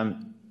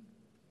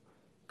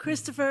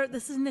 Christopher,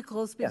 this is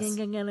Nicole speaking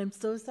again. I'm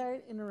so sorry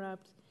to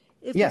interrupt.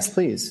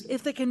 Please.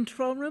 If the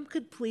control room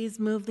could please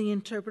move the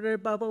interpreter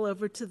bubble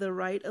over to the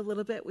right a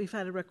little bit. We've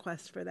had a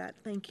request for that.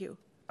 Thank you.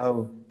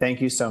 Oh, thank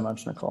you so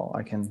much, Nicole.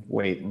 I can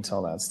wait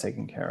until that's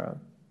taken care of.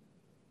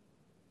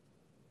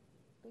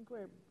 I think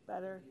we're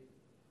better.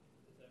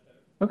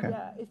 Okay.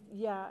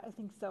 Yeah, I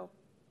think so.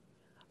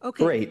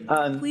 Okay. Great.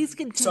 Please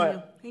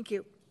continue. Thank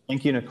you.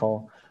 Thank you,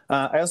 Nicole.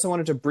 I also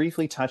wanted to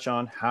briefly touch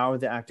on how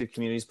the Active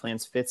Communities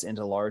Plans fits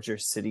into larger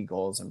city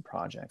goals and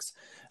projects.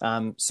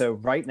 So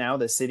right now,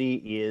 the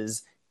city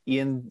is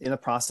in the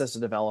process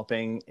of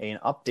developing an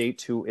update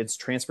to its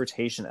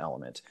transportation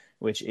element,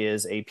 which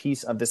is a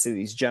piece of the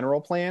city's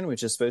general plan,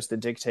 which is supposed to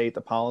dictate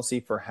the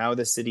policy for how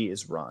the city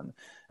is run.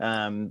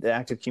 The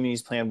Active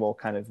Communities Plan will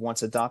kind of,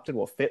 once adopted,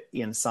 will fit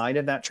inside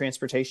of that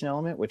transportation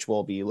element, which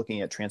will be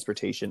looking at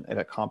transportation at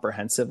a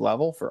comprehensive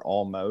level for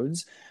all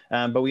modes.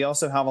 But we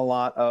also have a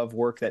lot of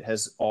work that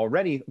has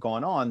already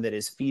gone on that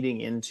is feeding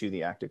into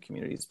the Active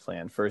Communities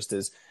Plan. First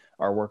is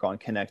our work on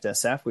Connect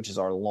SF, which is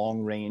our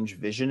long-range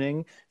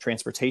visioning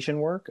transportation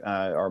work,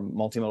 our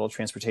multimodal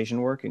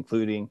transportation work,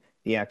 including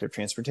the active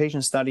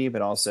transportation study,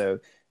 but also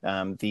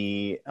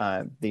the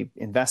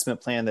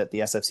investment plan that the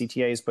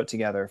SFCTA has put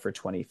together for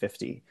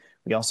 2050.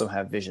 We also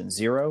have Vision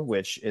Zero,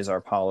 which is our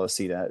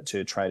policy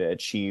to try to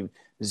achieve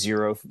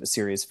zero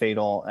serious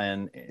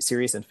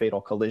and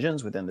fatal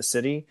collisions within the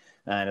city.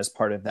 And as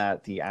part of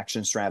that, the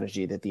action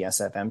strategy that the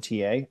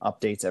SFMTA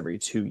updates every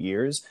 2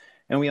 years.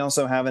 And we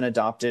also have an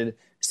adopted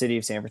City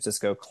of San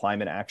Francisco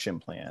Climate Action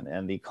Plan,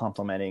 and the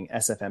complementing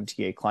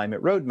SFMTA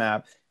Climate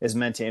Roadmap is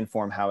meant to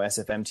inform how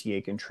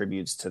SFMTA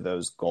contributes to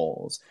those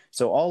goals.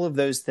 So all of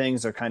those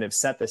things are kind of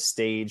set the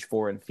stage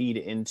for and feed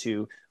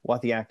into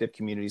what the Active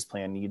Communities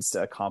Plan needs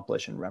to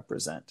accomplish and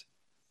represent.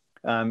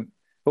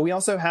 But we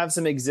also have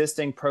some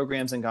existing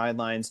programs and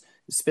guidelines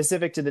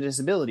specific to the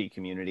disability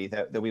community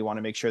that we want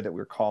to make sure that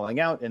we're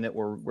calling out and that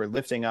we're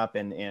lifting up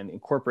and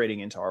incorporating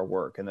into our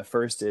work. And the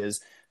first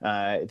is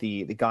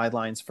the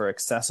guidelines for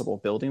accessible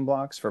building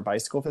blocks for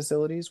bicycle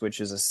facilities,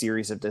 which is a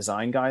series of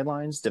design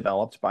guidelines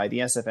developed by the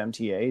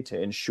SFMTA to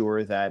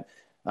ensure that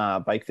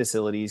bike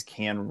facilities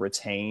can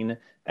retain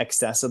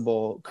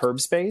accessible curb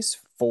space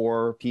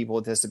for people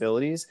with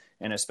disabilities,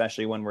 and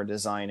especially when we're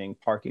designing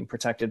parking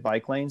protected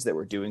bike lanes, that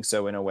we're doing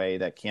so in a way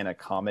that can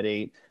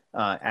accommodate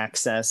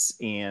access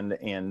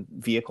and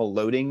vehicle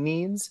loading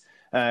needs.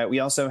 We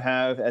also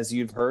have, as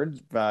you've heard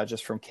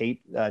just from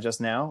Kate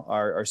just now,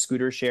 our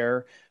scooter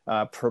share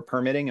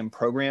permitting and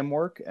program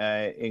work,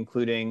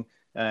 including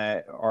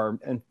our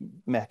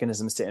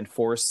mechanisms to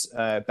enforce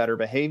better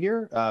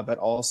behavior, but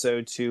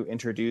also to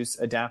introduce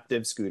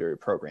adaptive scooter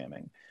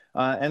programming.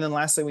 And then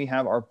lastly, we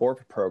have our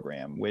BORP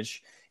program,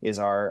 which is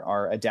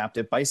our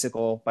adaptive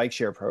bike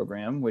share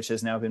program, which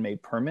has now been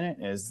made permanent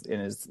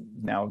and is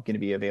now going to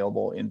be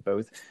available in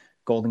both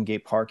Golden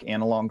Gate Park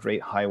and along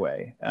Great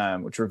Highway,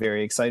 which we're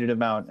very excited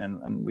about,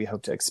 and we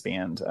hope to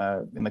expand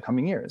in the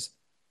coming years.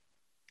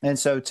 And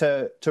so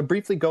to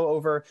briefly go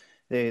over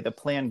the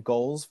plan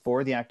goals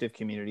for the Active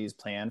Communities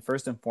Plan,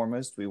 first and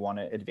foremost, we want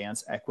to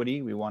advance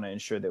equity. We want to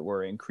ensure that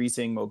we're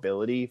increasing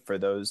mobility for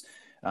those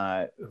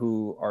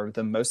who are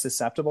the most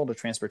susceptible to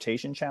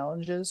transportation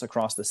challenges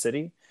across the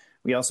city.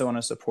 We also want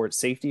to support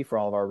safety for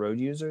all of our road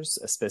users,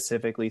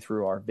 specifically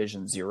through our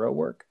Vision Zero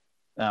work.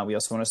 We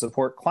also want to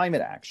support climate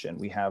action.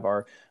 We have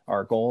our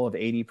goal of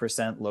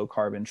 80% low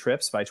carbon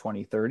trips by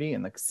 2030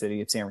 in the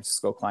City of San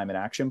Francisco Climate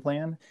Action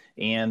Plan,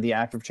 and the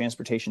Active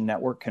Transportation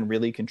Network can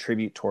really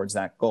contribute towards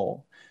that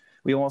goal.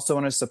 We also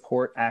want to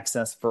support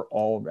access for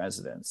all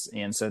residents.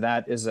 And so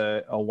that is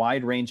a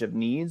wide range of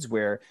needs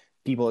where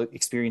people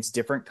experience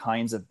different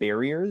kinds of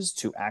barriers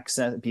to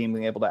access,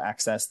 being able to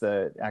access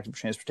the Active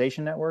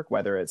Transportation Network,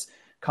 whether it's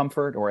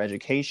comfort or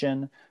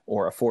education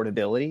or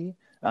affordability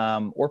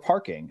or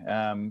parking.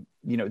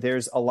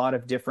 There's a lot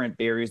of different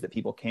barriers that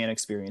people can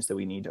experience that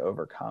we need to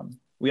overcome.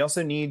 We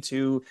also need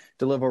to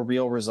deliver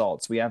real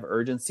results. We have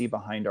urgency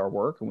behind our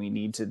work, and we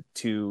need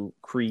to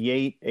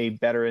create a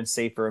better and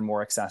safer and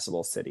more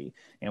accessible city.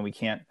 And we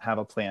can't have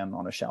a plan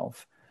on a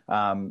shelf.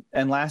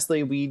 And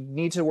lastly, we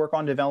need to work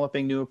on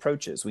developing new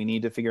approaches. We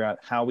need to figure out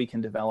how we can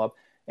develop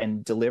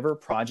and deliver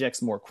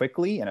projects more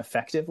quickly and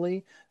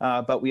effectively,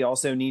 but we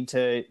also need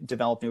to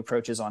develop new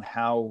approaches on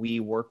how we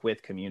work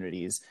with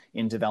communities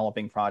in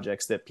developing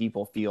projects that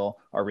people feel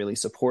are really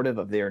supportive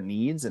of their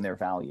needs and their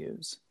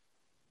values.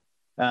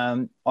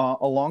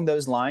 Along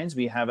those lines,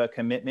 we have a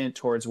commitment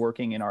towards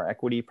working in our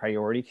equity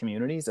priority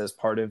communities. As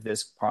part of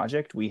this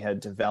project, we had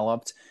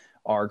developed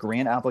our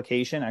grant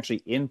application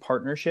actually in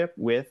partnership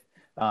with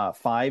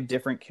 5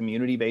 different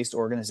community-based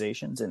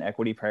organizations in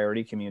equity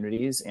priority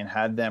communities, and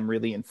had them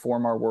really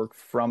inform our work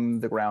from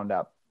the ground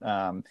up.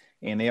 And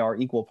they are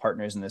equal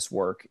partners in this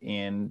work.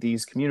 In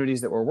these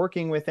communities that we're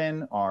working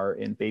within are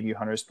in Bayview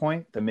Hunters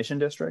Point, the Mission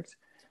District,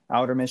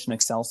 Outer Mission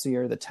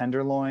Excelsior, the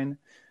Tenderloin,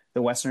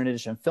 the Western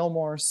Addition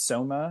Fillmore,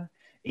 SOMA,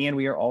 and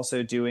we are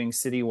also doing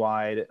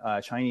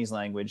citywide Chinese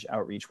language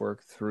outreach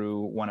work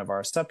through one of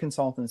our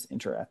sub-consultants,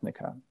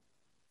 Interethnica.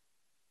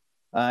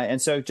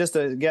 And so just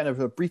again,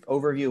 a brief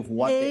overview of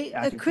what the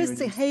Active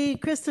Communities... Hey,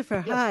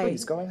 Christopher, yes, hi.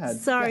 Please, go ahead.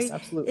 Sorry, yes,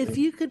 absolutely. If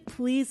you could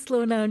please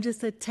slow down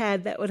just a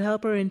tad, that would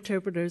help our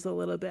interpreters a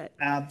little bit.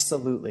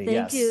 Absolutely,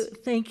 Thank yes. you.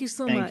 Thank you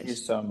so much. Thank you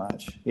so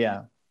much.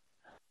 Yeah.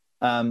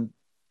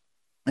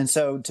 And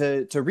so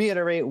to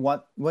reiterate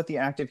what the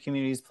Active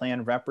Communities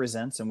Plan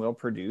represents and will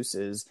produce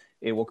is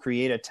it will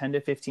create a 10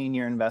 to 15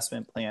 year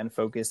investment plan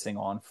focusing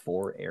on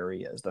 4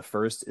 areas. The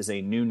first is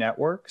a new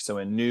network, so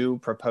a new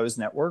proposed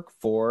network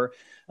for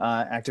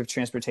active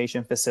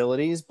transportation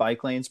facilities,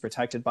 bike lanes,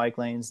 protected bike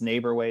lanes,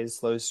 neighborways,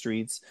 slow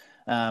streets.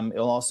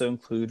 It'll also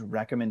include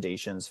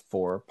recommendations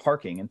for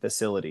parking in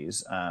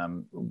facilities.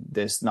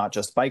 This not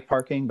just bike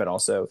parking, but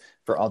also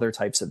for other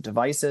types of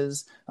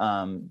devices.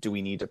 Do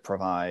we need to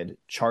provide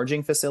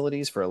charging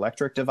facilities for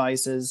electric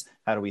devices?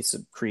 How do we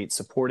create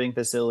supporting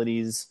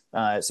facilities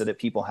so that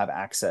people have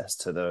access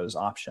to those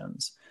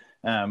options?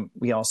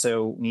 We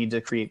also need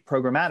to create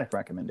programmatic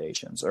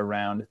recommendations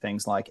around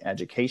things like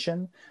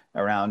education,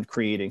 around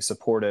creating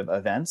supportive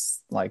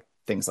events like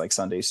things like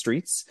Sunday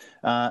Streets,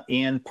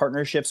 and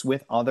partnerships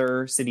with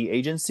other city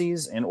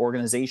agencies and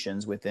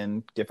organizations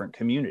within different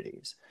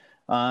communities.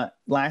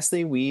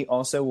 Lastly, we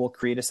also will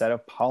create a set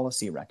of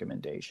policy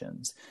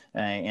recommendations,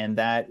 and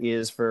that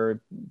is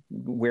for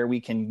where we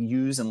can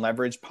use and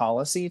leverage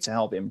policy to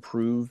help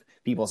improve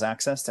people's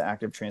access to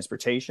active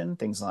transportation,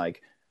 things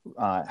like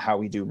how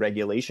we do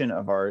regulation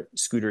of our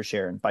scooter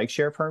share and bike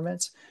share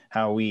permits,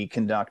 how we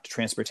conduct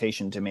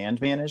transportation demand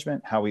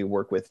management, how we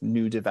work with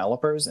new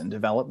developers and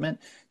development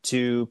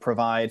to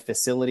provide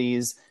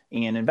facilities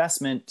and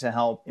investment to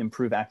help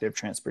improve active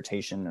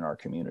transportation in our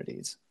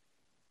communities.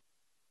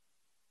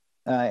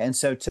 And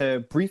so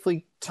to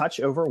briefly touch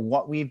over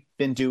what we've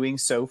been doing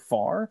so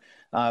far,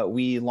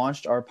 we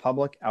launched our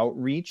public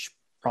outreach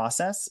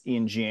process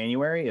in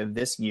January of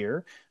this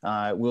year.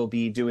 We'll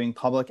be doing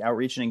public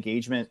outreach and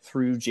engagement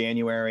through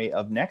January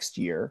of next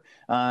year.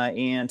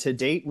 And to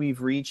date,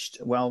 we've reached,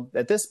 well,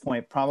 at this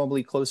point,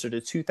 probably closer to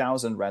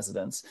 2,000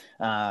 residents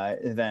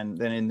than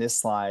in this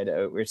slide,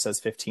 where it says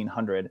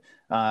 1,500.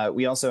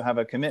 We also have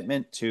a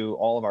commitment to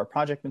all of our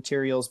project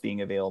materials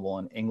being available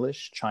in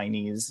English,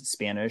 Chinese,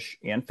 Spanish,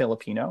 and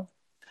Filipino.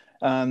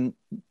 And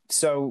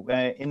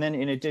then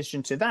in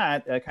addition to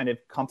that, kind of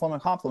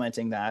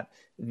complementing that,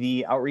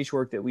 the outreach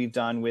work that we've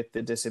done with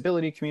the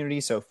disability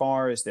community so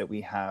far is that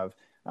we have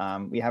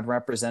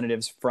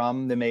representatives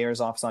from the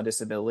Mayor's Office on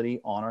Disability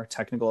on our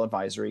technical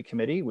advisory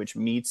committee, which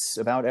meets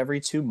about every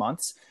 2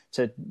 months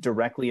to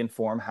directly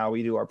inform how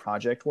we do our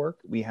project work.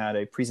 We had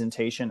a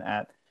presentation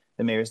at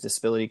the Mayor's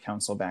Disability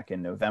Council back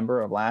in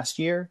November of last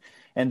year.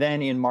 And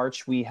then in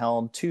March, we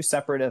held 2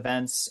 separate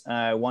events,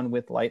 one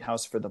with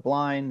Lighthouse for the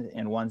Blind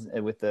and one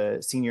with the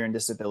Senior and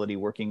Disability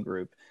Working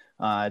Group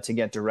to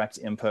get direct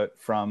input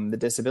from the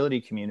disability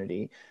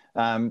community.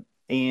 And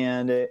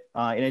in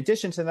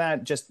addition to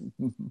that, just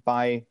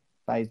by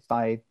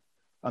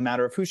a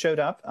matter of who showed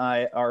up,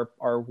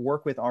 our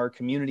work with our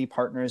community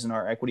partners and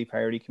our equity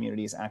priority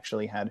communities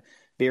actually had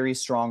very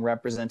strong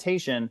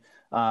representation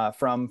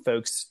from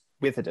folks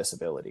with a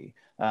disability.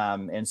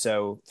 And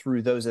so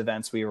through those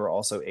events, we were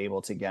also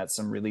able to get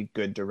some really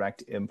good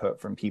direct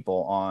input from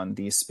people on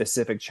the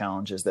specific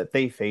challenges that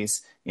they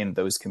face in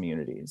those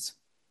communities.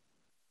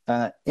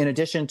 In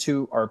addition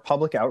to our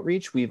public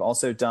outreach, we've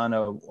also done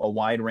a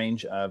wide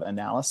range of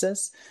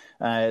analysis.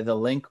 The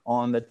link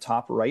on the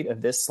top right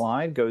of this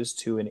slide goes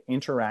to an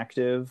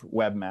interactive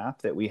web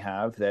map that we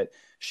have that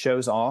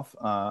shows off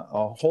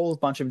a whole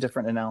bunch of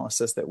different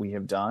analysis that we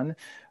have done.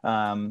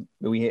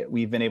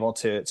 We've been able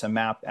to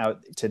map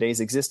out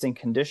today's existing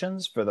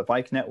conditions for the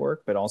bike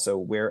network, but also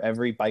where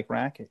every bike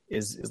rack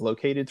is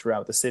located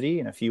throughout the city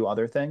and a few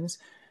other things.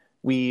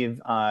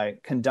 We've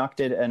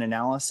conducted an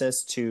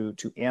analysis to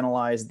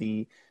analyze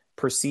the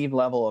perceived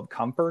level of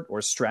comfort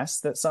or stress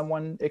that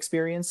someone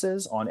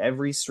experiences on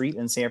every street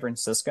in San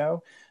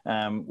Francisco,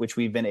 which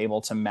we've been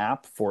able to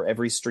map for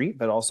every street,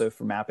 but also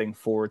for mapping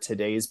for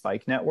today's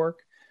bike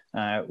network.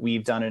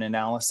 We've done an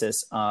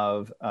analysis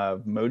of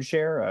mode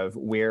share, of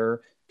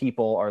where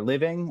people are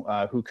living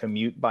who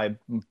commute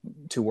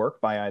to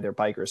work by either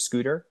bike or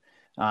scooter.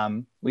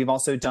 We've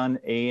also done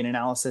an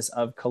analysis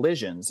of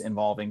collisions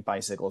involving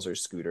bicycles or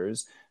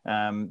scooters.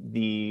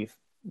 The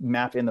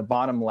map in the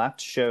bottom left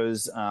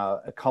shows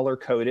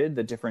color-coded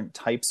the different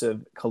types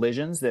of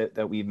collisions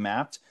that we've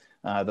mapped.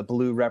 The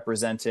blue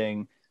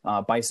representing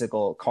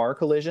bicycle car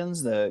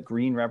collisions, the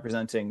green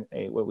representing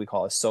what we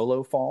call a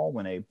solo fall,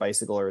 when a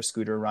bicycle or a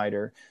scooter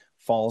rider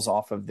falls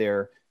off of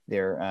their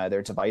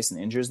device and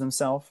injures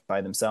themselves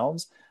by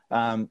themselves,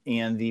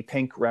 and the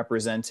pink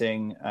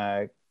representing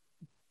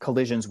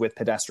collisions with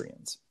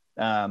pedestrians.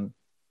 In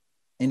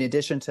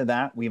addition to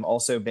that, we've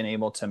also been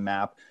able to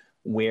map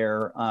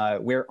where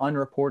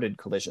unreported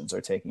collisions are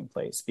taking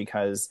place,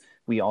 because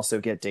we also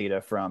get data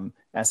from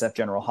SF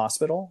General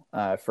Hospital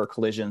for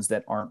collisions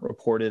that aren't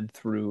reported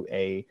through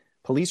a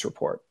police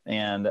report.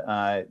 And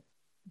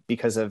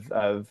because of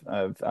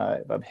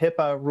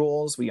HIPAA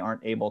rules, we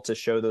aren't able to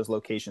show those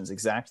locations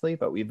exactly,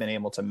 but we've been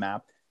able to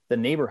map the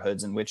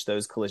neighborhoods in which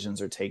those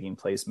collisions are taking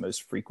place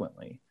most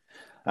frequently.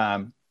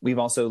 We've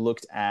also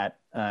looked at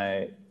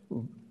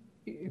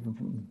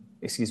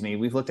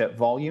we've looked at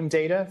volume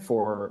data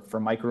for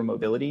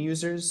micromobility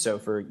users. So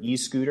for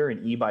e-scooter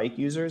and e-bike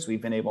users,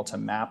 we've been able to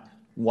map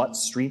what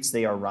streets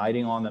they are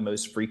riding on the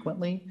most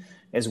frequently,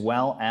 as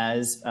well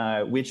as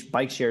which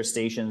bike share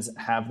stations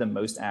have the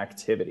most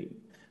activity.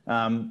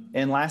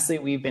 And lastly,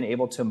 we've been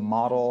able to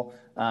model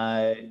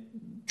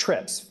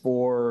trips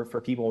for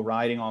people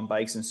riding on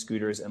bikes and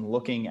scooters, and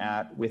looking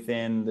at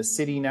within the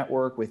city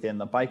network, within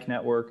the bike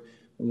network,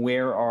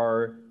 where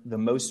are the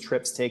most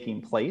trips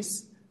taking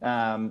place,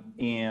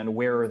 and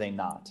where are they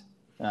not?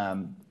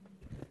 And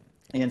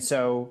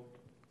so...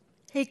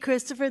 Hey,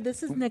 Christopher,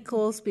 this is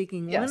Nicole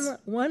speaking. Yes.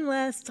 One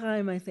last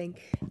time, I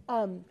think.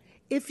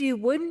 If you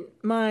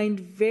wouldn't mind,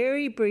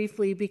 very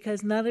briefly,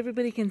 because not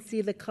everybody can see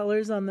the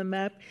colors on the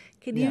map,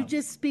 can you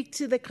just speak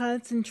to the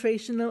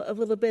concentration a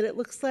little bit? It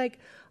looks like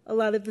a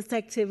lot of this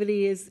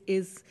activity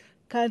is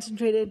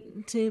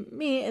concentrated to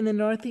me in the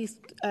northeast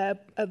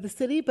of the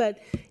city, but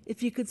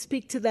if you could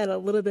speak to that a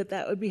little bit,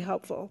 that would be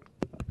helpful.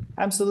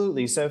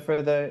 Absolutely. So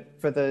for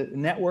the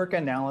network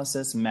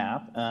analysis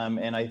map,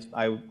 and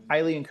I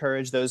highly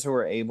encourage those who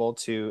are able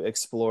to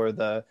explore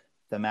the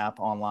map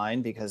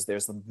online, because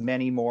there's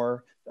many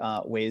more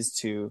ways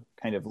to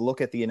kind of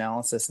look at the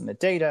analysis and the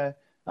data.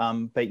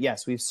 But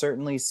yes, we've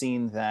certainly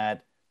seen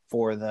that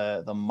for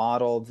the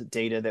modeled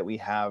data that we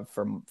have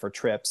for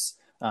trips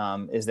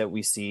is that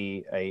we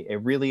see a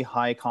really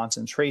high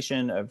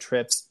concentration of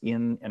trips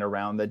in and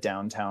around the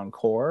downtown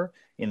core,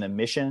 in the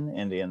Mission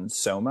and in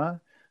Soma.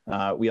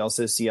 We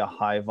also see a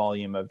high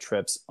volume of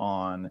trips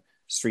on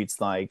streets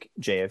like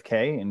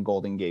JFK and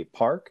Golden Gate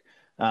Park.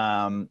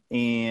 And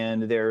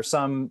there are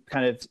some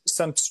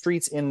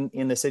streets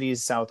in the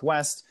city's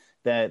southwest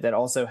that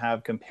also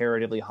have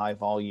comparatively high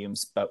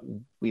volumes, but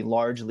we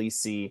largely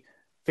see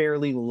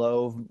fairly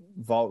low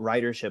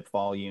ridership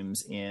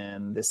volumes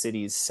in the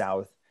city's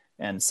south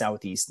and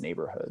southeast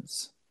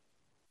neighborhoods.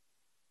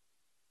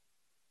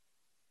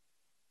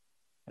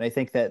 And I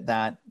think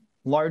that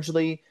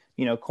largely,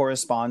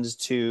 corresponds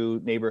to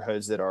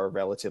neighborhoods that are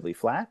relatively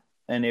flat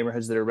and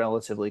neighborhoods that are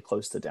relatively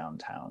close to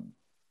downtown.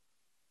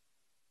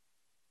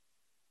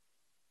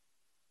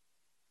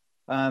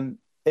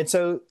 And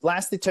so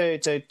lastly,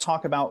 to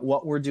talk about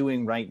what we're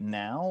doing right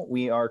now,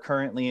 we are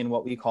currently in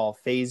what we call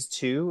phase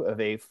 2 of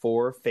a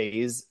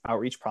 4-phase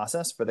outreach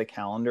process for the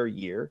calendar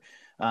year.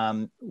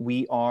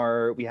 We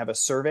have a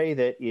survey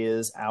that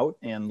is out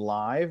and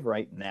live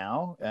right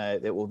now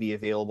that will be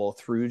available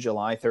through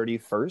July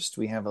 31st.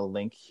 We have a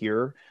link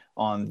here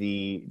on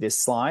this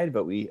slide,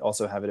 but we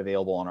also have it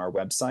available on our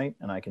website,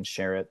 and I can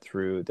share it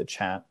through the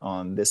chat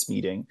on this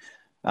meeting.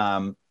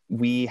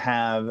 We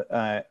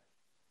have,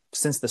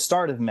 since the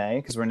start of May,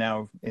 because we're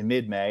now in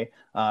mid-May,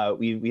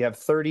 we have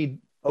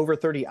over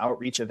 30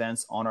 outreach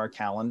events on our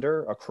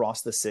calendar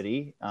across the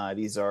city.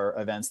 These are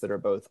events that are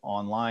both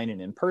online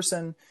and in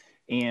person.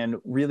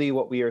 And really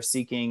what we are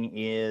seeking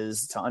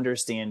is to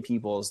understand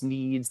people's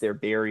needs, their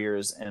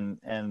barriers, and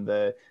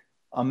the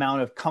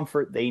amount of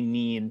comfort they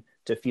need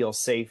to feel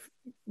safe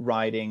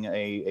riding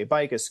a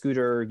bike, a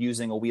scooter,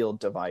 using a wheeled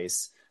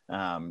device.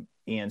 And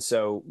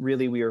so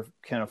really we are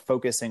kind of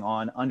focusing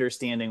on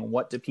understanding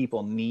what do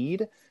people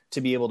need to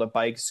be able to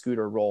bike,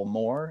 scooter, roll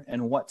more,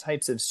 and what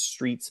types of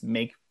streets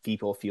make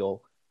people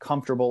feel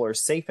comfortable or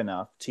safe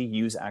enough to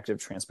use active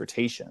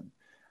transportation.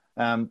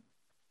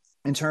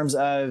 In terms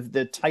of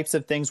the types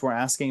of things we're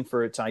asking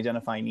to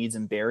identify needs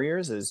and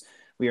barriers, is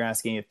we are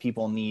asking if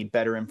people need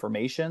better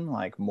information,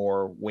 like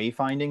more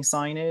wayfinding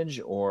signage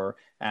or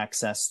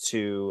access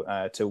to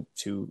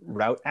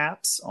route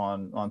apps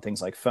on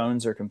things like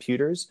phones or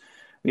computers.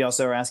 We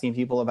also are asking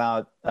people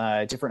about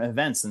different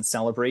events and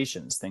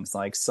celebrations, things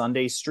like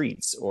Sunday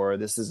Streets, or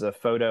this is a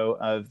photo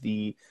of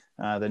the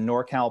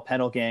NorCal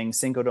Pedal Gang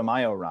Cinco de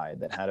Mayo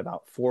ride that had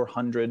about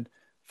 400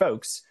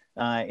 folks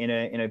in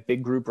a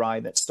big group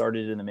ride that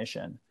started in the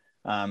Mission.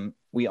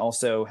 We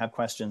also have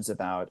questions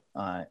about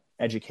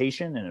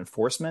education and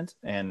enforcement,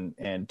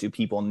 and do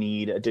people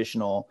need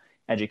additional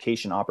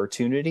education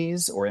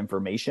opportunities or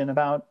information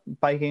about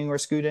biking or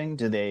scooting?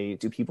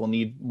 Do people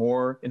need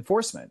more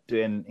enforcement?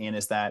 And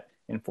is that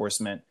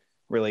enforcement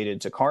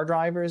related to car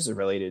drivers or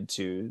related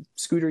to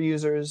scooter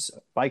users,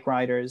 bike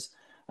riders?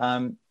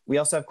 We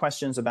also have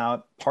questions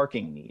about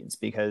parking needs,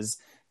 because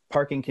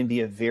parking can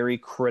be a very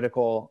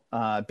critical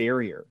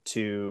barrier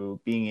to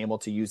being able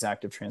to use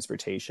active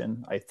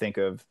transportation. I think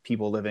of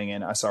people living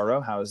in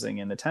SRO housing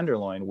in the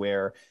Tenderloin,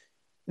 where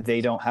they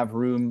don't have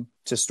room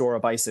to store a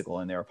bicycle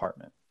in their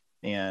apartment.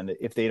 And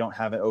if they don't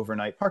have an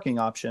overnight parking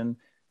option,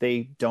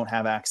 they don't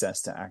have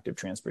access to active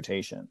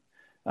transportation.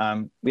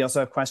 We also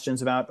have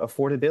questions about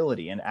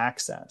affordability and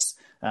access.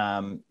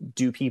 Are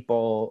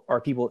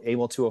people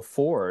able to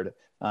afford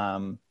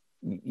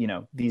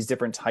these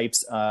different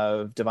types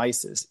of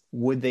devices?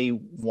 Would they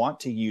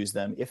want to use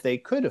them if they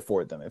could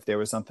afford them? If there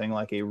was something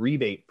like a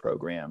rebate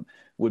program,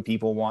 would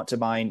people want to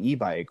buy an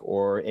e-bike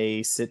or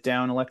a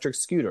sit-down electric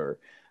scooter?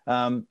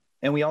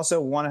 And we also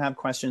want to have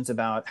questions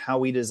about how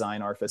we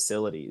design our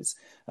facilities.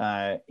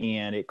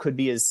 And it could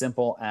be as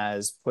simple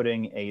as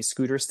putting a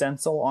scooter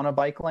stencil on a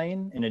bike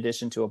lane in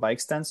addition to a bike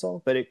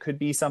stencil, but it could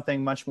be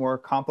something much more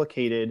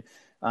complicated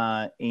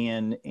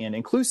and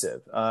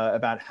inclusive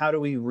about how do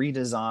we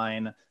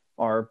redesign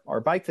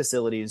our bike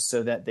facilities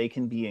so that they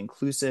can be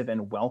inclusive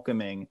and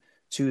welcoming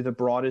to the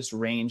broadest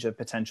range of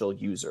potential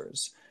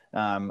users.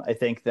 I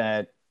think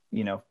that,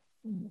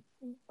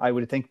 I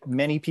would think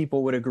many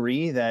people would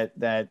agree that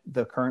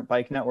the current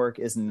bike network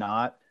is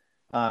not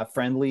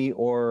friendly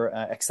or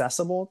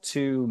accessible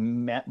to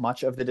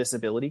much of the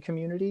disability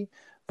community.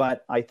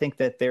 But I think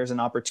that there's an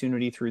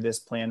opportunity through this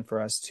plan for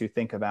us to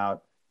think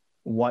about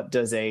what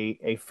does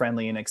a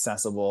friendly and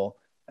accessible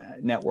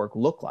network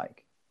look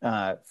like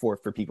for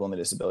people in the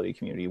disability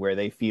community, where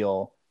they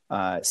feel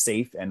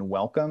safe and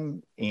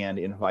welcome and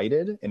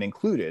invited and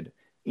included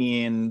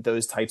in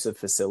those types of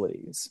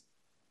facilities.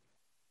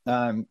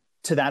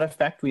 To that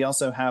effect, we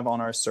also have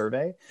on our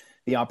survey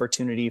the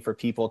opportunity for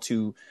people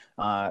to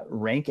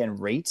rank and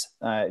rate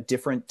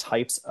different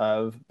types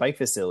of bike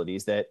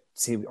facilities that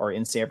are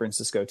in San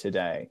Francisco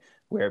today,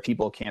 where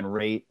people can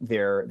rate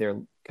their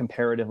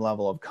comparative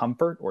level of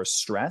comfort or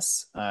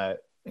stress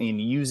in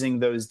using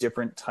those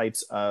different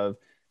types of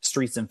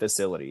streets and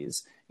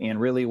facilities. And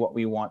really what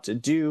we want to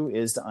do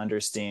is to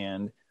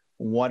understand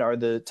what are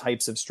the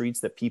types of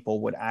streets that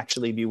people would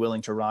actually be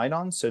willing to ride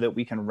on so that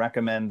we can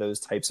recommend those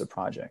types of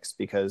projects,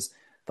 because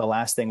the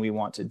last thing we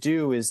want to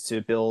do is to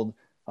build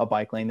a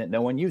bike lane that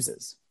no one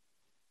uses.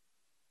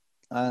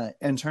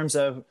 In terms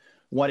of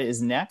what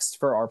is next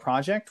for our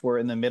project, we're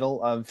in the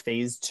middle of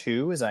phase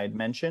 2, as I had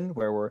mentioned,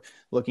 where we're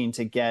looking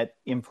to get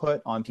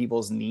input on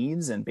people's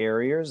needs and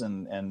barriers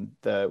and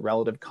the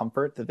relative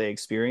comfort that they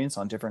experience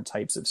on different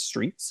types of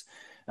streets.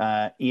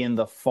 In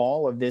the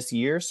fall of this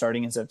year,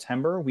 starting in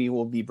September, we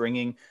will be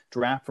bringing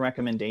draft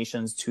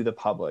recommendations to the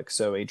public.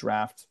 So a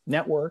draft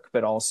network,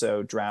 but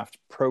also draft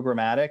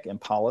programmatic and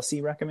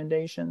policy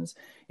recommendations.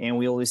 And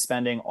we will be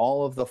spending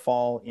all of the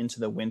fall into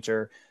the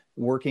winter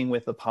working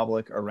with the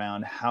public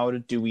around how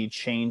do we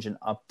change and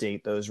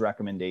update those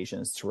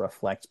recommendations to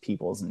reflect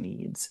people's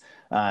needs.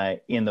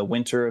 In the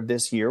winter of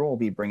this year, we'll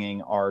be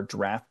bringing our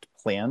draft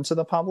plan to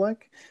the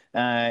public,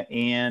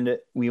 and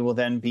we will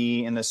then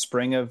be in the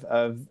spring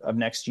of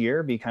next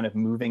year be kind of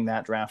moving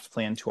that draft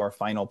plan to our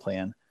final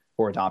plan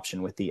for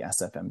adoption with the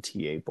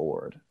SFMTA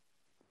board.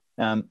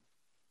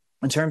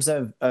 In terms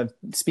of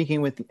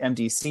speaking with the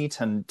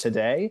MDC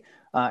today,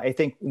 I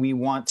think we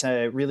want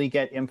to really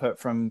get input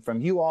from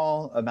you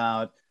all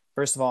about,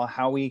 first of all,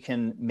 how we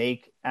can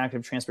make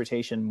active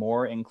transportation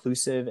more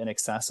inclusive and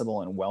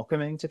accessible and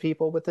welcoming to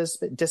people with this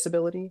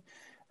disability,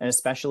 and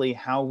especially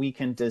how we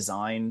can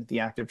design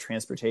the active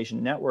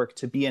transportation network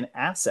to be an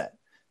asset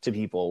to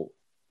people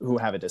who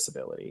have a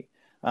disability.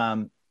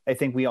 I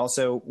think we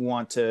also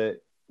want to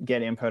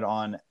get input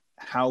on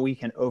how we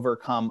can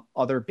overcome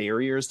other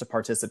barriers to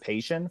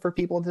participation for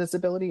people with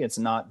disability. It's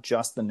not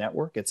just the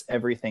network, it's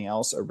everything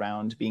else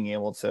around being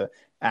able to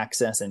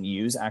access and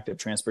use active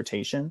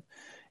transportation.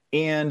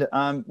 And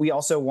we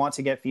also want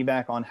to get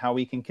feedback on how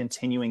we can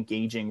continue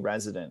engaging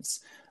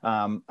residents.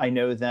 I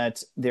know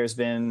that there's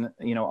been,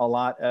 a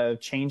lot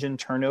of change and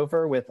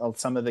turnover with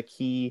some of the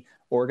key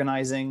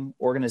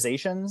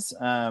organizations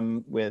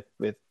with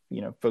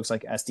folks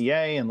like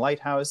SDA and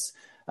Lighthouse.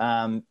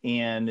 And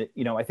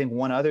I think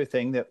one other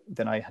thing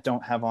that I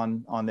don't have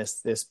on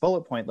this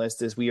bullet point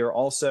list is we are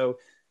also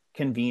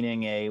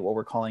convening what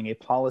we're calling a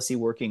policy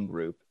working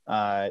group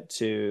of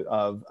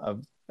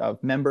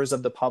members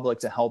of the public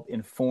to help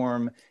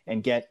inform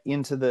and get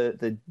into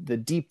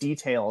the deep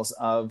details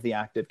of the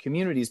Active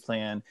Communities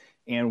Plan.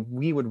 And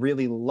we would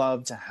really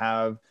love to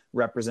have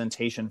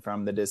representation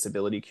from the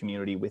disability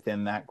community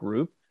within that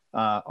group.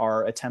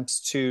 Our attempts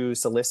to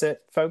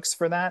solicit folks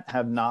for that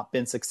have not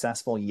been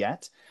successful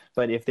yet.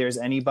 But if there's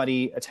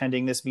anybody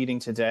attending this meeting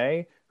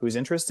today who's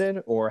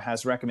interested or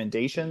has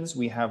recommendations,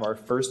 we have our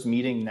first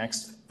meeting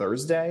next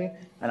Thursday.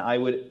 And I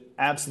would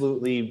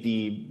absolutely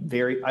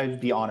I'd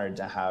be honored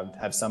to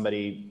have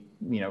somebody,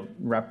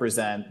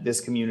 represent this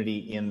community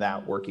in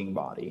that working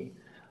body.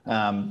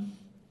 And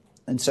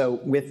so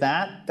with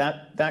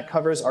that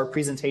covers our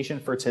presentation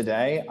for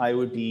today. I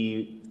would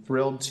be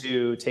thrilled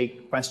to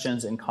take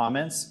questions and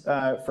comments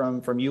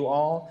from you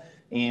all.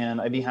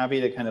 And I'd be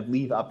happy to kind of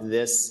leave up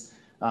this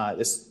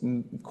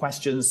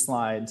question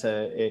slide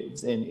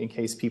in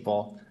case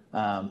people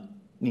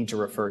need to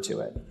refer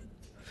to it.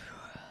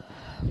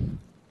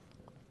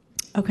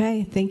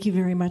 Okay, thank you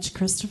very much,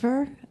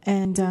 Christopher.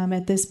 And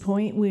at this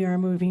point, we are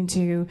moving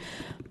to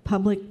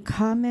public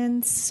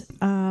comments,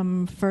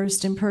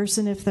 first in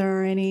person if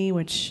there are any,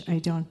 which I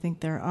don't think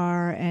there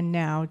are, and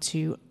now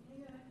to...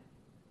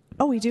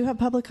 Oh, we do have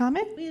public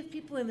comment? We have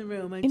people in the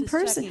room. I'm in just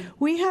person. checking.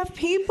 We have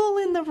people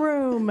in the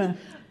room.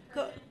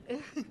 Go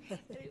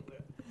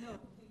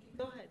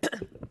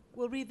ahead.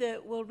 We'll read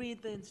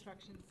the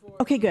instruction for.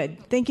 Okay,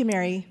 good. Thank you,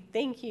 Mary.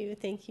 Thank you.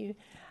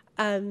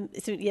 So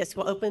yes,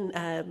 we'll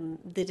open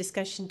the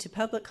discussion to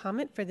public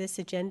comment for this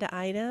agenda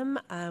item.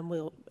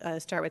 We'll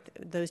start with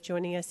those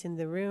joining us in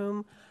the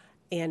room,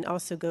 and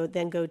also go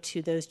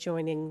to those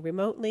joining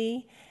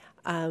remotely.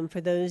 For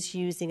those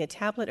using a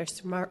tablet or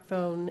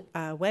smartphone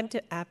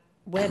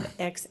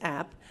WebEx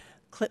app,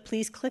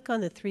 please click on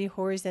the 3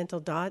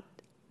 horizontal dot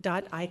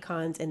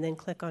icons and then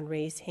click on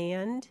Raise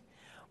Hand.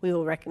 We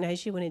will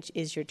recognize you when it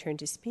is your turn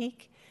to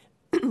speak.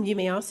 You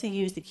may also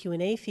use the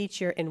Q&A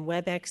feature in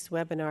WebEx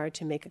webinar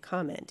to make a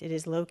comment. It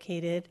is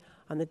located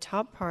on the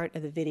top part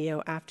of the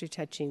video after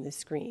touching the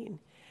screen.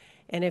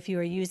 And if you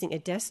are using a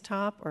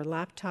desktop or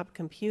laptop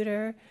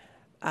computer,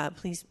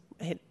 please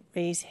hit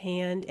raise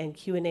hand and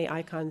Q&A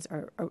icons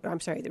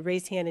the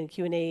raise hand and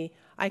Q&A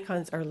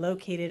icons are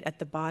located at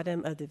the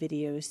bottom of the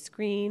video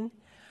screen.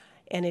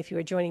 And if you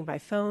are joining by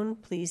phone,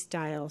 please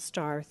dial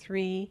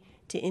 *3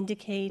 to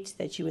indicate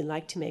that you would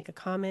like to make a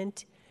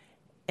comment,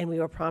 and we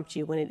will prompt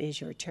you when it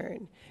is your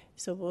turn.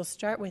 So we'll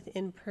start with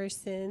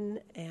in-person,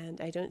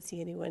 and I don't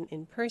see anyone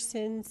in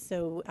person.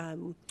 So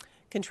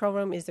control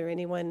room, is there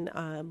anyone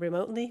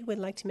remotely who would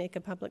like to make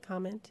a public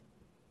comment?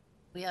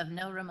 We have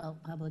no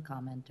remote public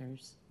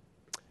commenters.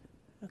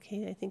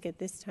 Okay, I think at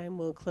this time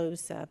we'll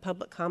close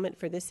public comment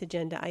for this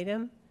agenda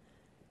item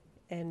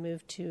and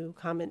move to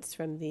comments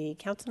from the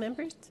council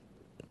members.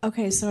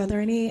 Okay, so are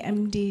there any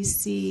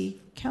MDC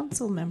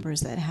council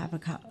members that have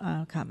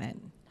a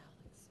comment?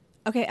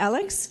 Okay,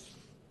 Alex?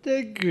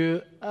 Thank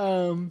you.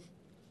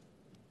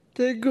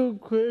 thank you,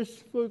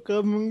 Chris, for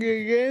coming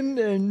again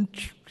and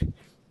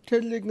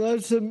telling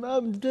us some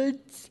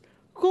updates.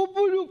 A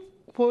couple of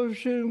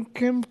questions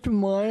came to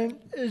mind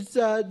is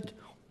that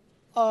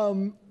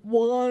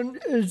one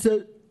is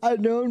that I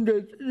know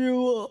that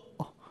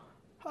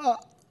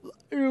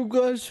you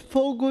guys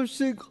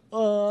focusing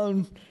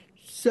on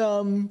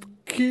some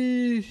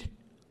key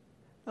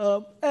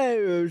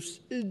areas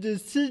in the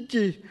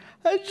city.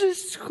 I'm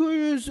just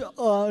curious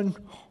on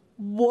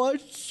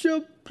what's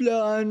your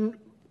plan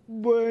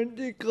when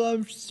it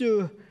comes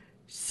to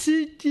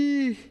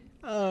city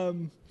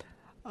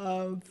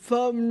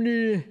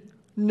family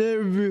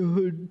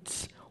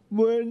neighborhoods,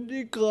 when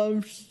it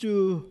comes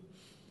to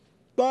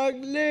bike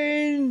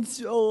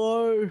lanes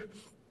or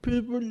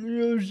people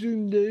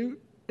using the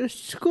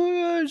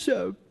scooters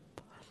or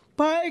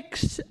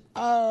bikes.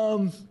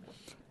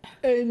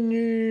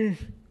 Any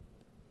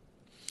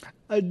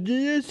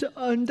ideas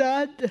on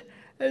that?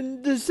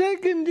 And the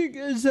second thing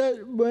is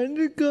that when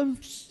it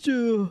comes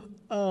to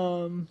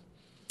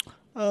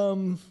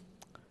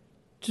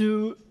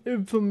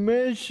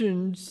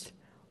informations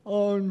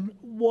on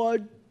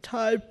what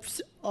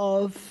types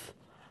of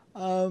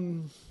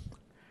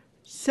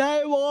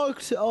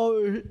sidewalks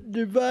or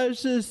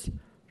devices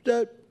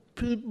that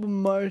people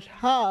might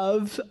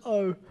have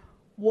or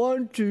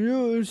want to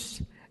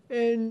use,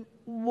 and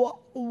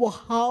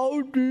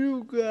how do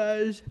you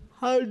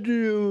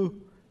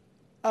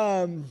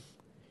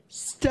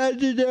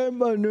study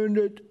them? I know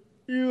that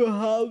you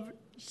have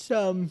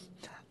some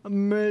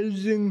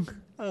amazing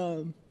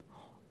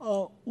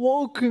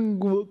working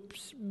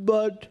groups,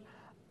 but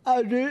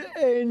are there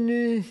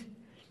any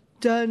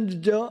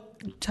tandem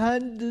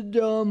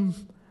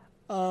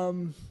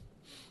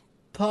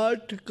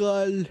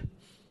practical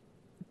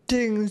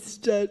things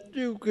that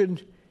you can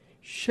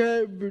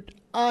share with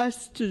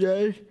us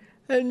today?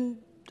 And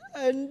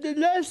the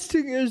last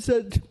thing is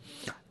that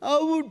I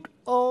would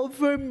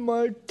offer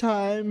my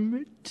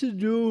time to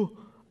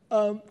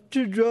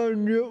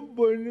join you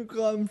when it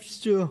comes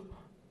to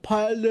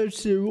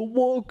piloting a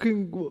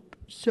working group.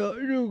 So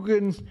you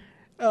can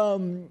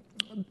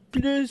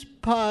please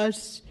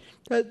pass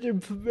that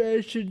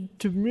information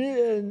to me,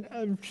 and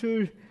I'm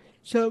sure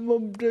some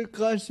of the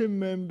council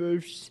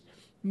members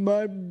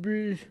might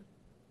be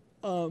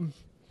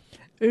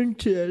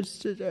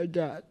interested in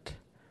that.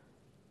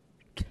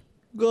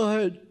 Go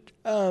ahead.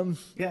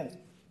 Yeah.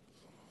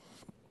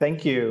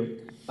 Thank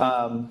you.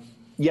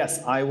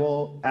 Yes, I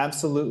will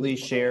absolutely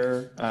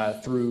share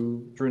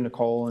through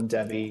Nicole and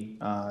Debbie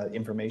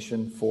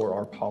information for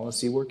our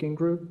policy working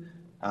group.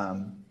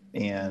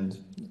 And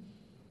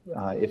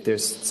if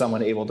there's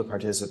someone able to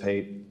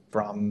participate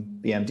from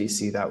the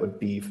MDC, that would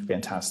be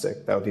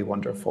fantastic. That would be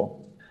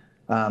wonderful.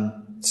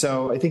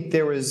 So I think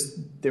there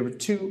were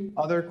two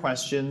other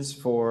questions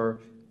for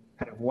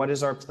kind of what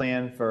is our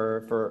plan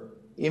for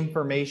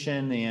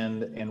information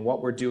and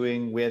what we're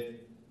doing with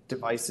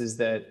devices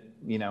that,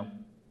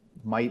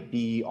 might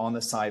be on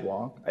the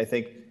sidewalk. I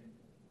think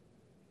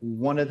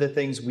one of the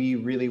things we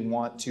really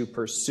want to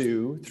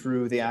pursue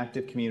through the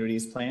Active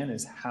Communities Plan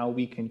is how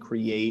we can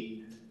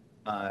create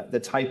the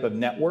type of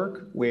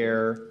network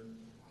where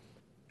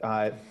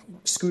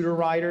scooter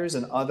riders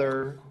and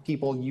other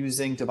people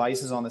using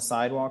devices on the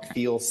sidewalk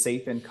feel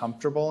safe and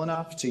comfortable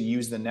enough to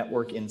use the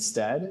network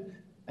instead.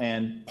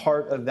 And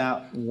part of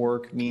that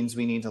work means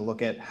we need to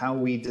look at how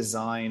we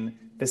design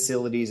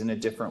facilities in a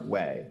different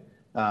way,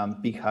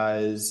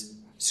 because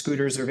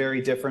scooters are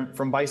very different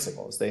from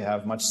bicycles. They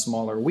have much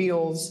smaller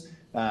wheels.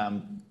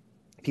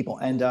 People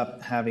end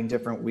up having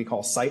different, what we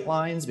call sight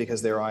lines,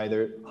 because they're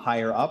either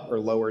higher up or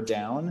lower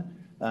down,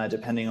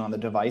 depending on the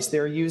device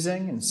they're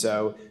using. And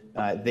so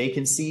they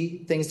can see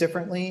things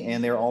differently,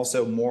 and they're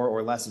also more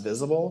or less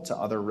visible to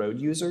other road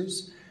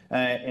users.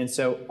 And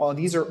so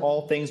these are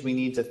all things we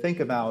need to think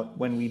about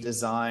when we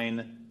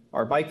design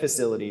our bike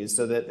facilities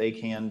so that they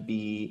can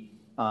be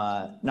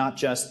not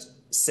just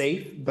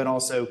safe, but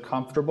also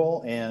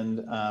comfortable and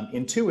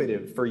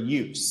intuitive for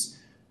use.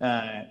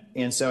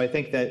 And so I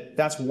think that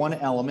that's one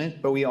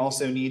element, but we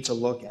also need to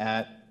look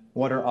at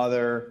what are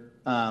other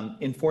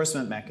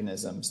enforcement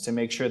mechanisms to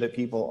make sure that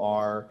people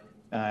are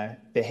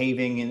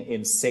behaving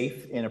in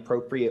safe and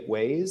appropriate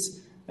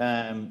ways.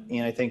 And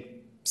I think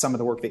some of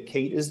the work that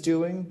Kate is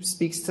doing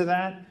speaks to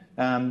that.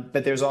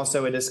 But there's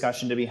also a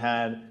discussion to be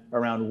had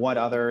around what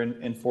other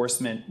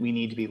enforcement we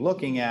need to be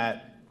looking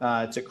at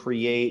to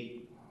create,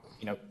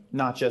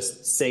 not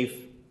just safe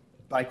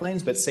bike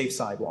lanes, but safe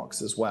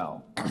sidewalks as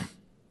well.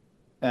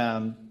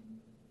 And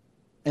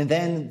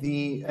then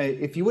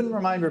if you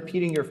wouldn't mind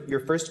repeating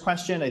your first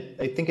question,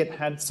 I think it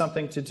had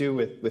something to do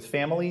with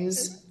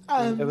families.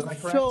 Was I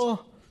correct?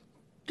 So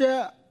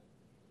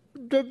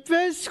the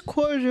first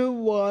question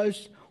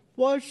was,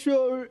 what's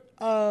your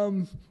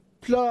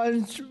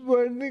plans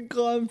when it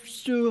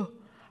comes to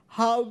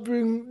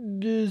having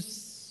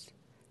this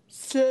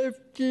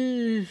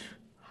safety,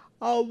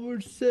 I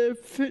would say,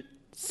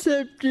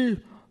 safety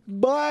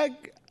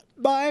bike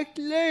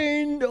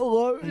lane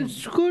or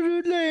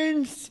scooter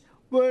lanes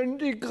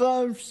when it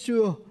comes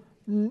to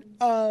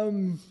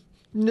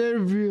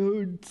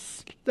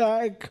neighborhoods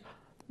like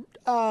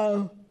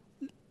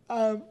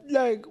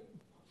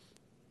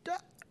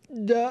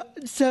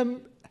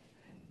some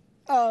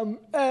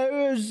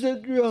areas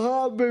that you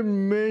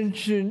haven't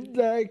mentioned,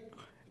 like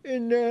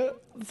in the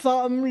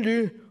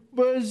family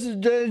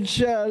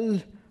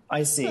residential.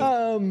 I see.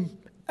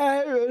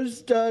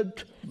 Areas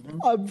that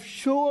I'm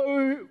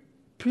sure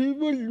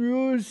people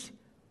use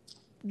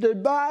the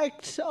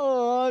bikes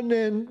on,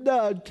 and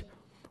that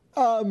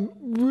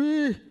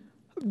we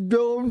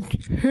don't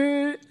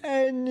hear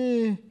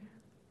any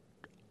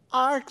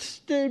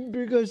accident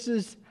because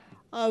it's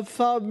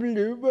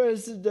family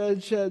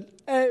residential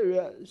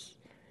areas.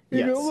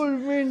 You know what I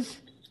mean?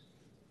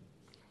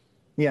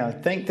 Yeah,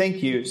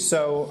 thank you.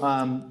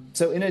 So,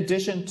 so in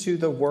addition to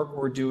the work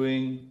we're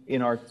doing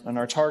in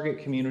our target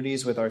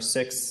communities with our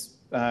six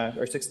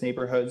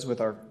neighborhoods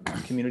with our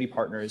community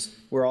partners,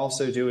 we're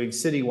also doing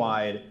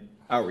citywide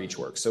outreach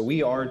work. So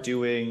we are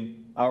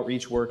doing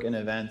outreach work and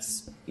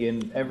events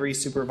in every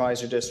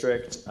supervisor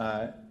district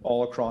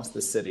all across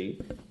the city,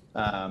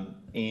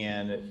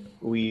 and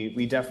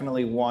we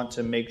definitely want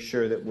to make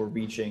sure that we're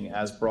reaching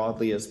as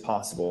broadly as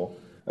possible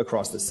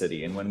across the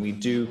city. And when we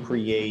do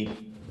create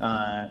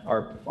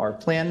our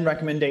plan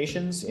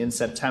recommendations in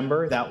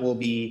September, that will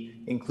be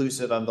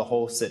inclusive of the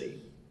whole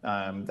city.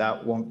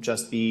 That won't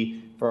just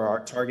be for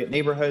our target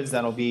neighborhoods,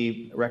 that'll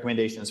be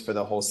recommendations for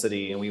the whole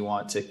city, and we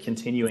want to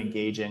continue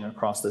engaging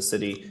across the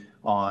city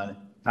on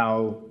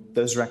how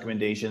those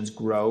recommendations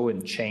grow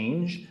and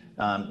change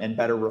and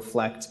better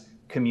reflect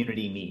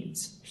community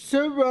needs.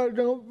 So right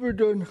now we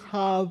don't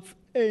have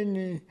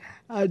any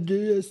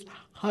ideas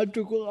how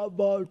to go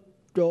about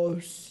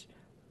those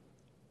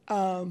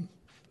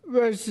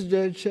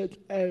residential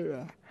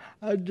area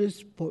at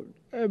this point.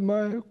 Am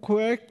I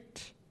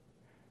correct?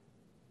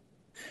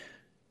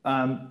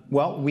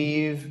 Well,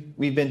 we've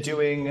been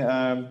doing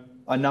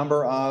a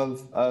number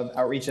of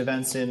outreach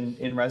events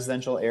in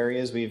residential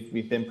areas.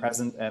 We've been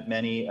present at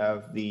many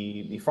of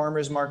the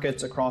farmers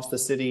markets across the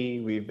city.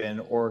 We've been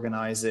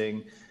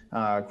organizing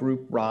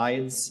group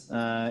rides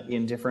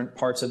in different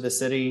parts of the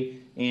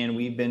city, and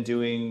we've been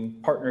doing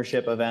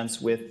partnership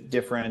events with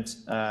different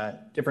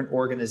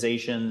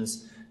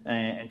organizations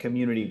and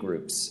community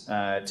groups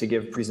to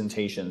give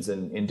presentations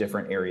in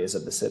different areas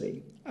of the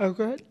city.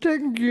 Okay,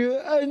 thank you.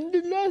 And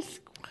the last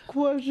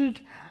question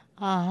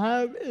I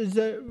have is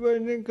that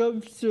when it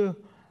comes to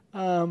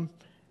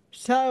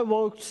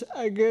sidewalks,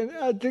 again,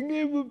 I think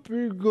it would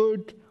be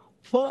good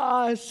for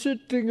us to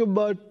think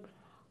about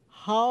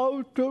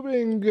how to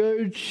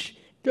engage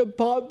the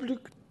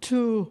public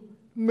to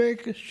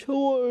make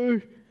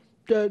sure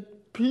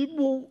that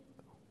people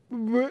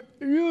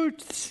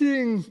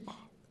using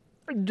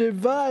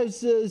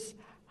devices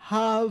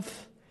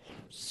have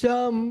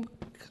some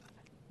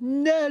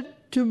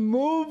net to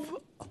move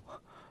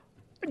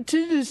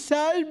to the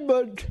side,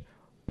 but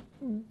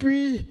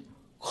be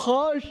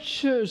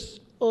cautious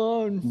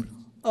on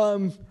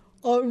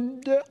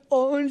their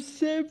own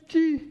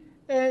safety,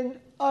 and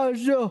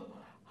also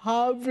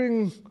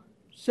having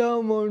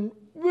someone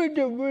with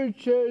the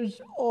wheelchairs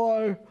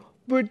or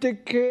with the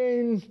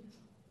cane,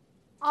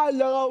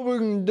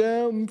 allowing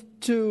them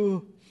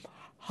to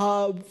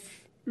have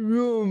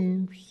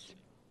rooms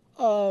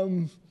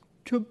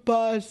to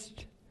pass.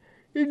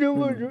 You know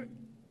what?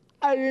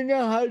 I don't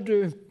know how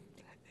to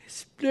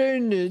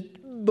explain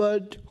it,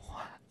 but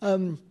I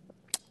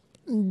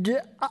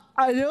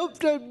hope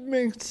that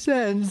makes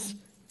sense.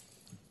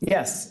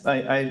 Yes,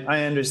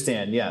 I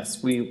understand.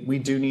 Yes, we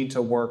do need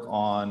to work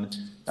on,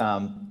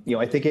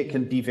 I think it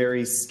can be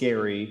very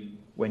scary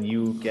when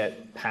you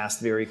get passed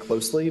very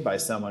closely by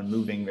someone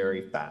moving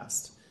very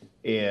fast.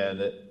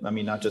 And I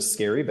mean, not just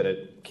scary, but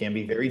it can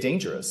be very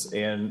dangerous.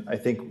 And I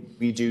think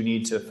we do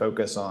need to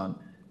focus on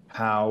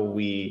how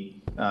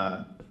we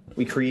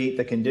create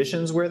the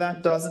conditions where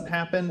that doesn't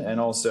happen, and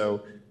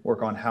also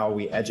work on how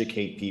we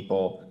educate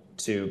people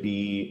to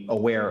be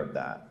aware of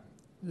that.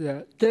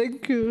 Yeah,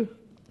 thank you.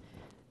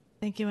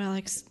 Thank you,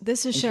 Alex.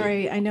 This is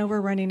Sherry. I know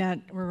we're running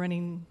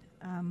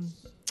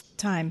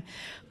time,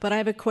 but I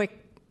have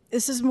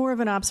this is more of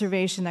an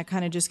observation that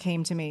kind of just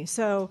came to me.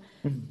 So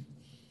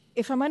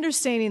if I'm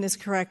understanding this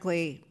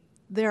correctly,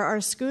 there are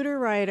scooter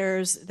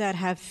riders that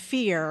have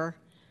fear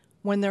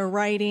when they're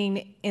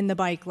riding in the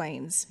bike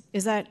lanes.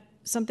 Is that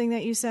something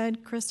that you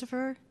said,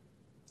 Christopher?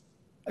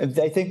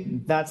 I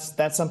think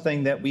that's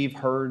something that we've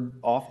heard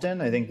often.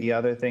 I think the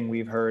other thing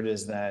we've heard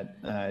is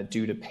that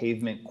due to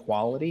pavement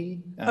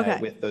quality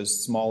with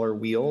those smaller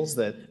wheels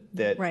that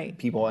right.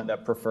 People end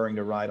up preferring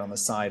to ride on the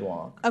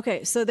sidewalk.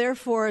 Okay, so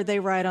therefore they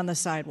ride on the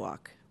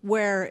sidewalk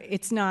where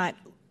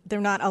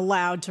they're not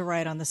allowed to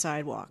ride on the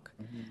sidewalk.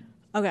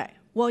 Mm-hmm. Okay,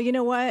 well, you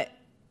know what?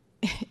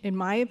 In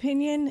my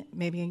opinion,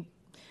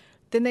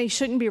 then they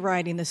shouldn't be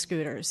riding the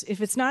scooters. If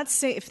it's not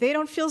safe, if they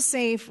don't feel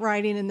safe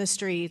riding in the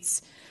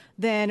streets,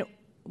 then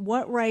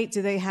what right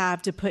do they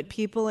have to put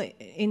people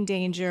in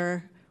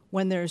danger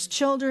when there's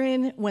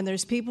children, when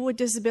there's people with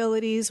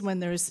disabilities, when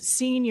there's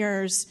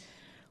seniors?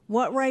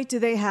 What right do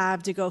they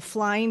have to go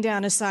flying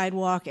down a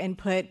sidewalk and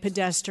put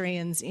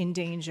pedestrians in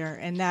danger?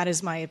 And that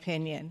is my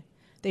opinion.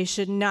 They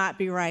should not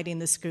be riding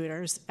the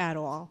scooters at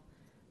all.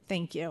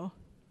 Thank you.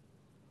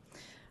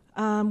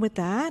 With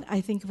that,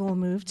 I think we'll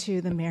move to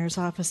the Mayor's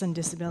Office on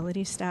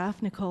Disability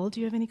Staff. Nicole,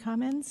 do you have any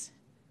comments?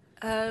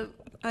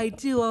 I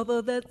do,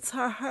 although that's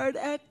a hard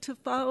act to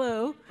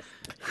follow.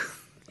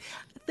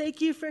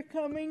 Thank you for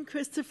coming,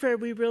 Christopher.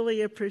 We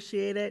really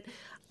appreciate it.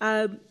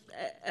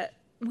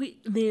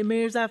 The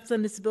Mayor's Office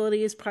on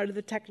Disability is part of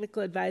the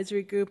technical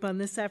advisory group on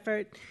this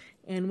effort,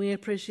 and we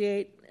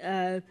appreciate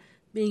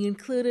being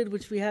included,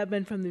 which we have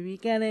been from the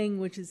beginning,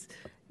 which is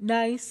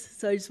nice.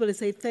 So I just want to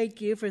say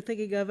thank you for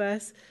thinking of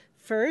us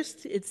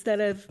first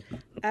instead of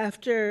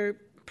after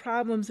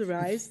problems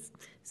arise.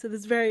 So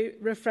this is very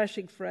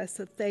refreshing for us.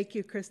 So thank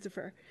you,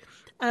 Christopher.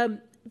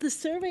 The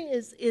survey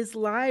is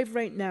live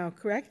right now,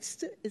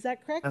 correct? Is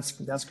that correct?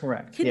 That's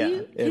correct.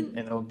 And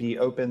it'll be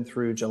open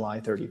through July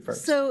 31st.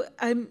 So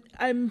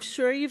I'm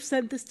sure you've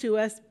sent this to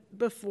us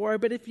before,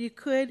 but if you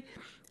could,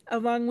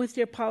 along with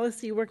your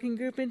policy working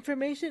group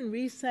information,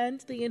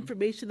 resend the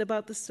information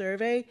about the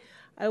survey.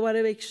 I want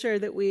to make sure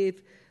that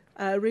we've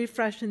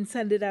refreshed and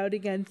send it out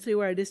again through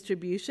our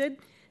distribution,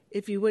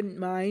 if you wouldn't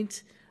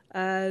mind.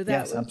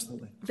 Yes,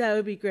 absolutely. That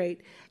would be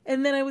great.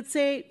 And then I would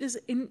say, just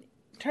in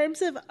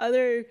terms of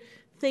other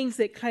things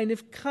that kind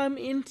of come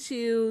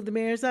into the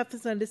Mayor's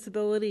Office on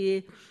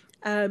Disability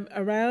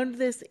around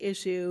this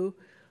issue,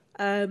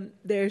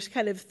 there's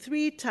kind of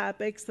three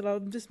topics that I'll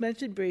just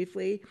mention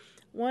briefly.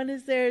 One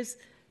is there's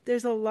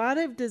a lot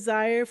of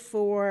desire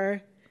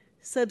for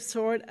some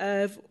sort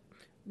of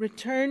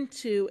return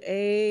to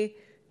a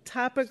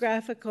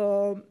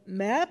topographical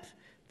map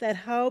that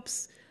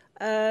helps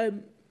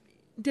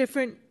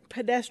different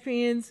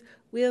pedestrians,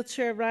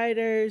 wheelchair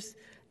riders,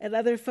 and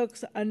other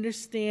folks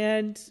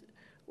understand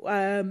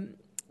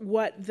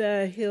what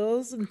the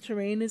hills and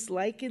terrain is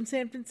like in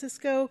San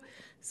Francisco.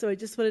 So I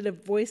just wanted to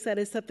voice that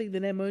as something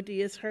that MOD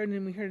has heard,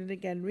 and we heard it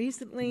again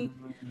recently.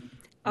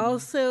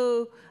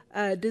 Also,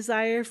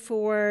 desire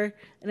for,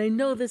 and I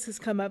know this has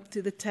come up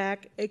through the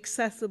TAC,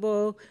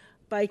 accessible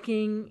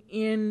biking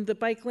in the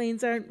bike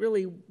lanes aren't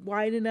really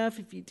wide enough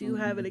if you do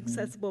have an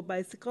accessible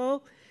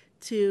bicycle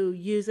to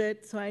use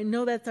it. So I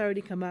know that's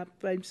already come up,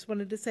 but I just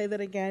wanted to say that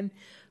again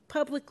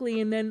publicly.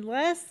 And then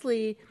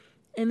lastly,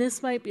 and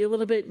this might be a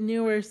little bit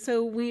newer,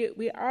 so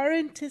we are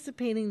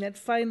anticipating that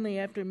finally,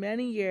 after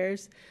many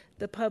years,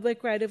 the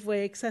public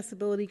right-of-way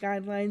accessibility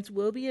guidelines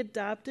will be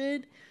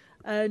adopted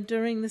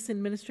during this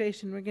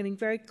administration. We're getting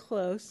very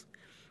close.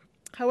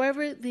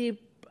 However,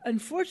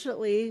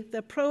 unfortunately,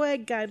 the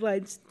PROAG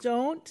guidelines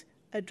don't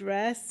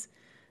address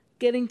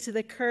getting to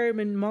the curb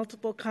and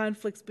multiple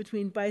conflicts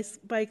between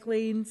bike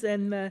lanes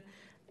and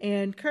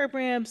curb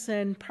ramps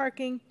and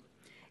parking.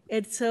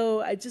 And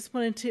so I just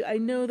wanted to, I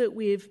know that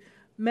we've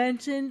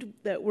mentioned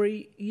that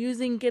we're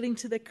using getting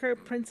to the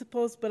curb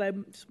principles, but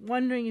I'm just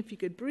wondering if you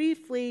could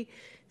briefly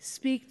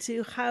speak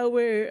to how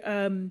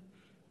we're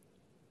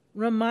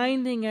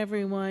reminding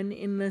everyone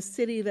in the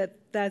city that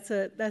that's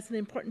an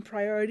important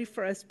priority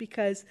for us,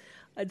 because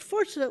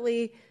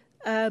unfortunately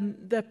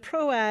the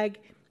PROAG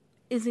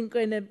isn't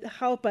going to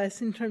help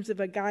us in terms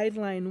of a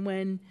guideline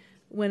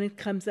when it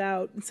comes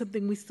out, and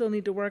something we still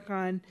need to work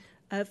on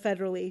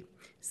federally.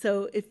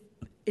 So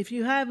if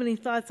you have any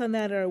thoughts on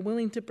that or are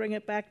willing to bring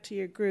it back to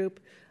your group,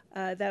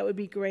 that would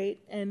be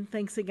great. And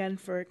thanks again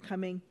for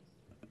coming.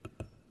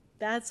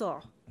 That's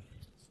all.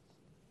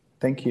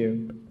 Thank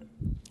you.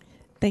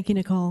 Thank you,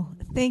 Nicole.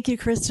 Thank you,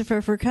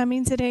 Christopher, for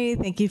coming today.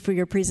 Thank you for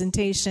your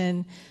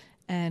presentation,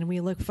 and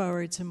we look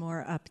forward to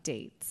more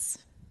updates.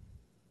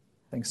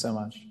 Thanks so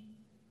much.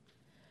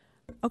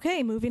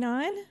 Okay, moving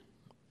on.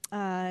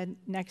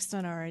 Next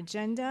on our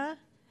agenda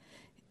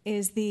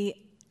is the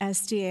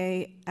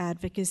SDA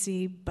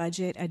Advocacy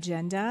Budget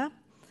Agenda.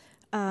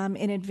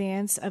 In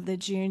advance of the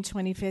June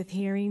 25th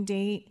hearing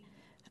date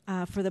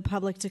for the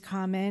public to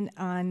comment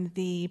on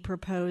the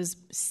proposed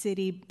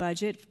city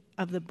budget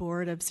of the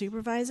Board of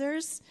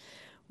Supervisors,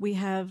 we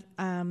have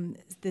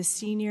the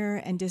Senior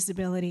and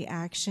Disability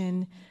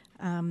Action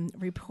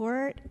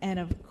report, and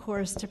of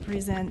course to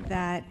present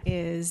that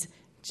is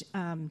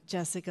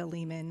Jessica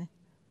Lehman.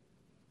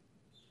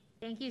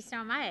 Thank you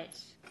so much.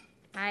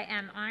 I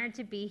am honored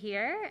to be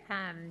here.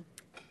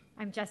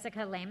 I'm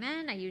Jessica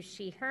Lehman. I use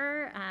she,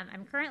 her.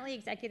 I'm currently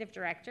Executive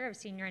Director of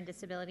Senior and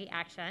Disability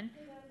Action.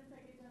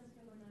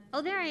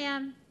 Oh, there I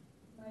am.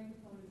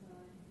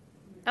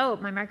 Oh,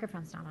 my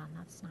microphone's not on.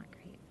 That's not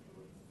great.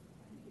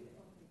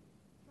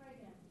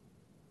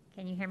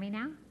 Can you hear me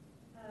now?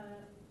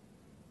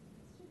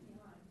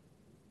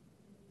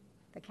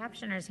 The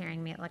captioner's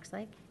hearing me, it looks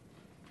like.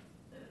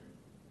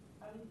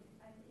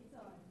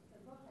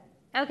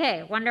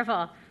 Okay,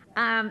 wonderful.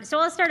 So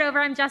I'll start over.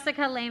 I'm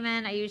Jessica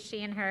Lehman. I use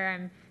she and her.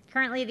 I'm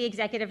currently the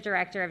Executive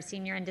Director of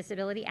Senior and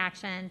Disability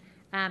Action.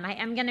 I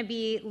am going to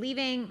be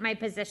leaving my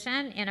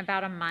position in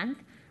about a month.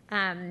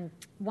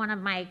 One of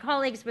my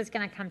colleagues was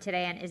going to come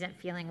today and isn't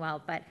feeling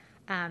well, but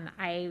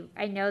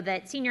I know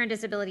that Senior and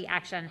Disability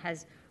Action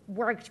has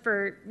worked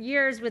for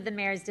years with the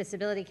Mayor's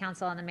Disability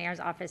Council and the Mayor's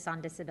Office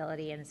on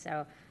Disability, and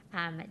so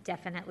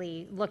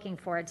definitely looking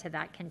forward to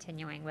that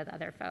continuing with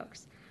other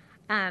folks.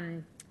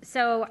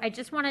 So I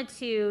just wanted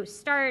to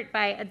start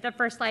by, the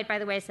first slide, by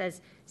the way,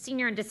 says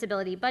Senior and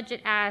Disability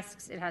Budget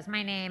Asks. It has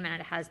my name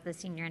and it has the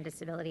Senior and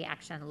Disability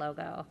Action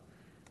logo.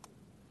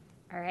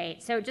 All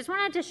right, so just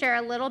wanted to share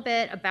a little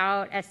bit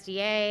about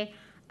SDA,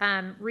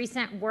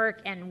 recent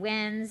work and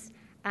wins.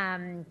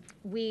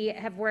 We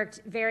have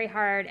worked very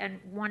hard and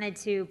wanted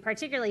to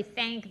particularly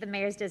thank the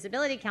Mayor's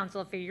Disability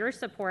Council for your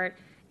support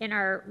in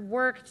our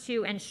work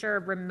to ensure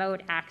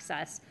remote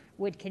access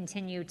would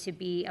continue to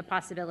be a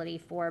possibility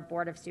for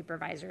Board of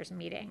Supervisors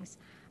meetings.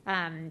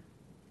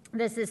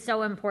 This is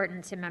so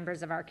important to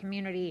members of our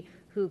community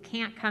who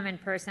can't come in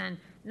person,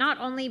 not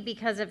only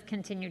because of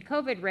continued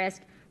COVID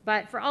risk,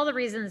 but for all the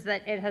reasons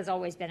that it has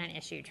always been an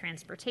issue: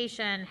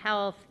 transportation,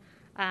 health,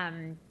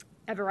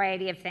 a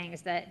variety of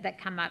things that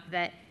come up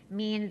that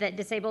mean that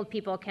disabled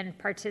people can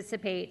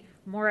participate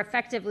more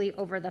effectively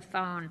over the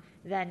phone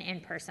than in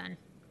person.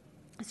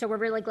 So we're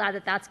really glad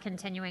that that's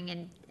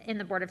continuing in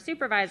the Board of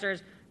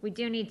Supervisors. We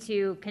do need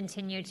to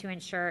continue to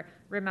ensure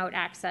remote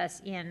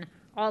access in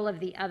all of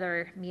the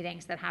other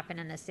meetings that happen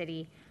in the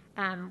city.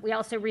 We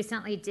also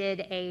recently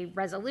did a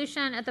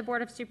resolution at the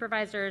Board of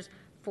Supervisors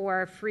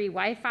for free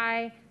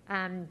Wi-Fi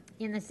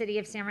in the city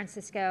of San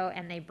Francisco,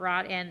 and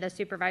the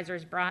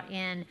supervisors brought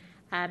in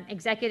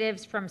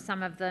executives from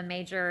some of the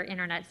major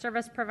internet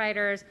service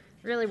providers,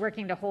 really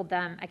working to hold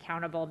them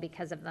accountable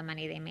because of the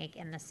money they make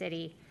in the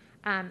city.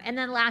 And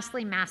then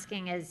lastly,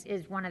 masking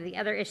is one of the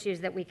other issues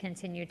that we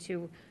continue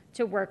to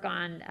work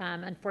on.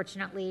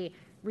 Unfortunately,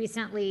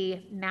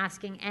 recently,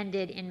 masking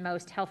ended in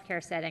most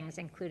healthcare settings,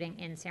 including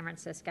in San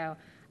Francisco,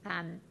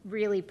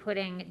 really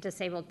putting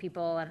disabled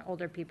people and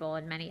older people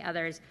and many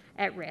others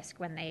at risk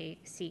when they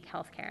seek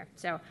healthcare.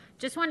 So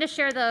just wanted to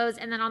share those.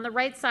 And then on the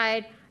right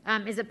side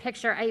is a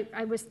picture.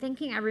 I was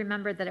thinking, I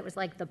remembered that it was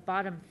like the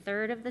bottom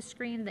third of the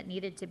screen that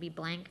needed to be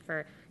blank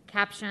for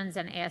captions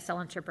and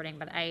ASL interpreting,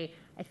 but I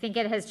think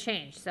it has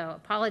changed. So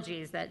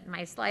apologies that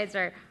my slides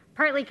are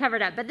partly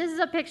covered up. But this is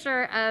a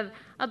picture of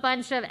a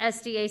bunch of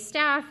SDA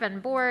staff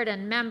and board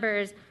and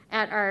members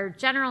at our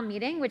general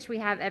meeting, which we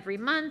have every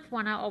month.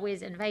 Want to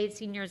always invite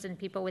seniors and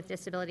people with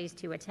disabilities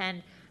to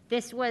attend.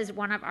 This was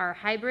one of our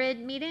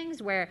hybrid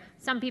meetings where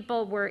some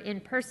people were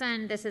in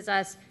person. This is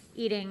us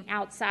eating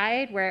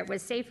outside where it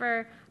was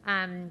safer.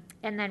 And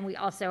then we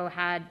also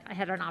had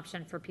an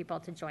option for people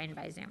to join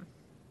by Zoom.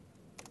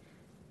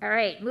 All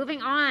right,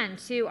 moving on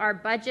to our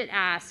budget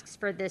asks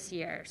for this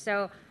year.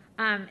 So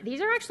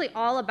these are actually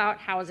all about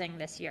housing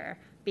this year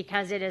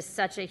because it is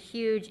such a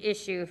huge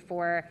issue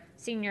for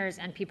seniors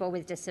and people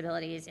with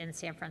disabilities in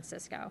San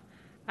Francisco.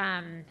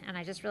 And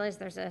I just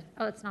realized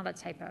it's not a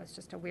typo, it's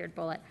just a weird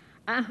bullet.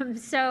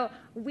 So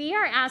we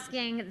are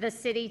asking the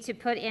city to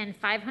put in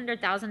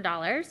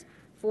 $500,000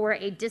 for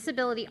a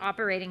disability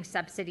operating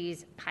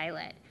subsidies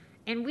pilot.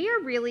 And we are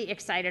really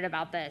excited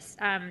about this.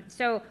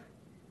 So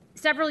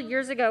several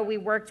years ago, we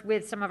worked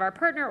with some of our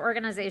partner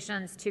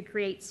organizations to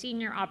create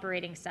senior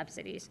operating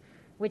subsidies,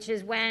 which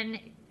is when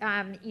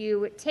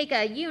you take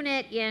a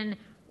unit in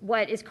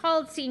what is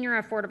called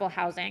senior affordable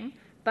housing,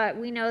 but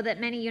we know that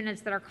many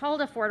units that are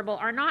called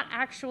affordable are not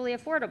actually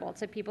affordable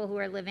to people who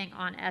are living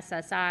on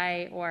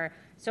SSI or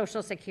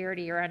Social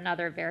Security or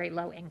another very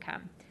low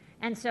income.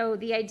 And so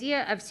the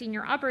idea of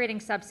senior operating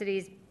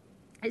subsidies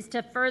is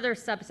to further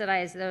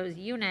subsidize those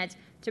units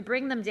to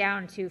bring them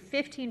down to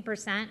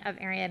 15% of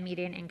area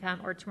median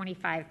income or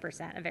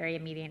 25% of area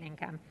median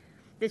income.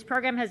 This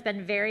program has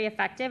been very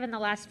effective in the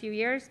last few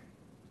years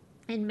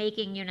in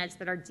making units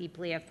that are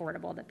deeply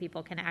affordable, that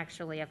people can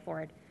actually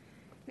afford.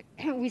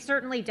 We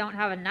certainly don't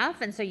have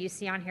enough, and so you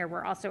see on here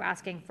we're also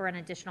asking for an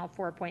additional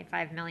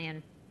 $4.5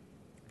 million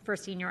for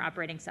senior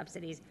operating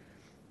subsidies.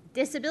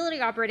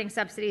 Disability operating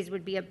subsidies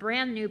would be a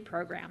brand new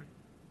program.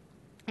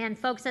 And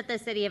folks at the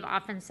city have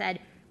often said,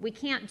 we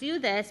can't do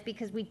this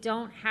because we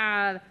don't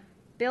have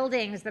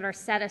buildings that are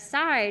set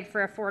aside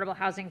for affordable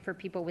housing for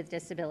people with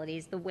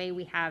disabilities the way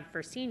we have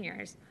for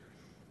seniors.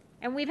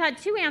 And we've had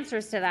two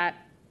answers to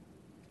that.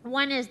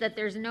 One is that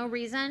there's no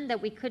reason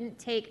that we couldn't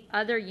take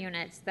other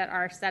units that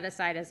are set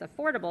aside as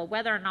affordable,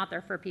 whether or not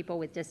they're for people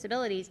with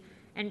disabilities,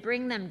 and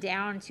bring them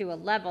down to a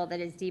level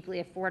that is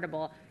deeply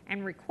affordable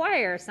and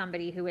require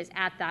somebody who is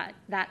at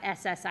that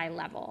SSI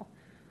level.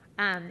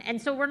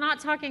 And so we're not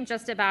talking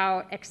just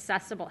about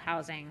accessible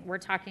housing. We're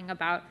talking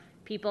about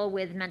people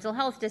with mental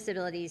health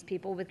disabilities,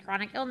 people with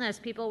chronic illness,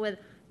 people with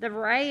the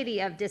variety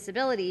of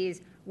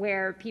disabilities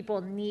where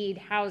people need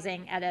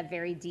housing at a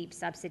very deep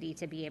subsidy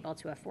to be able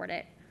to afford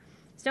it.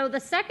 So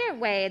the second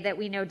way that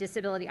we know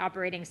disability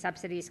operating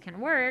subsidies can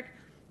work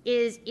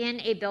is in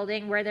a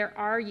building where there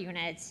are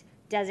units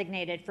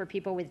designated for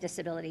people with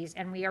disabilities.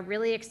 And we are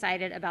really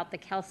excited about the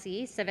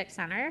Kelsey Civic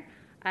Center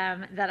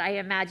that I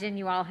imagine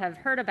you all have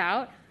heard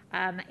about.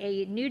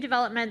 A new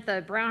development,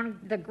 the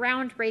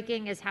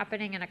groundbreaking is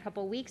happening in a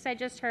couple weeks, I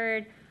just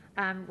heard,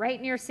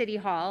 right near City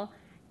Hall.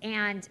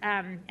 And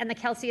the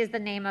Kelsey is the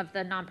name of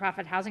the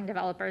nonprofit housing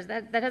developers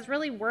that has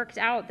really worked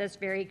out this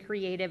very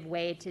creative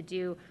way to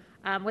do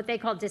what they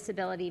call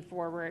disability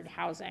forward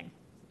housing.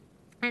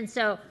 And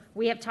so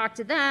we have talked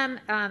to them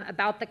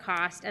about the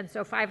cost. And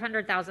so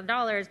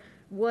 $500,000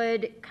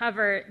 would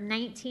cover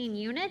 19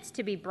 units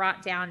to be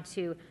brought down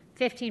to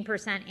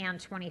 15% and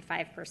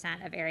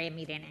 25% of area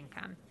median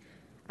income.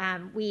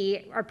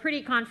 We are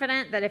pretty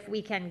confident that if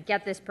we can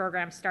get this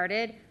program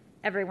started,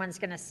 everyone's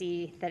going to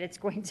see that it's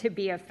going to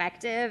be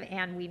effective,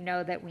 and we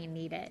know that we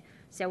need it.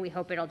 So we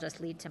hope it'll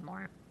just lead to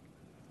more.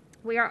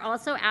 We are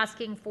also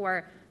asking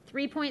for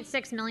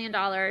 $3.6 million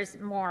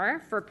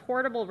more for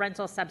portable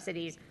rental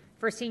subsidies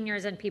for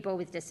seniors and people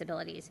with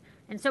disabilities.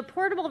 And so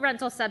portable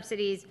rental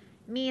subsidies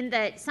mean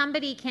that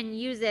somebody can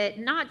use it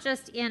not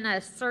just in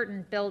a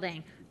certain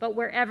building, but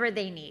wherever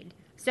they need.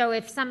 So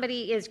if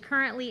somebody is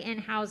currently in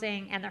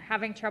housing and they're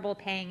having trouble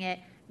paying it,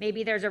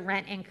 maybe there's a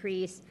rent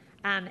increase,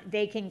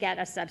 they can get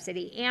a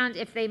subsidy. And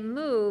if they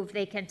move,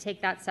 they can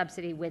take that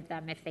subsidy with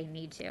them if they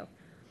need to.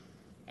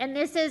 And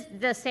this is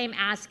the same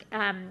ask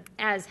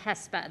as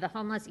HESPA, the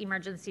Homeless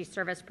Emergency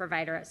Service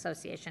Provider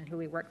Association, who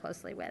we work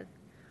closely with.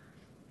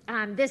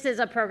 This is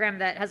a program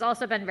that has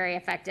also been very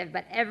effective,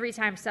 but every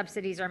time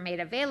subsidies are made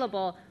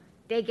available,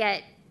 they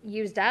get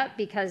used up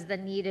because the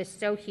need is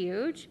so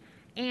huge.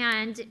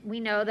 And we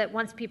know that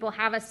once people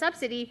have a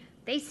subsidy,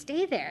 they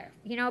stay there.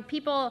 You know,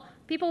 people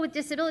with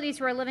disabilities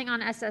who are living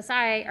on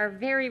SSI are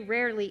very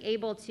rarely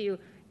able to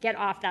get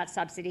off that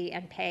subsidy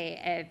and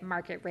pay a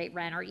market rate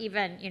rent or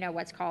even, you know,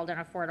 what's called an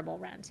affordable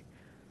rent.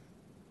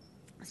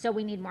 So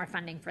we need more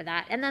funding for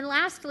that. And then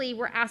lastly,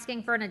 we're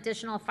asking for an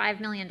additional $5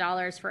 million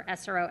for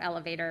SRO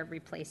elevator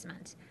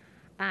replacement.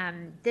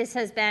 This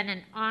has been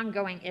an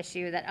ongoing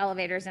issue that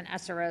elevators and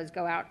SROs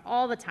go out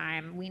all the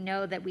time. We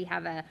know that we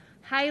have a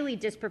highly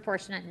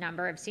disproportionate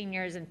number of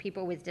seniors and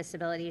people with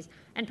disabilities,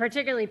 and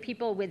particularly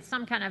people with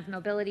some kind of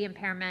mobility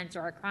impairment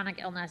or a chronic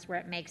illness where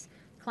it makes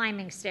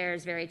climbing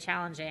stairs very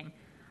challenging,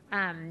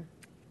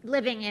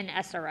 living in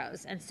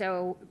SROs. And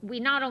so we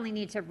not only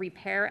need to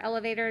repair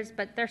elevators,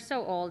 but they're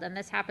so old, and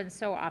this happens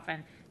so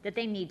often, that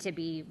they need to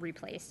be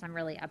replaced. I'm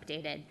really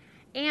updated.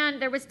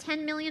 And there was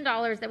 $10 million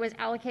that was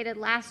allocated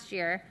last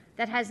year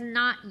that has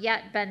not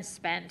yet been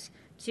spent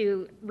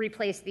to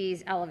replace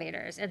these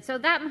elevators. And so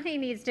that money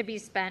needs to be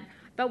spent,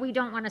 but we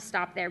don't want to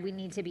stop there. We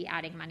need to be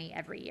adding money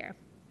every year.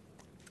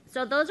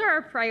 So those are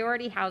our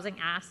priority housing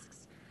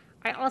asks.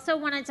 I also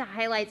wanted to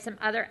highlight some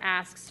other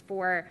asks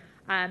for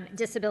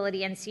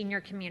disability and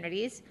senior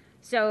communities.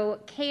 So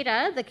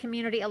CADA, the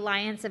Community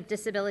Alliance of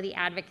Disability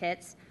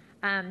Advocates,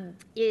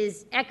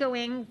 is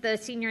echoing the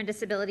Senior and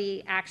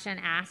Disability Action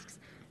asks,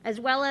 as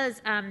well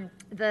as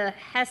the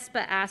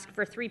HESPA ask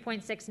for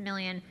 $3.6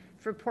 million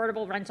for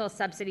portable rental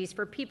subsidies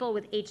for people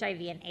with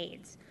HIV and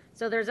AIDS.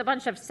 So there's a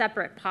bunch of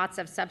separate pots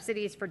of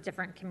subsidies for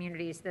different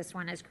communities. This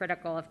one is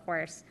critical, of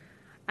course.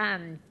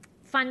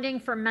 Funding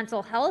for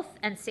mental health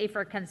and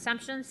safer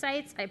consumption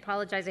sites. I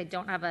apologize, I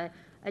don't have a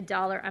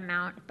dollar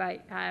amount,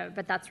 but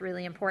that's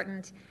really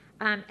important.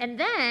 And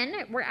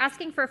then we're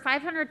asking for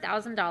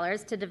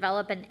 $500,000 to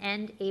develop an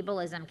End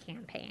Ableism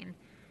campaign.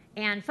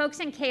 And folks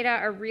in CADA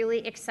are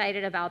really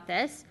excited about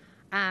this.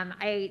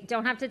 I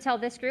don't have to tell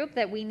this group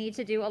that we need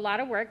to do a lot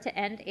of work to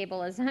end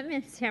ableism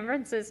in San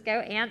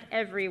Francisco and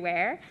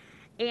everywhere.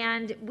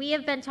 And we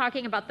have been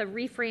talking about the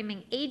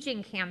Reframing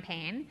Aging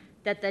campaign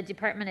that the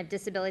Department of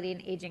Disability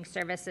and Aging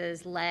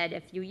Services led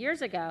a few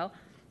years ago.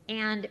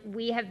 And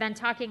we have been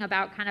talking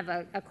about kind of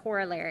a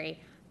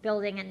corollary,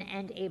 building an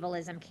End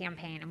Ableism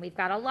campaign. And we've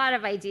got a lot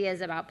of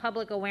ideas about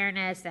public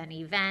awareness and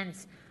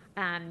events.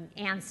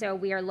 And so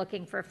we are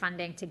looking for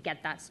funding to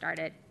get that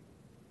started.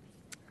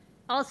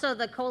 Also,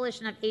 the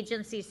Coalition of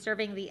Agencies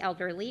Serving the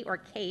Elderly, or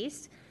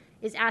CASE,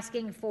 is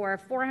asking for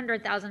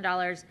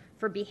 $400,000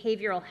 for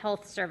behavioral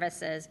health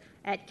services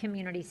at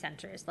community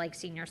centers, like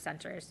senior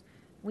centers.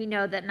 We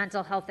know that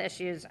mental health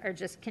issues are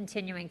just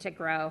continuing to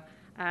grow,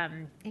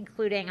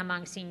 including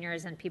among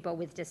seniors and people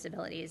with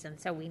disabilities, and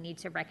so we need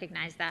to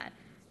recognize that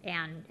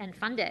and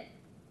fund it.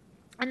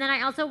 And then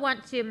I also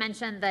want to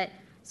mention that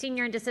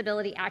Senior and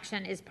Disability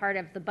Action is part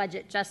of the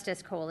Budget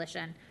Justice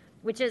Coalition,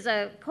 which is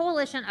a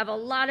coalition of a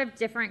lot of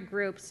different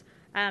groups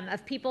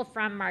of people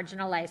from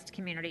marginalized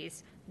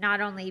communities,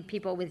 not only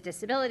people with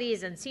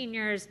disabilities and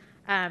seniors,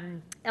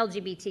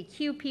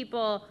 LGBTQ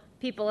people,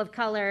 people of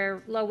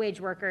color, low-wage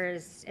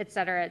workers, et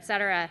cetera, et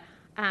cetera.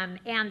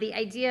 And the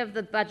idea of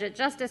the Budget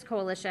Justice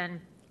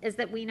Coalition is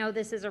that we know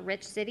this is a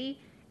rich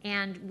city,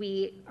 and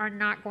we are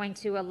not going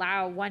to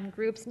allow one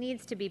group's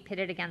needs to be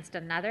pitted against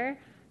another,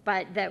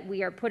 but that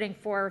we are putting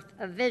forth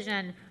a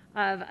vision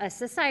of a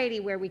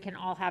society where we can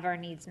all have our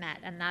needs met,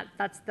 and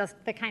that's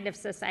the kind of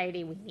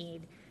society we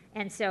need.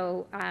 And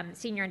so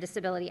Senior and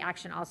Disability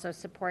Action also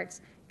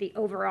supports the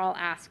overall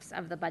asks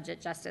of the Budget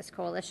Justice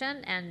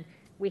Coalition, and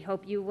we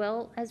hope you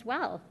will as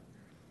well.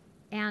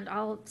 And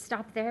I'll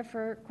stop there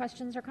for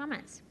questions or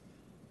comments.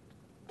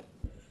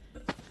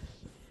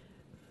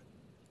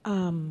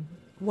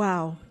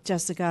 Wow,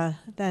 Jessica,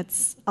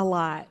 that's a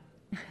lot.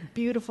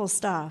 Beautiful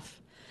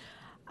stuff.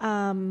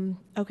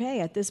 Okay,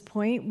 at this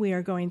point, we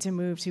are going to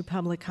move to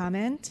public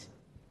comment.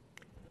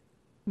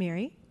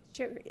 Mary?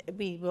 Sure.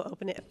 We will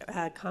open it,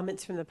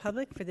 comments from the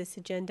public for this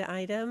agenda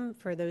item,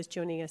 for those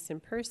joining us in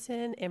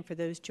person and for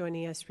those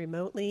joining us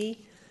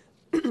remotely.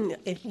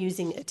 If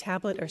using a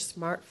tablet or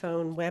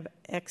smartphone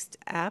WebEx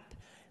app,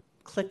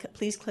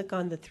 please click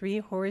on the 3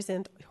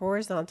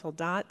 horizontal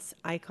dots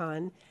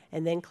icon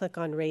and then click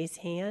on Raise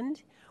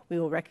Hand. We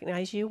will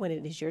recognize you when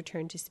it is your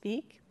turn to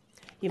speak.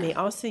 You may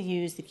also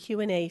use the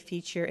Q&A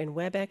feature in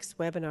WebEx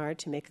Webinar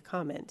to make a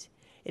comment.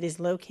 It is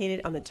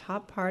located on the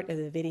top part of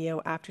the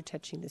video after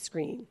touching the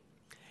screen.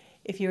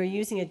 If you are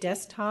using a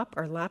desktop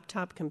or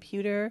laptop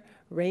computer,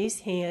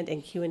 Raise Hand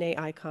and Q&A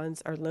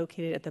icons are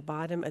located at the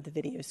bottom of the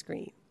video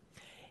screen.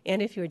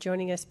 And if you are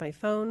joining us by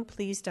phone,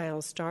 please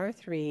dial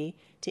 *3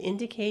 to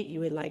indicate you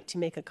would like to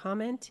make a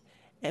comment,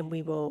 and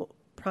we will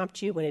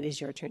prompt you when it is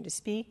your turn to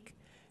speak.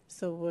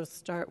 So we'll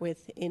start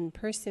with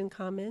in-person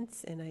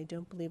comments, and I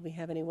don't believe we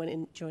have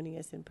anyone joining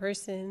us in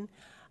person.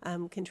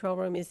 Control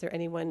room, is there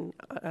anyone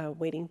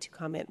waiting to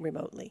comment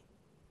remotely?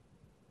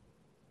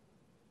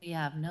 We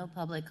have no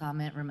public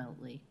comment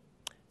remotely.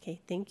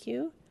 Okay, thank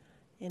you.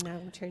 And now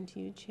we'll turn to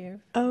you, Chair.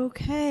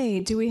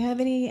 Okay, do we have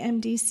any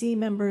MDC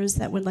members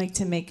that would like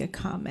to make a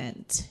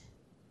comment?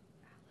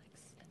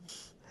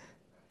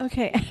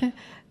 Okay,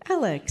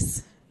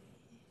 Alex.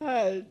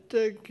 Hi,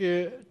 thank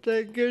you.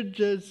 Thank you,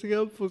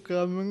 Jessica, for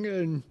coming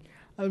in.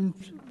 I'm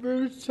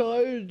very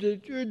sorry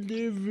that you're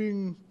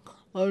leaving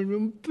our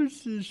own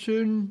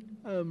position.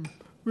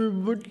 We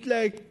would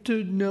like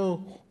to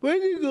know where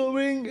you're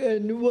going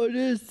and what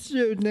is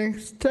your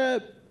next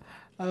step.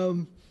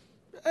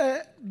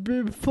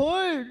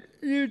 Before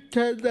you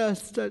tell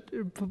us that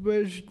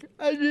information,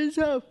 I just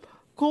have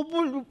a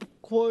couple of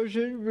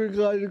questions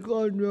regarding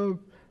on your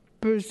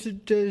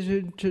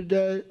presentation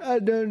today. I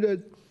know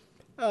that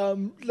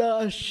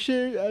last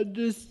year at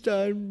this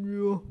time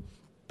you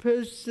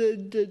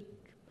presented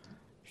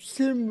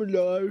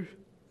similar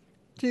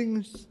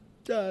things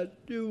that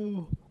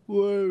you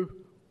were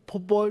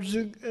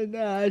proposing and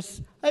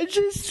asked. I'm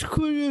just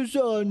curious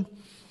on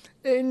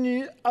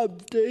any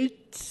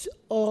updates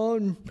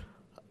on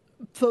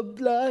from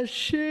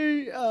last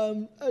year.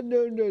 I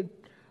know that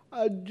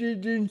I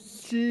didn't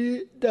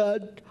see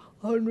that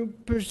on the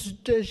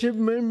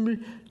presentation.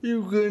 Maybe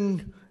you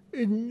can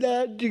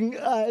enlighten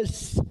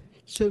us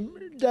some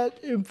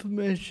that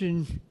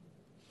information.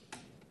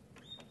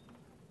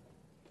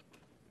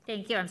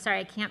 Thank you. I'm sorry,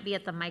 I can't be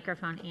at the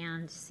microphone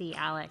and see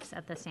Alex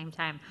at the same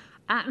time.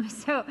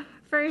 So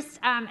first,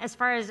 as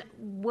far as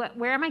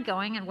where am I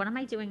going and what am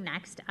I doing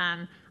next,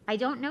 I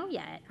don't know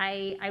yet.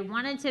 I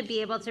wanted to be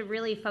able to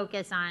really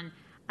focus on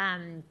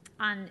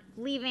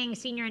leaving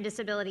Senior and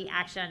Disability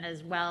Action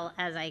as well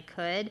as I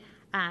could,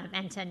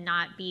 and to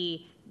not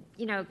be,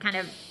 kind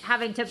of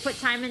having to put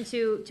time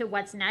into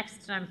what's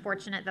next. So I'm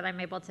fortunate that I'm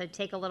able to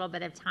take a little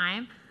bit of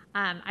time.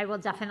 I will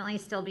definitely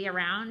still be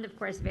around, of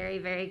course, very,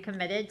 very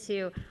committed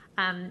to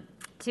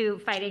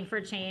fighting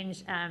for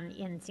change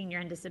in senior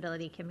and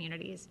disability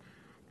communities.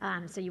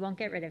 So you won't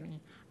get rid of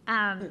me.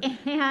 And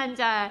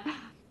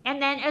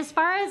then as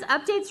far as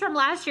updates from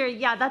last year,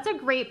 yeah, that's a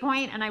great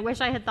point, and I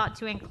wish I had thought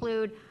to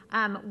include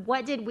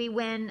what did we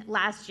win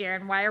last year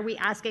and why are we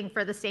asking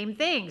for the same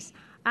things?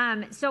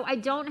 So I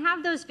don't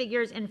have those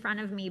figures in front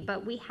of me,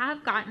 but we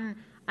have gotten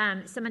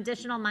some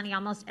additional money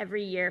almost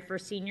every year for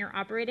senior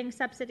operating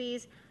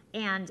subsidies.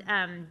 And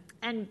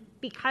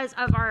because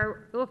of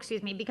our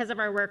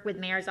work with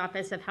Mayor's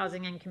Office of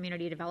Housing and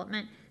Community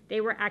Development, they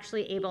were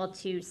actually able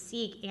to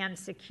seek and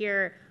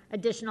secure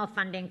additional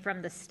funding from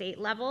the state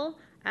level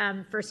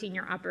for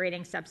senior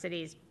operating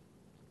subsidies.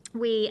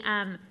 We,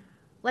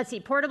 let's see,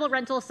 portable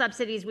rental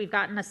subsidies, we've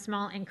gotten a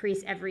small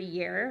increase every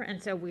year,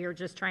 and so we are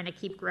just trying to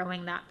keep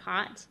growing that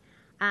pot.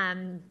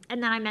 And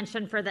then I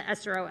mentioned for the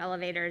SRO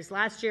elevators,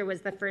 last year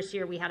was the first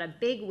year we had a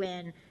big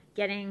win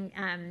getting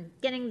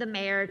the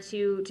mayor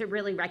to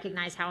really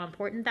recognize how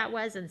important that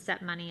was and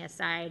set money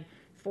aside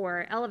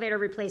for elevator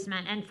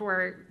replacement and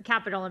for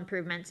capital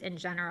improvements in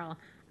general.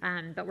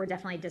 But we're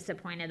definitely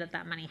disappointed that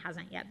that money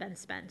hasn't yet been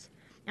spent.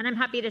 And I'm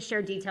happy to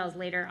share details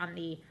later on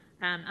the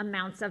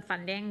amounts of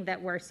funding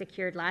that were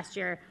secured last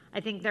year. I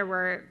think there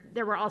were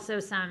also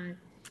some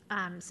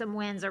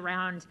wins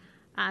around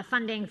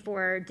funding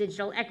for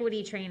digital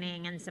equity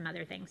training and some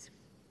other things.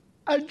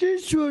 I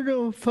just want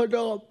to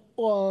follow up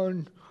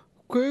on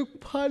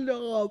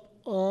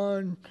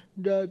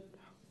that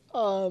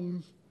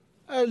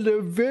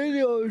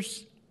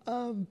elevators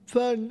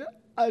fund.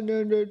 I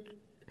know that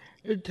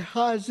it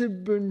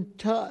hasn't been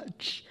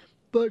touched,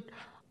 but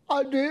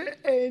are there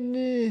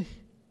any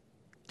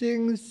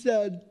things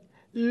that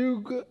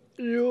you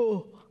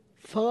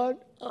found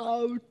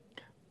out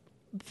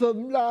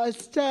from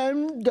last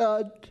time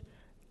that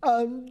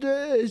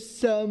there is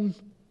some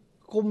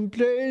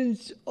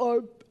complaints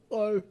or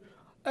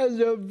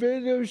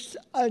elevators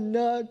are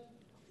not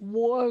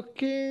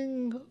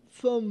working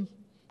from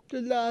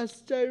the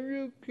last time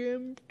you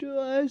came to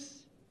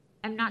us?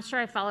 I'm not sure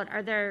I followed.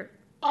 Are there...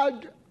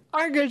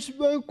 I guess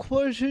my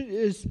question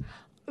is,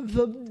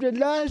 from the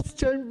last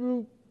time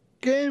we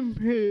came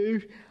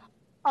here,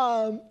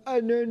 I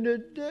know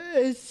that there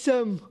is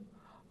some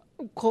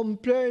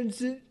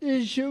complaints and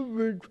issue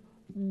with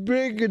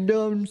breaking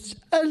down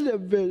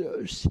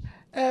elevators,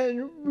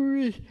 and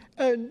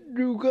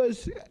you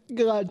guys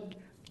got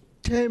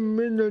 $10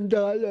 million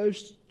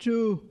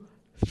to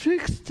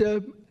fix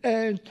them,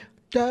 and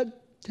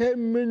that $10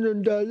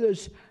 million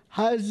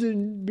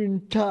hasn't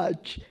been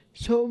touched.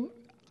 So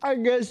I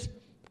guess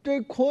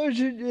the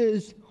question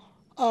is,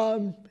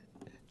 if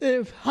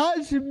it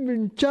hasn't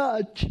been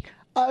touched,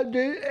 are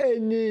there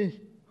any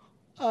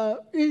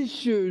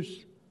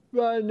issues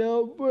right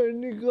now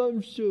when it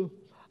comes to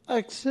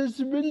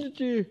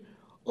accessibility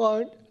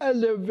on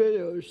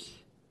elevators?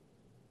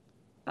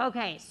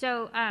 Okay,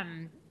 so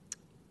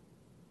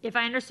if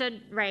I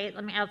understood right,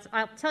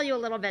 I'll tell you a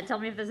little bit. Tell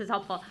me if this is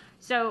helpful.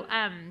 So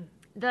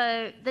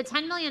the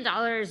 $10 million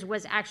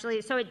was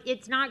actually, so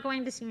it's not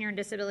going to Senior and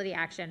Disability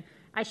Action.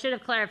 I should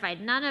have clarified.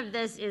 None of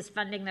this is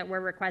funding that we're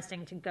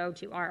requesting to go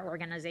to our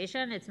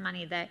organization. It's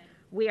money that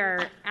we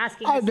are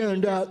asking the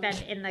city to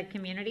spend in the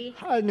community.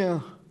 I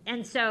know.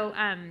 And so,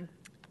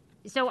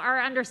 so our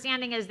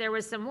understanding is there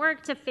was some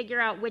work to figure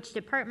out which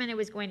department it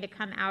was going to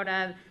come out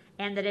of,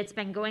 and that it's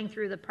been going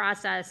through the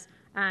process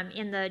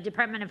in the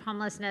Department of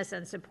Homelessness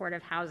and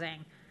Supportive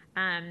Housing.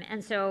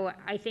 And so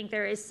I think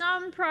there is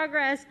some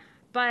progress,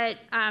 but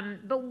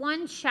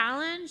one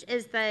challenge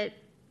is that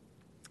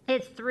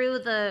it's through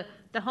the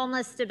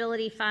Homeless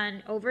Stability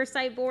Fund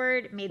Oversight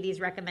Board made these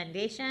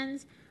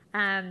recommendations,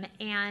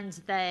 and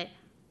that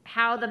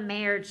how the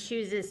mayor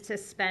chooses to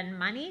spend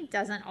money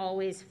doesn't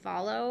always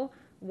follow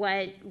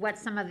what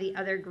some of the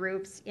other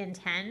groups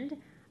intend.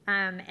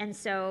 And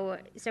so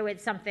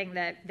it's something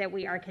that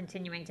we are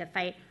continuing to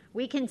fight.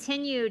 We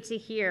continue to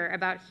hear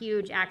about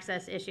huge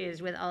access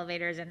issues with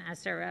elevators and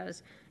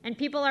SROs, and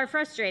people are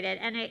frustrated,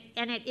 and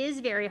it is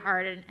very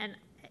hard. And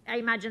I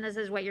imagine this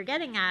is what you're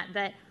getting at,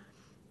 that,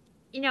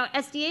 you know,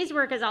 SDA's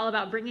work is all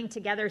about bringing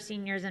together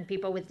seniors and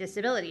people with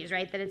disabilities,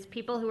 right? That it's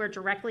people who are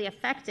directly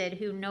affected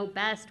who know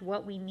best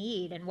what we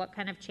need and what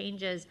kind of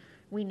changes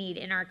we need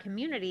in our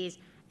communities.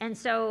 And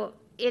so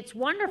it's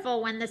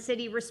wonderful when the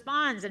city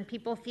responds and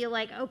people feel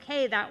like,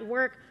 okay, that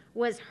work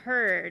was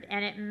heard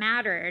and it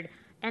mattered.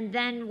 And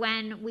then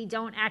when we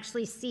don't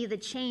actually see the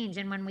change,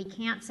 and when we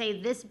can't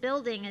say this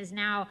building is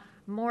now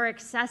more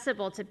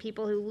accessible to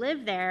people who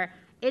live there,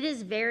 it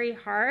is very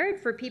hard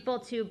for people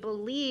to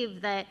believe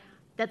that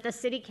the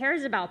city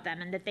cares about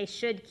them and that they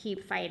should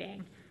keep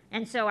fighting.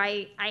 And so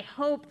I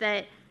hope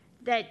that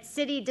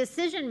city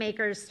decision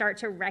makers start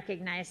to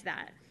recognize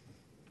that.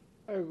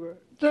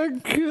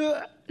 Thank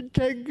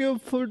you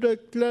for the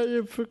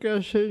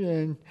clarification.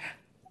 And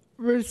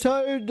we're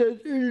sorry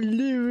that you're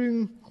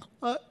leaving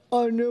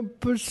on your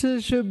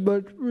position,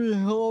 but we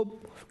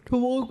hope to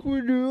work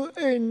with you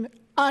in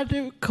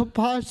other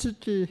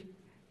capacity.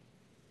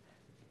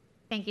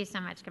 Thank you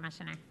so much,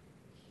 Commissioner.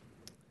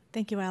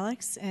 Thank you,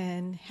 Alex.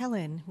 And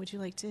Helen, would you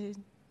like to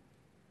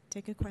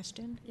take a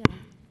question? Yeah.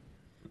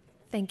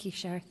 Thank you,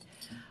 Sher.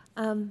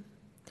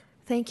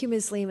 Thank you,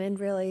 Ms. Lehman.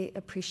 Really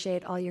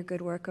appreciate all your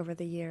good work over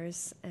the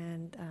years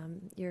and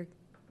your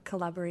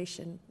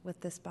collaboration with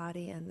this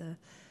body and the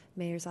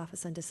Mayor's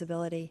Office on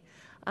Disability.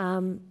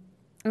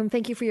 And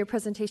thank you for your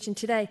presentation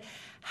today.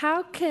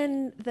 How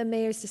can the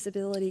Mayor's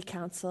Disability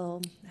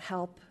Council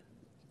help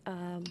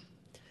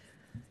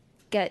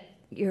get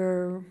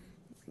your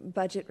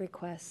budget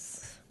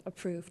requests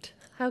approved?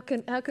 How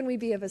can we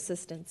be of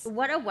assistance?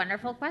 What a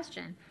wonderful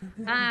question.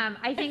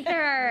 I think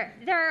there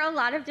are a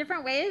lot of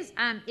different ways.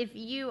 If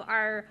you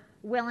are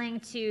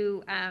willing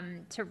to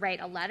write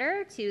a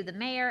letter to the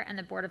mayor and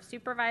the Board of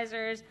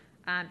Supervisors,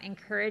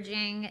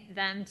 encouraging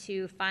them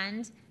to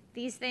fund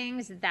these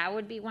things, that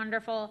would be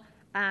wonderful.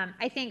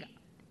 I think,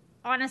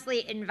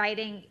 honestly,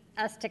 inviting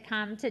us to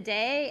come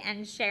today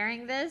and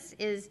sharing this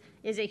is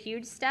a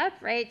huge step,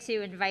 right?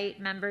 To invite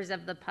members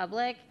of the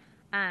public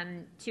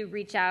to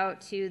reach out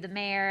to the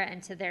mayor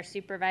and to their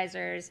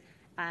supervisors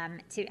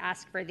to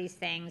ask for these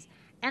things.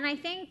 And I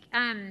think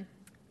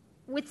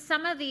with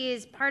some of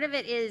these, part of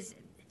it is,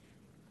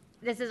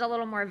 this is a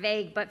little more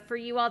vague, but for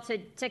you all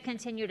to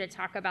continue to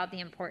talk about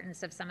the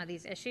importance of some of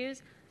these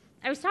issues.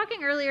 I was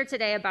talking earlier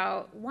today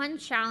about one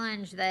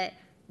challenge that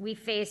we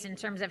face in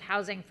terms of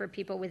housing for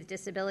people with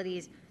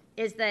disabilities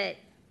is that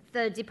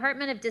the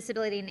Department of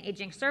Disability and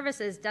Aging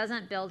Services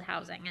doesn't build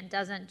housing and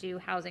doesn't do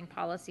housing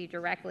policy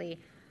directly.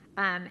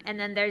 And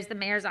then there's the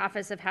Mayor's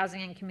Office of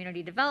Housing and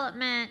Community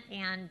Development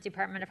and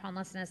Department of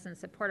Homelessness and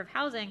Supportive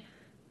Housing,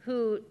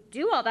 who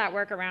do all that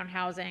work around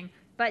housing,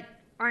 but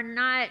are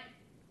not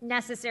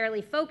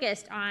necessarily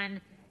focused on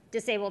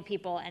disabled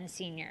people and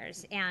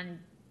seniors, and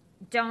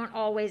don't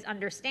always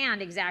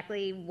understand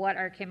exactly what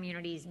our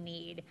communities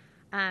need.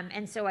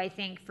 And so I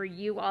think for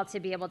you all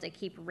to be able to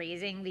keep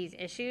raising these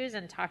issues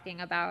and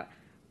talking about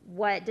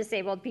what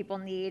disabled people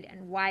need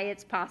and why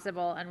it's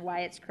possible and why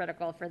it's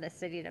critical for the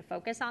city to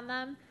focus on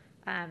them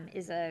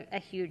is a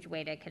huge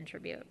way to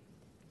contribute.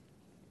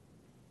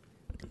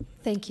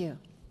 Thank you.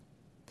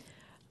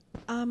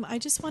 I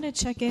just want to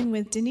check in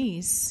with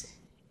Denise.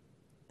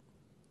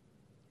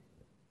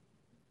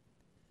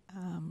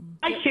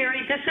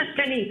 this is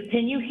Denise.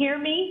 Can you hear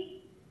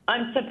me?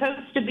 I'm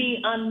supposed to be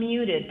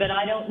unmuted, but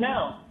I don't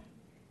know.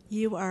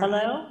 You are.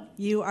 Hello?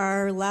 You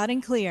are loud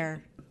and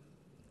clear.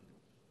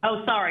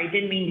 Oh, sorry.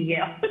 Didn't mean to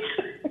yell.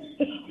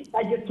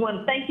 I just want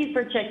to thank you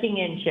for checking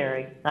in,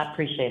 Sherry. I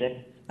appreciate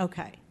it.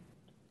 Okay.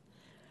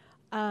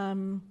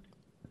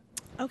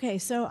 Okay,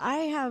 so I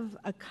have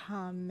a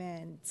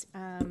comment.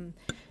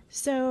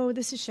 So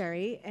this is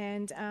Sherry,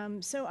 and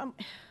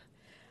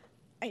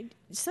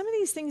some of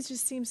these things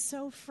just seem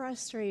so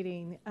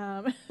frustrating.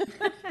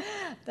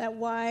 That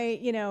why,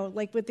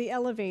 like with the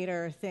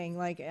elevator thing,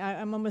 like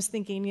I'm almost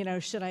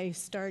thinking, should I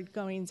start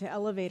going to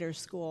elevator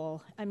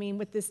school? I mean,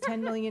 with this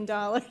 $10 million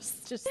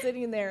just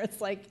sitting there, it's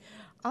like,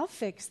 I'll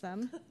fix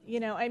them,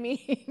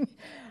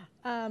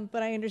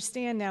 but I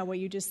understand now what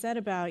you just said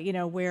about,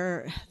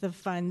 where the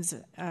funds,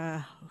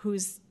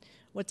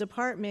 what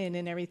department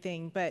and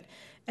everything.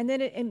 And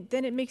then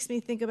it makes me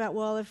think about,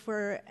 well, if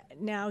we're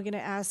now going to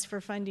ask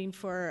for funding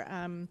for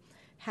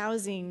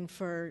housing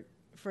for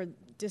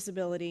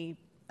disability,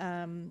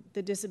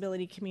 the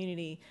disability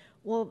community,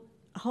 well,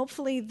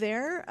 hopefully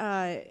their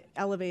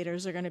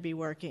elevators are going to be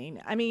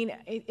working. I mean,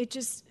 it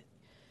just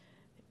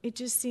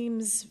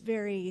seems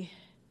very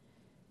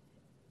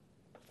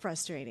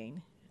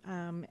frustrating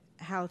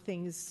how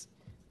things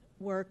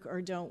work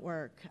or don't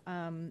work.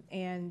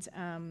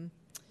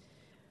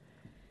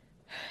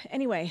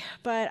 Anyway,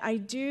 but I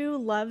do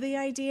love the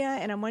idea,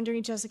 and I'm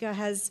wondering, Jessica,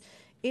 has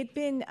it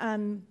been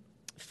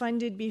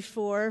funded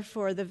before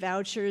for the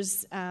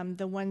vouchers,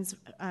 the ones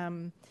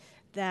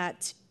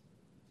that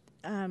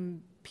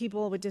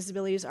people with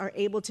disabilities are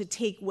able to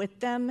take with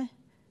them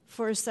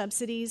for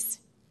subsidies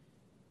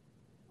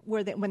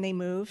when they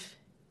move?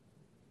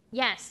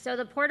 Yes, so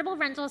the portable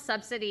rental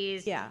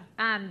subsidies,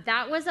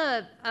 that was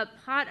a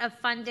pot of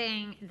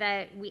funding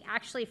that we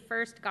actually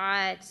first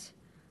got,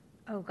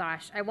 oh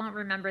gosh, I won't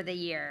remember the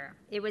year.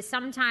 It was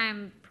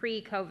sometime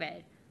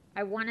pre-COVID.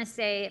 I want to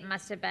say it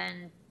must have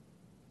been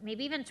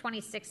maybe even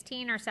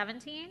 2016 or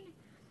 17.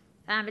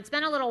 It's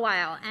been a little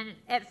while. And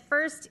at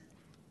first,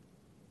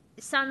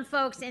 some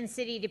folks in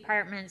city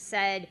departments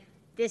said,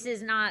 this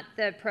is not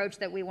the approach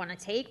that we want to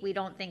take. We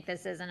don't think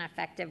this is an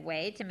effective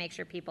way to make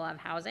sure people have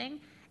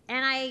housing.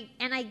 And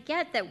I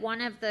get that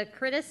one of the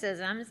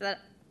criticisms that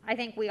I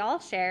think we all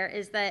share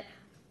is that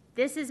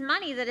this is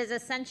money that is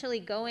essentially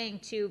going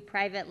to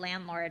private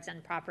landlords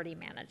and property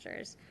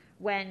managers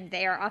when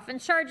they are often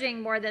charging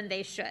more than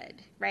they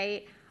should,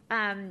 right?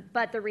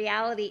 But the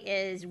reality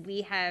is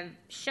we have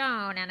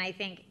shown, and I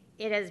think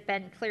it has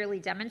been clearly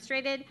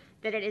demonstrated,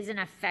 that it is an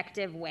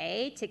effective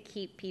way to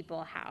keep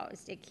people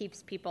housed. It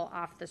keeps people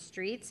off the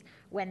streets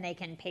when they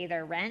can pay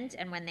their rent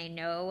and when they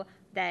know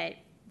that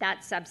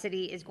that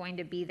subsidy is going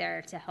to be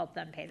there to help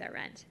them pay their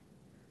rent.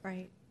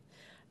 Right.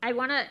 I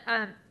want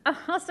to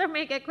also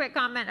make a quick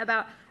comment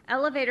about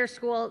elevator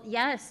school.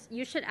 Yes,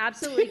 you should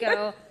absolutely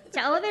go to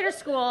elevator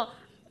school.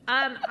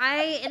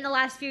 I, in the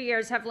last few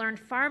years, have learned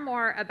far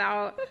more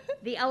about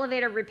the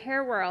elevator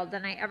repair world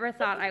than I ever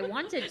thought I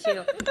wanted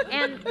to.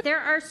 And there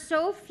are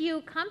so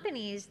few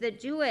companies that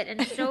do it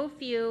and so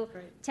few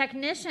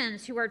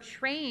technicians who are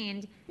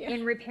trained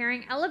in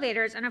repairing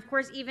elevators. And of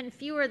course, even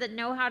fewer that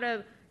know how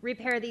to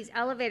repair these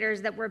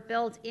elevators that were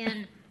built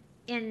in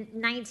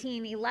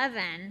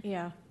 1911.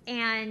 Yeah.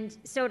 And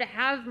so to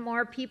have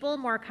more people,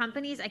 more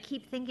companies, I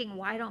keep thinking,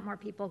 why don't more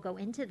people go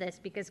into this?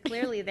 Because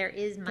clearly there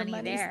is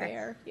money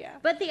there. Yeah.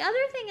 But the other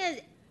thing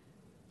is,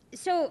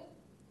 so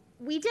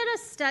we did a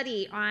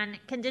study on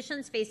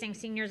conditions facing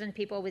seniors and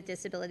people with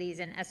disabilities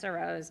in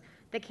SROs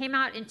that came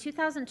out in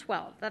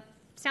 2012. That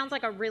sounds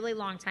like a really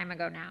long time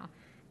ago now.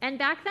 And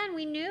back then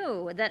we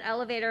knew that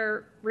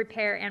elevator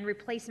repair and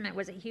replacement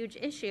was a huge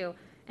issue.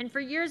 And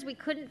for years, we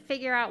couldn't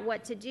figure out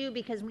what to do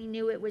because we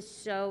knew it was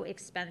so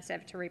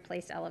expensive to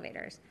replace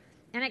elevators.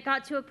 And it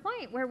got to a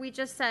point where we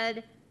just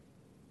said,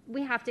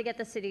 we have to get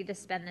the city to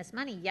spend this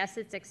money. Yes,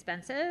 it's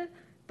expensive,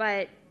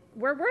 but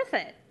we're worth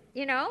it.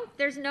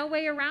 There's no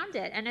way around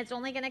it. And it's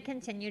only going to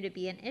continue to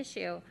be an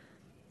issue.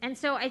 And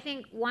so I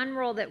think one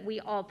role that we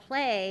all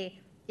play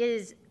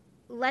is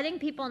letting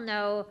people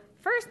know,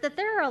 first, that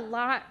there are a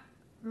lot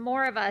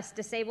more of us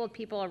disabled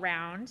people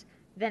around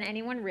than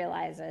anyone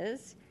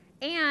realizes.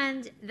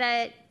 And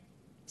that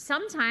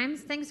sometimes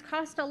things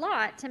cost a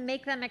lot to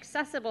make them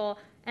accessible,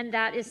 and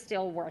that is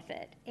still worth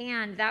it.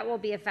 And that will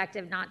be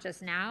effective not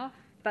just now,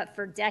 but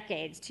for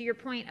decades. To your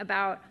point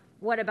about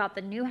what about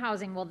the new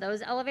housing, will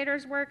those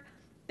elevators work?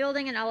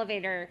 Building an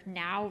elevator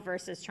now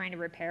versus trying to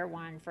repair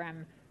one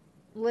from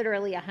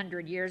literally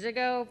 100 years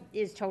ago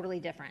is totally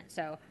different.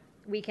 So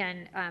we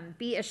can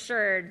be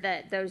assured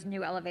that those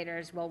new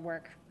elevators will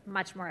work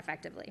much more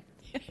effectively.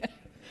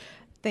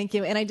 Thank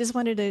you. And I just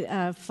wanted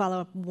to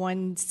follow up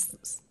one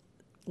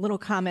little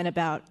comment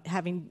about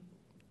having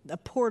a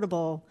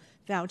portable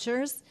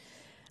vouchers.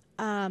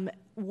 One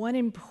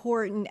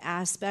important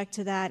aspect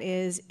to that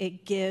is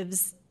it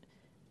gives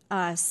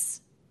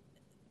us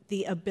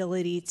the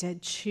ability to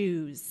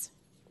choose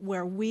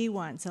where we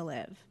want to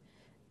live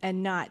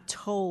and not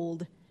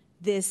told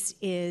this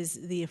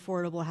is the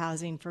affordable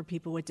housing for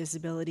people with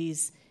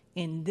disabilities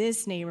in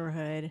this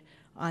neighborhood,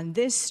 on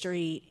this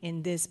street,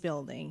 in this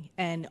building,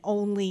 and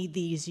only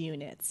these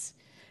units.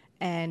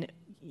 And,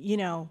 you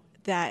know,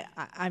 that,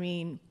 I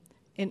mean,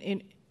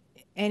 in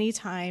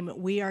anytime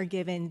we are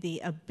given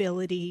the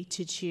ability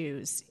to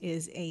choose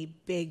is a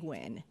big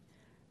win.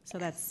 So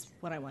that's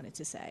what I wanted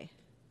to say.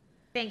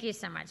 Thank you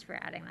so much for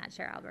adding that,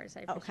 Chair Albers.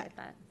 I appreciate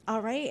that.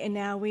 All right, and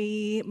now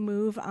we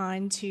move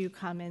on to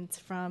comments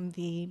from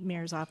the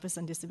Mayor's Office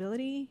on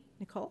Disability.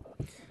 Nicole?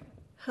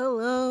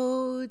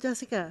 Hello,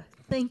 Jessica.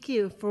 Thank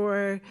you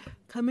for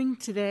coming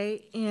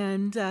today,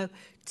 and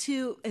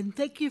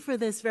thank you for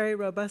this very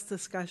robust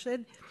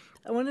discussion.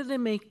 I wanted to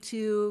make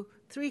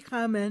three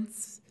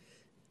comments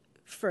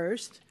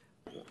first.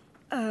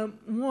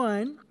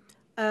 One,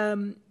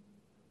 I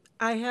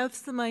have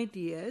some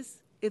ideas,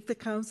 if the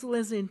council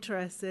is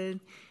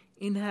interested,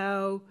 in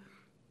how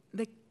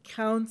the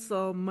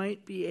council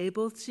might be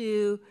able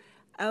to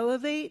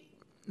elevate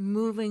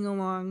moving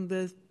along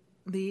the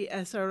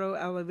SRO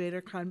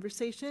elevator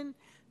conversation.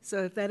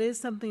 So if that is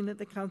something that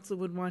the council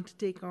would want to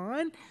take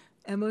on,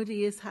 MOD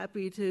is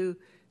happy to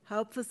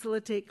help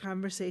facilitate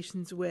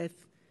conversations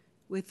with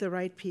the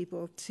right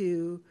people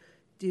to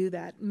do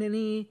that.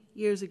 Many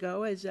years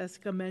ago, as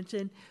Jessica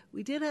mentioned,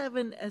 we did have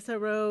an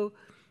SRO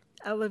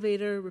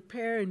elevator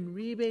repair and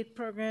rebate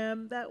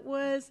program that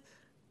was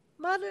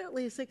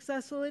moderately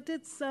successful. It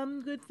did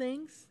some good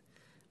things.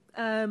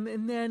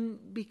 And then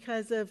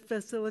because of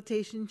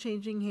facilitation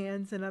changing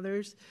hands and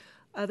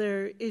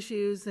other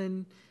issues,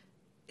 and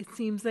it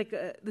seems like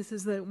this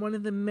is one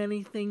of the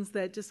many things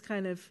that just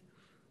kind of,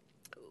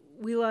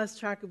 we lost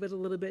track of it a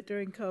little bit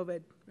during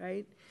COVID,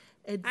 right?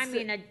 I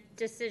mean, a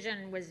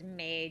decision was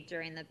made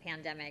during the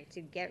pandemic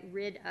to get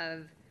rid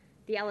of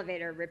the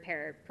elevator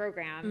repair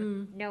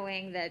program,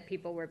 knowing that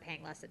people were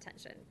paying less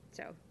attention.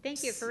 So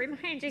thank you for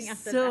reminding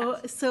us of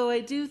that. So I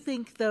do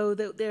think, though,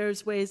 that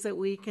there's ways that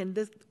we can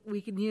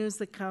use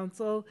the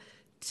council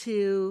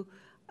to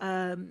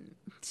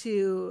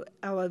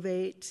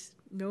elevate,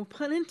 no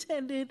pun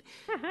intended,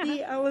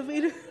 the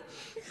elevator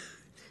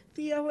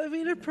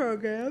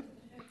program,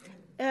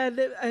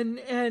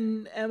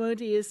 and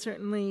MOD is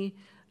certainly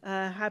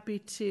happy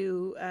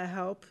to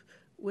help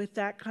with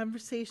that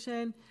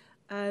conversation.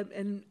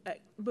 And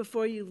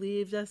before you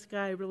leave, Jessica,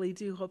 I really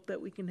do hope that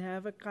we can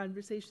have a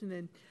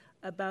conversation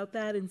about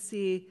that and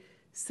see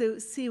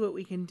what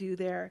we can do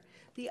there.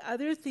 The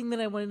other thing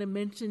that I wanted to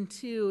mention,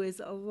 too, is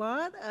a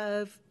lot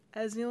of,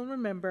 as you'll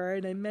remember,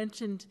 and I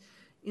mentioned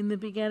in the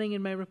beginning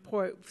in my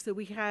report, so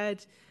we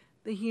had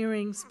the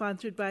hearing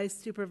sponsored by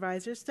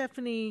Supervisor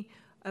Stephanie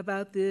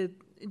about the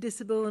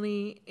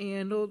disability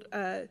and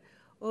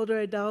older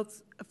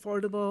adults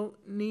affordable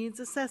needs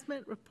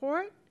assessment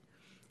report.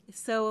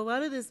 So a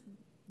lot of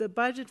the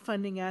budget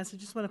funding asked, I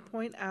just want to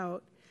point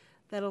out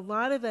that a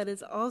lot of that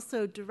is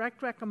also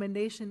direct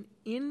recommendation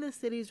in the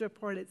city's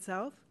report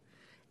itself.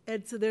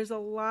 And so there's a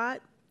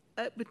lot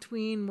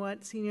between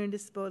what Senior and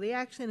Disability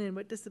Action and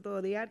what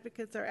disability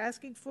advocates are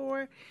asking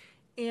for,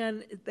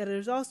 and that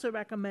is also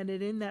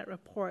recommended in that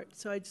report.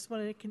 So I just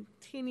wanted to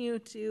continue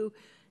to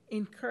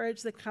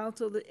encourage the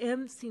council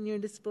and Senior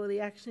and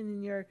Disability Action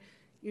and your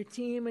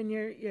team and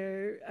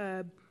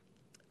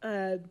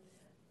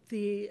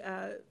the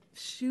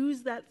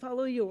shoes that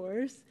follow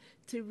yours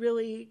to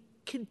really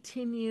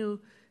continue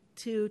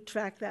to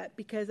track that,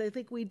 because I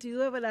think we do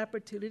have an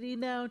opportunity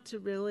now to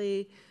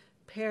really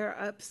pair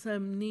up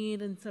some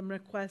need and some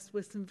requests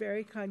with some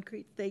very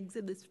concrete things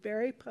in this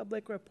very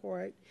public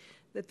report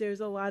that there's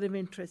a lot of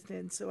interest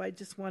in. So I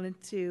just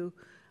wanted to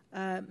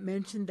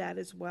mention that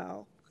as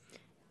well.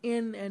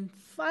 And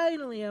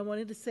finally, I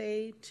wanted to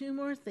say two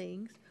more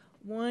things.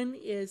 One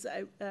is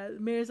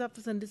Mayor's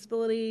Office on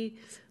Disability.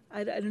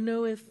 I don't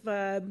know if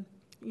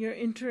your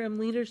interim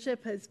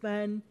leadership has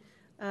been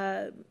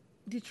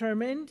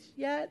determined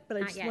yet, but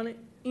I just want to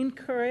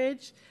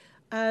encourage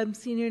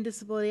Senior and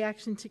Disability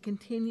Action to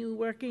continue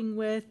working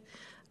with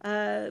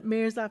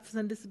Mayor's Office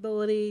on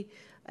Disability.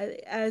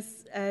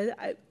 As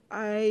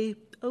I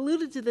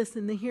alluded to this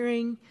in the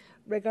hearing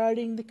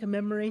regarding the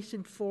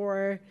commemoration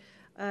for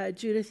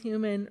Judith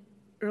Heumann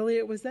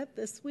earlier. Was that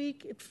this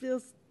week?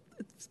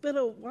 It's been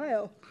a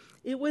while.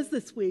 It was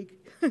this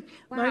week,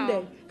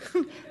 Monday.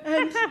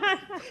 and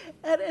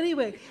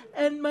anyway,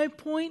 and my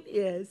point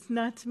is,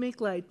 not to make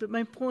light, but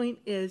my point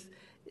is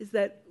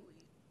that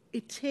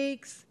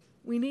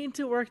we need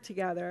to work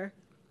together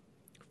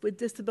with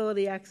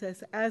disability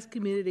access as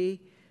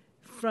community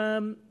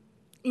from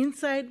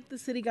inside the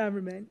city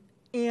government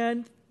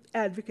and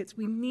advocates.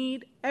 We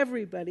need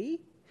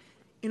everybody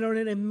in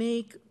order to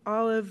make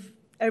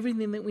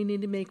everything that we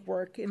need to make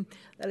work. And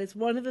that is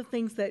one of the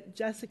things that,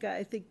 Jessica,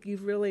 I think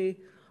you've really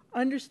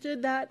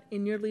understood that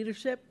in your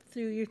leadership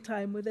through your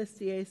time with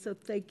SDA. So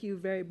thank you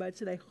very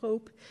much. And I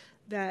hope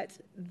that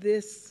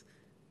this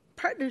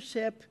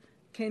partnership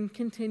can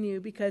continue,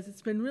 because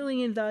it's been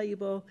really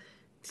invaluable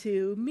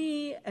to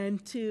me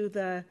and to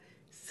the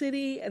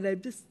city. And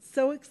I'm just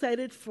so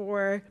excited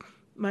for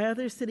my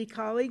other city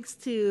colleagues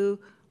to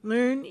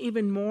learn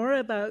even more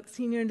about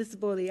Senior and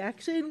Disability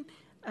Action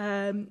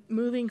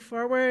moving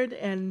forward.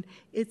 And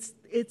it's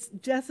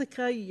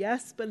Jessica,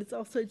 yes, but it's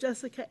also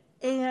Jessica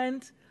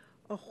and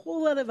a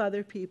whole lot of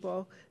other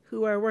people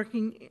who are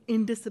working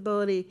in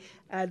disability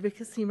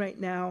advocacy right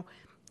now.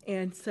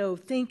 And so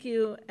thank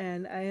you,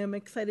 and I am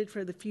excited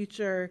for the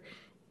future,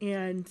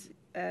 and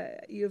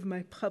you have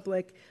my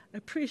public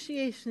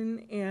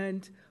appreciation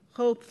and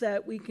hope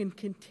that we can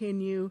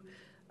continue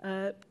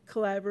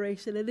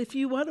collaboration. And if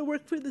you want to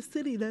work for the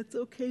city, that's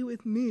okay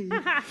with me.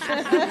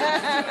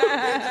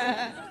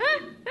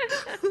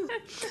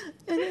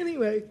 And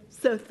anyway,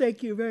 so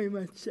thank you very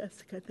much,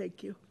 Jessica.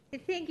 Thank you.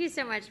 Thank you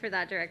so much for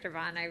that, Director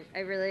Vaughn. I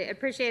really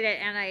appreciate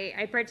it, and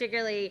I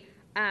particularly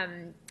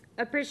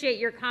appreciate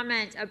your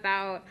comment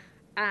about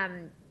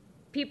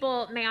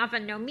people may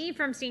often know me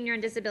from Senior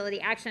and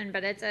Disability Action,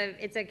 but it's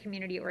a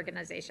community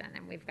organization,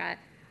 and we've got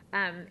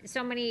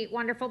so many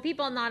wonderful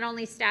people, not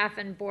only staff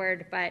and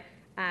board, but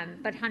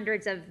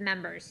hundreds of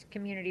members,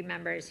 community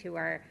members who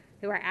are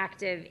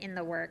active in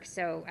the work.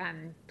 So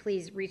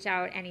please reach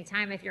out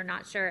anytime if you're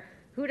not sure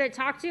who to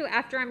talk to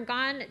after I'm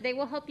gone. They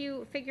will help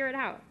you figure it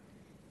out.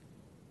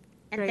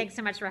 And Great. Thanks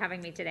so much for having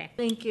me today.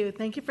 Thank you.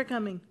 Thank you for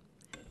coming.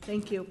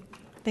 Thank you.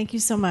 Thank you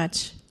so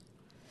much.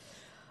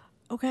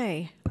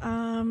 Okay.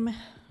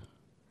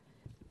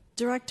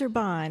 Director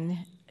Bond,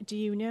 do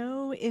you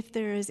know if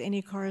there is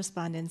any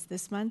correspondence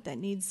this month that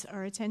needs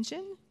our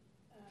attention?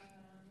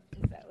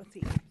 Let's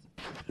see.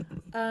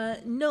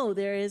 No,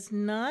 there is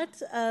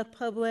not a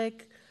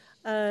public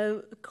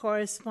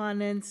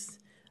correspondence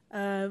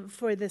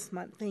for this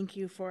month. Thank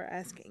you for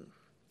asking.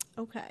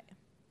 Okay.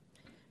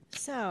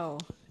 So,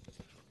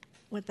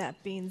 with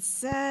that being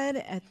said,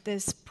 at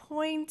this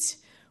point,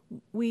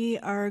 we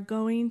are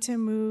going to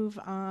move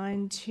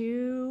on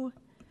to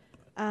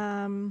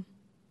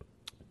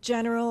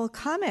general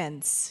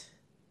comments.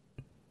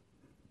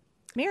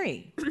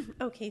 Mary.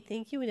 Okay,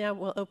 thank you. Now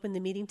we'll open the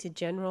meeting to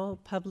general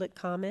public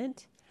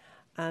comment.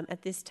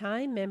 At this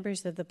time,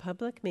 members of the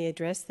public may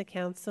address the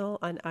council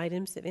on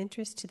items of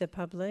interest to the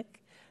public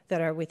that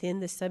are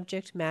within the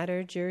subject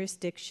matter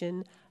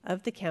jurisdiction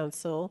of the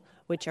council,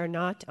 which are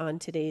not on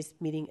today's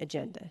meeting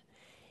agenda.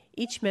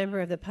 Each member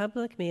of the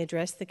public may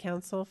address the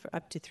council for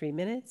up to 3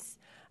 minutes,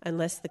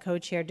 unless the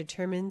co-chair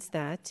determines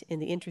that, in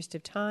the interest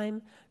of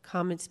time,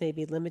 comments may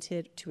be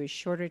limited to a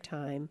shorter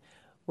time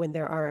when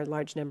there are a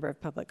large number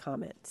of public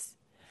comments.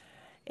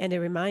 And a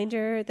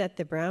reminder that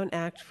the Brown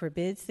Act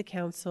forbids the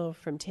council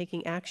from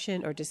taking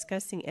action or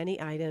discussing any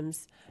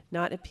items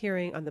not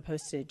appearing on the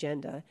posted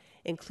agenda,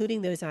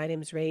 including those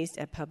items raised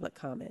at public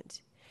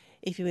comment.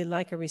 If you would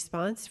like a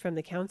response from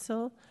the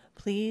council,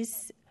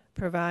 please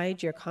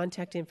provide your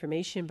contact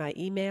information by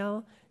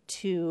email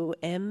to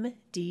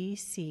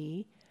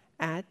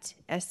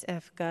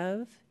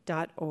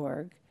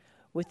mdc@sfgov.org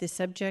with the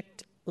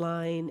subject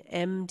line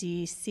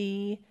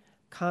MDC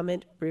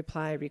comment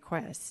reply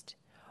request.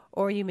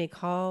 Or you may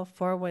call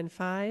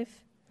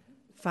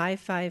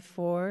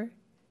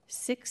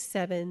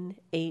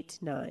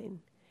 415-554-6789.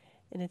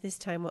 And at this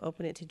time, we'll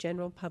open it to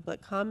general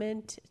public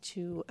comment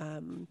to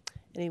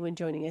anyone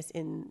joining us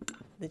in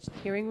the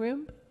hearing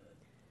room.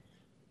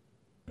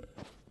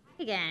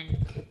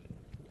 Again,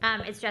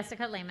 it's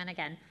Jessica Lehman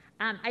again.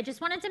 I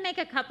just wanted to make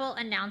a couple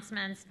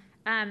announcements.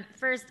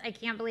 First, I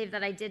can't believe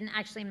that I didn't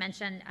actually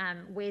mention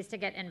ways to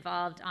get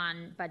involved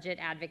on budget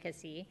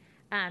advocacy.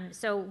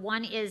 So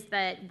one is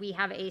that we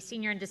have a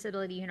Senior and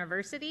Disability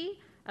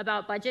University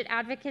about budget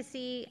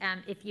advocacy.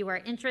 If you are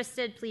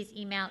interested, please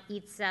email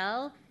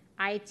Itzel,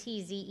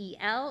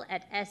 ITZEL,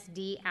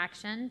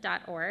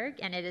 @sdaction.org,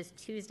 and it is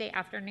Tuesday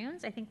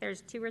afternoons. I think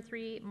there's 2 or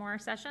 3 more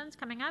sessions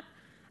coming up.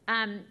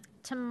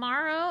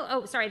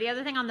 Tomorrow, the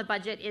other thing on the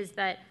budget is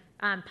that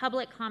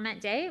Public Comment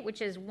Day,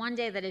 which is one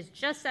day that is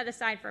just set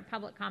aside for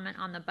public comment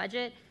on the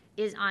budget,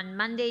 is on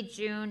Monday,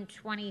 June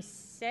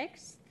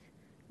 26th.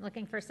 I'm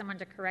looking for someone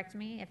to correct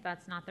me if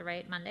that's not the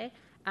right Monday.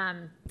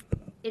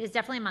 It is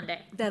definitely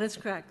Monday. That is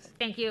correct.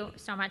 Thank you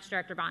so much,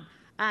 Director Bond.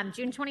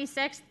 June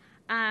 26th,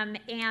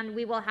 and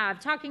we will have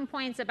talking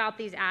points about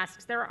these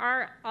asks. There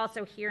are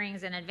also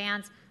hearings in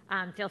advance.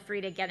 Feel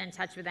free to get in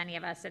touch with any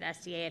of us at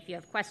SDA if you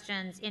have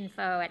questions,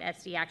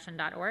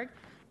 info@sdaction.org.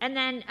 And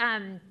then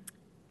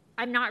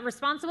I'm not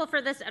responsible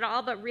for this at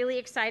all, but really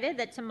excited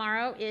that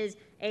tomorrow is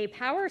a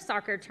power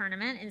soccer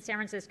tournament in San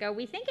Francisco.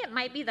 We think it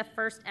might be the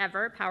first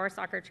ever power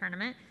soccer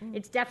tournament.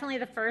 It's definitely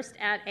the first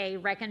at a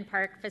Rec and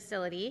Park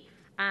facility.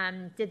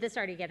 Did this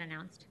already get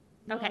announced?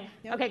 No. Okay.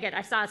 Okay, good.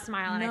 I saw a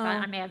smile and I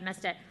thought I may have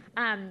missed it.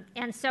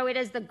 And so it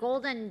is the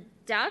Golden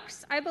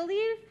Ducks, I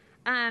believe.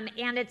 And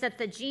it's at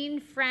the Gene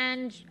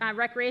Friend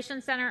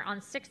Recreation Center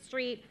on 6th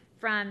Street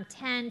from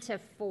 10 to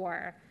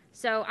 4.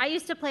 So I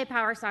used to play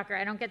power soccer.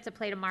 I don't get to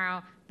play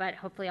tomorrow, but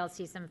hopefully I'll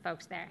see some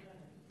folks there.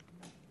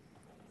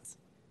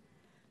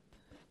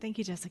 Thank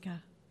you,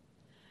 Jessica.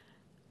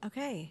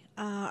 Okay,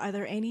 are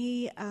there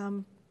any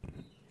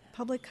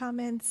public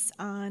comments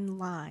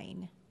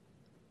online?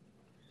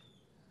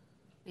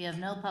 We have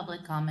no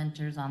public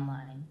commenters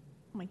online.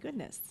 Oh my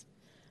goodness.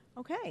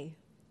 Okay.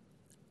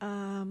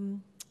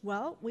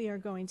 Well, we are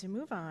going to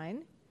move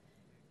on.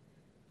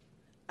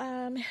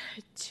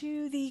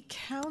 To the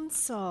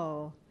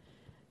council.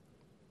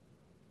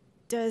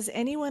 Does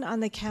anyone on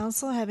the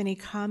council have any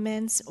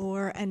comments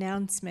or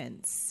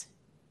announcements?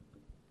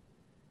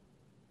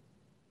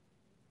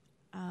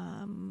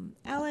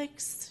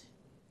 Alex?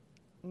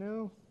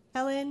 No.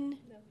 Helen?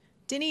 No.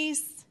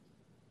 Denise?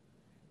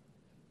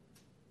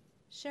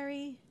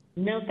 Sherry?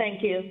 No,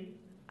 thank you.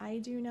 I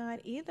do not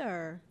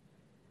either.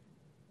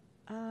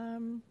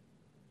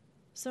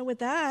 So with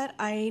that,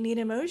 I need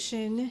a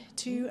motion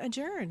to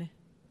adjourn.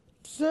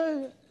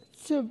 So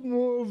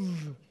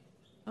move.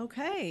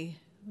 Okay.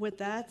 With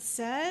that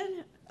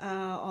said,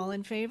 all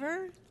in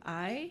favor?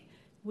 Aye.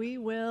 We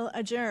will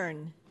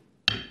adjourn.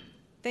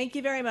 Thank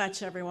you very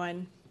much,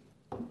 everyone.